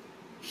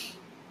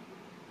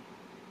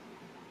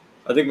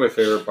 I think my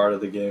favorite part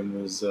of the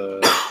game was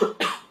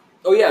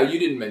Oh yeah, you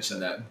didn't mention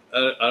that. I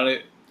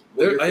don't.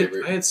 What's your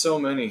favorite? I had so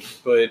many,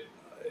 but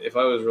if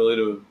I was really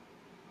to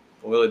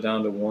boil it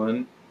down to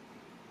one,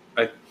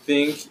 I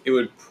think it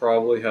would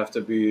probably have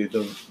to be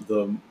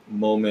the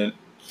moment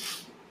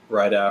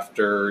right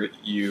after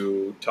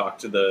you talk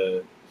to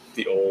the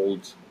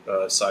old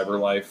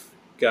CyberLife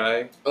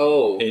guy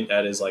Oh,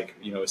 at his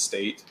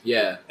estate,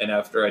 yeah. and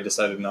after I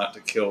decided not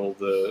to kill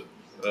the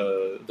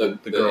The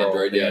girl,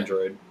 android, the yeah.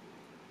 android.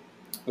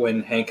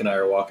 When Hank and I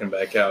are walking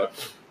back out,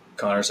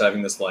 Connor's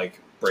having this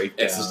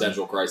breakdown.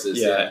 Existential crisis.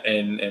 Yeah,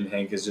 and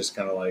Hank is just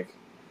kind of like,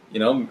 I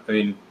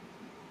mean,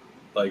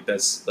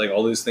 that's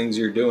all these things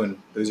you're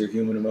doing. Those are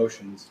human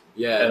emotions.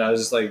 Yeah. And I was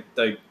just like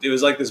it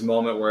was like this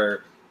moment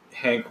where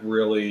Hank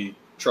really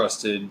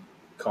trusted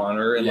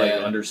Connor and Yeah.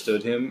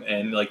 understood him,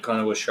 and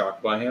Connor was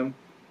shocked by him,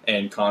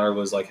 and Connor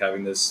was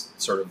having this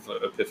sort of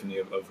epiphany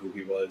of who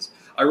he was.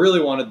 I really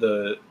wanted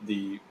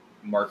the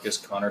Marcus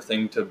Connor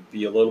thing to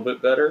be a little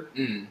bit better,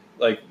 Mm.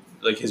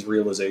 like his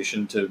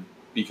realization to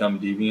become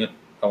deviant.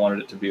 I wanted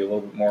it to be a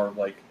little bit more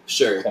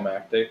Sure.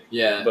 climactic,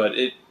 Yeah. but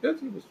it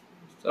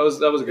was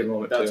that was a good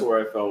moment that's too. where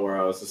I felt where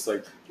I was just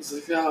like, he's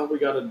like, yeah, we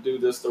got to do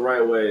this the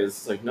right way.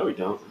 It's like, no, we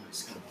don't. I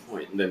just got a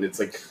point. And then it's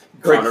like,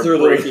 Connor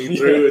breaking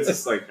through. It's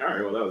just like, all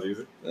right, well, that was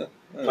easy. Yeah.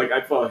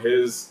 I felt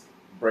his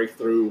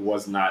breakthrough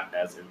was not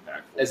as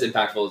impactful. As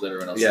impactful as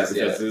everyone else's. Yeah,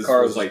 Yeah. because his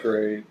Cars was like,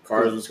 great.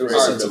 Cars was There great a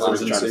Cars sense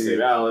because of he was trying to urgency.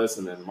 save Alice,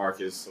 and then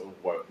Marcus,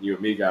 what you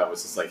and me got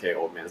was just like, hey,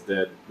 old man's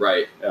dead.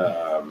 Right.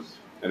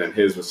 And then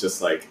his was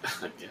just like,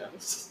 I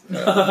guess.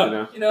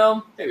 know? You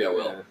know, maybe I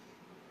will. Yeah.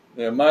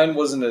 Yeah, mine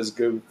wasn't as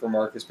good for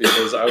Marcus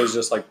because I was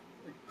just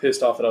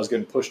pissed off that I was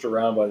getting pushed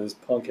around by this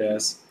punk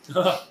ass.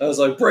 I was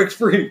like, break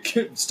free,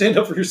 stand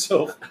up for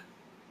yourself.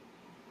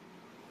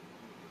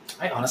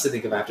 I honestly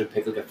think if I have to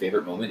pick a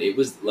favorite moment, it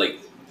was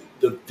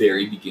the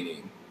very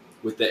beginning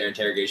with the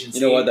interrogation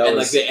scene. You know what, that and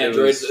was- the it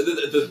android,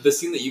 was- the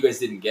scene that you guys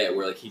didn't get,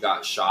 where he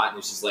got shot and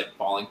was just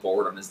falling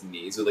forward on his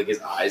knees with his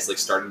eyes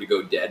starting to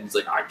go dead. And he's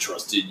like, I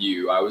trusted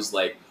you. I was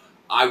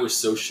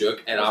so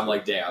shook, and I'm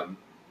like, damn,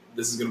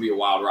 this is gonna be a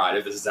wild ride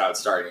if this is how it's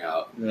starting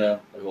out. Yeah,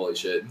 Holy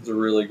shit, it was a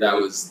really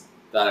good.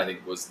 that I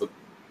think was the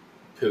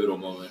pivotal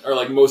moment,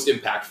 or most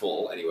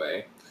impactful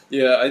anyway.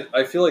 Yeah,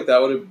 I feel like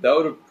that would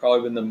have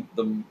probably been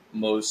the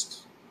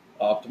most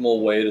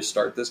optimal way to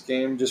start this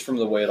game, just from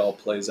the way it all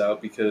plays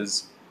out,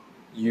 because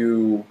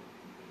you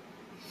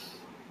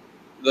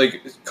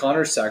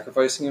Connor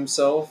sacrificing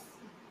himself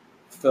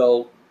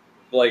felt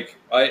like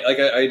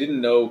I didn't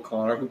know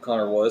who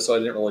Connor was, so I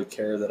didn't really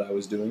care that I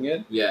was doing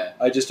it. Yeah,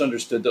 I just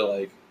understood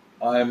that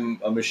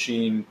I'm a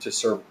machine to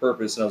serve a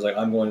purpose, and I was like,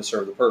 I'm going to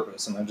serve the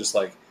purpose, and I just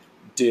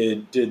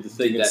did the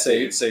thing and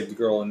saved the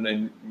girl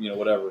and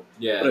whatever.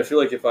 yeah. But I feel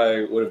like if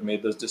I would have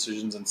made those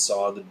decisions and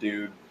saw the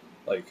dude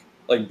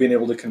being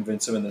able to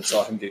convince him and then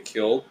saw him get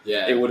killed,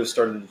 Yeah, it would have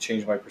started to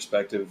change my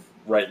perspective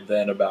right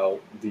then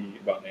about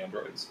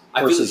androids I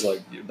feel versus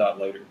not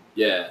later.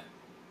 Yeah,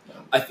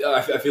 I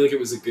feel like it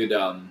was a good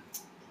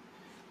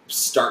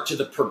start to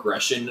the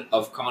progression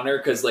of Connor,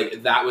 because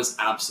that was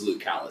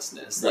absolute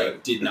callousness.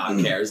 Right. Did not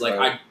care. It's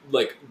Right.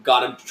 I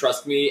got him to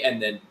trust me,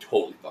 and then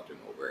totally fucked him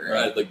over.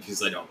 Right.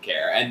 Because I don't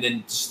care. And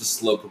then just the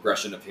slow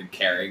progression of him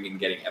caring and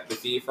getting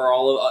empathy for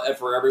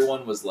for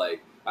everyone was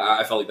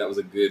I felt like that was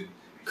a good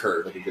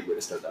curve, like a good way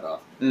to start that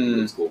off. Mm.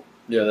 It was cool.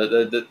 Yeah,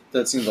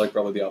 that seems like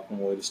probably the optimal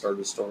way to start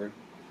a story.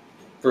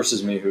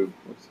 Versus me, who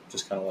was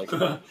just kind of like,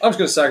 I'm just going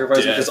to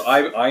sacrifice it because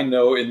I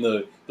know in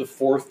the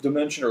fourth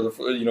dimension or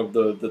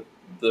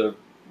the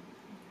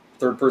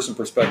third person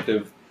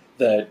perspective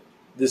that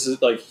this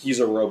is like he's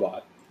a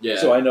robot. Yeah.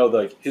 So I know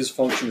like his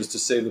function is to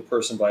save the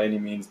person by any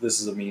means. This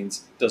is a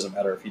means. Doesn't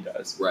matter if he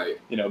dies. Right.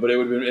 You know, but it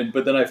would have been.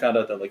 But then I found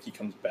out that like he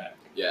comes back.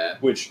 Yeah.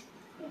 Which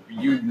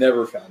you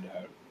never found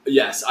out.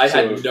 Yes, I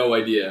had no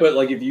idea. But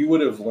like if you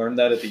would have learned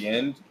that at the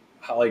end,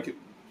 how like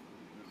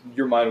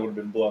your mind would have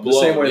been blown. The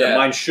same way that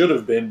mine should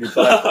have been, but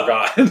I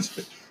forgot.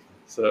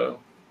 So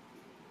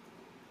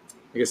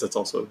I guess that's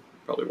also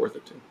probably worth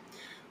it too.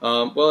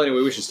 Well,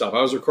 anyway, we should stop.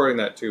 I was recording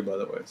that too, by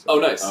the way. So. Oh,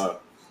 nice. So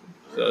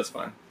that's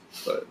fine.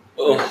 But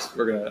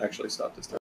we're going to actually stop this time.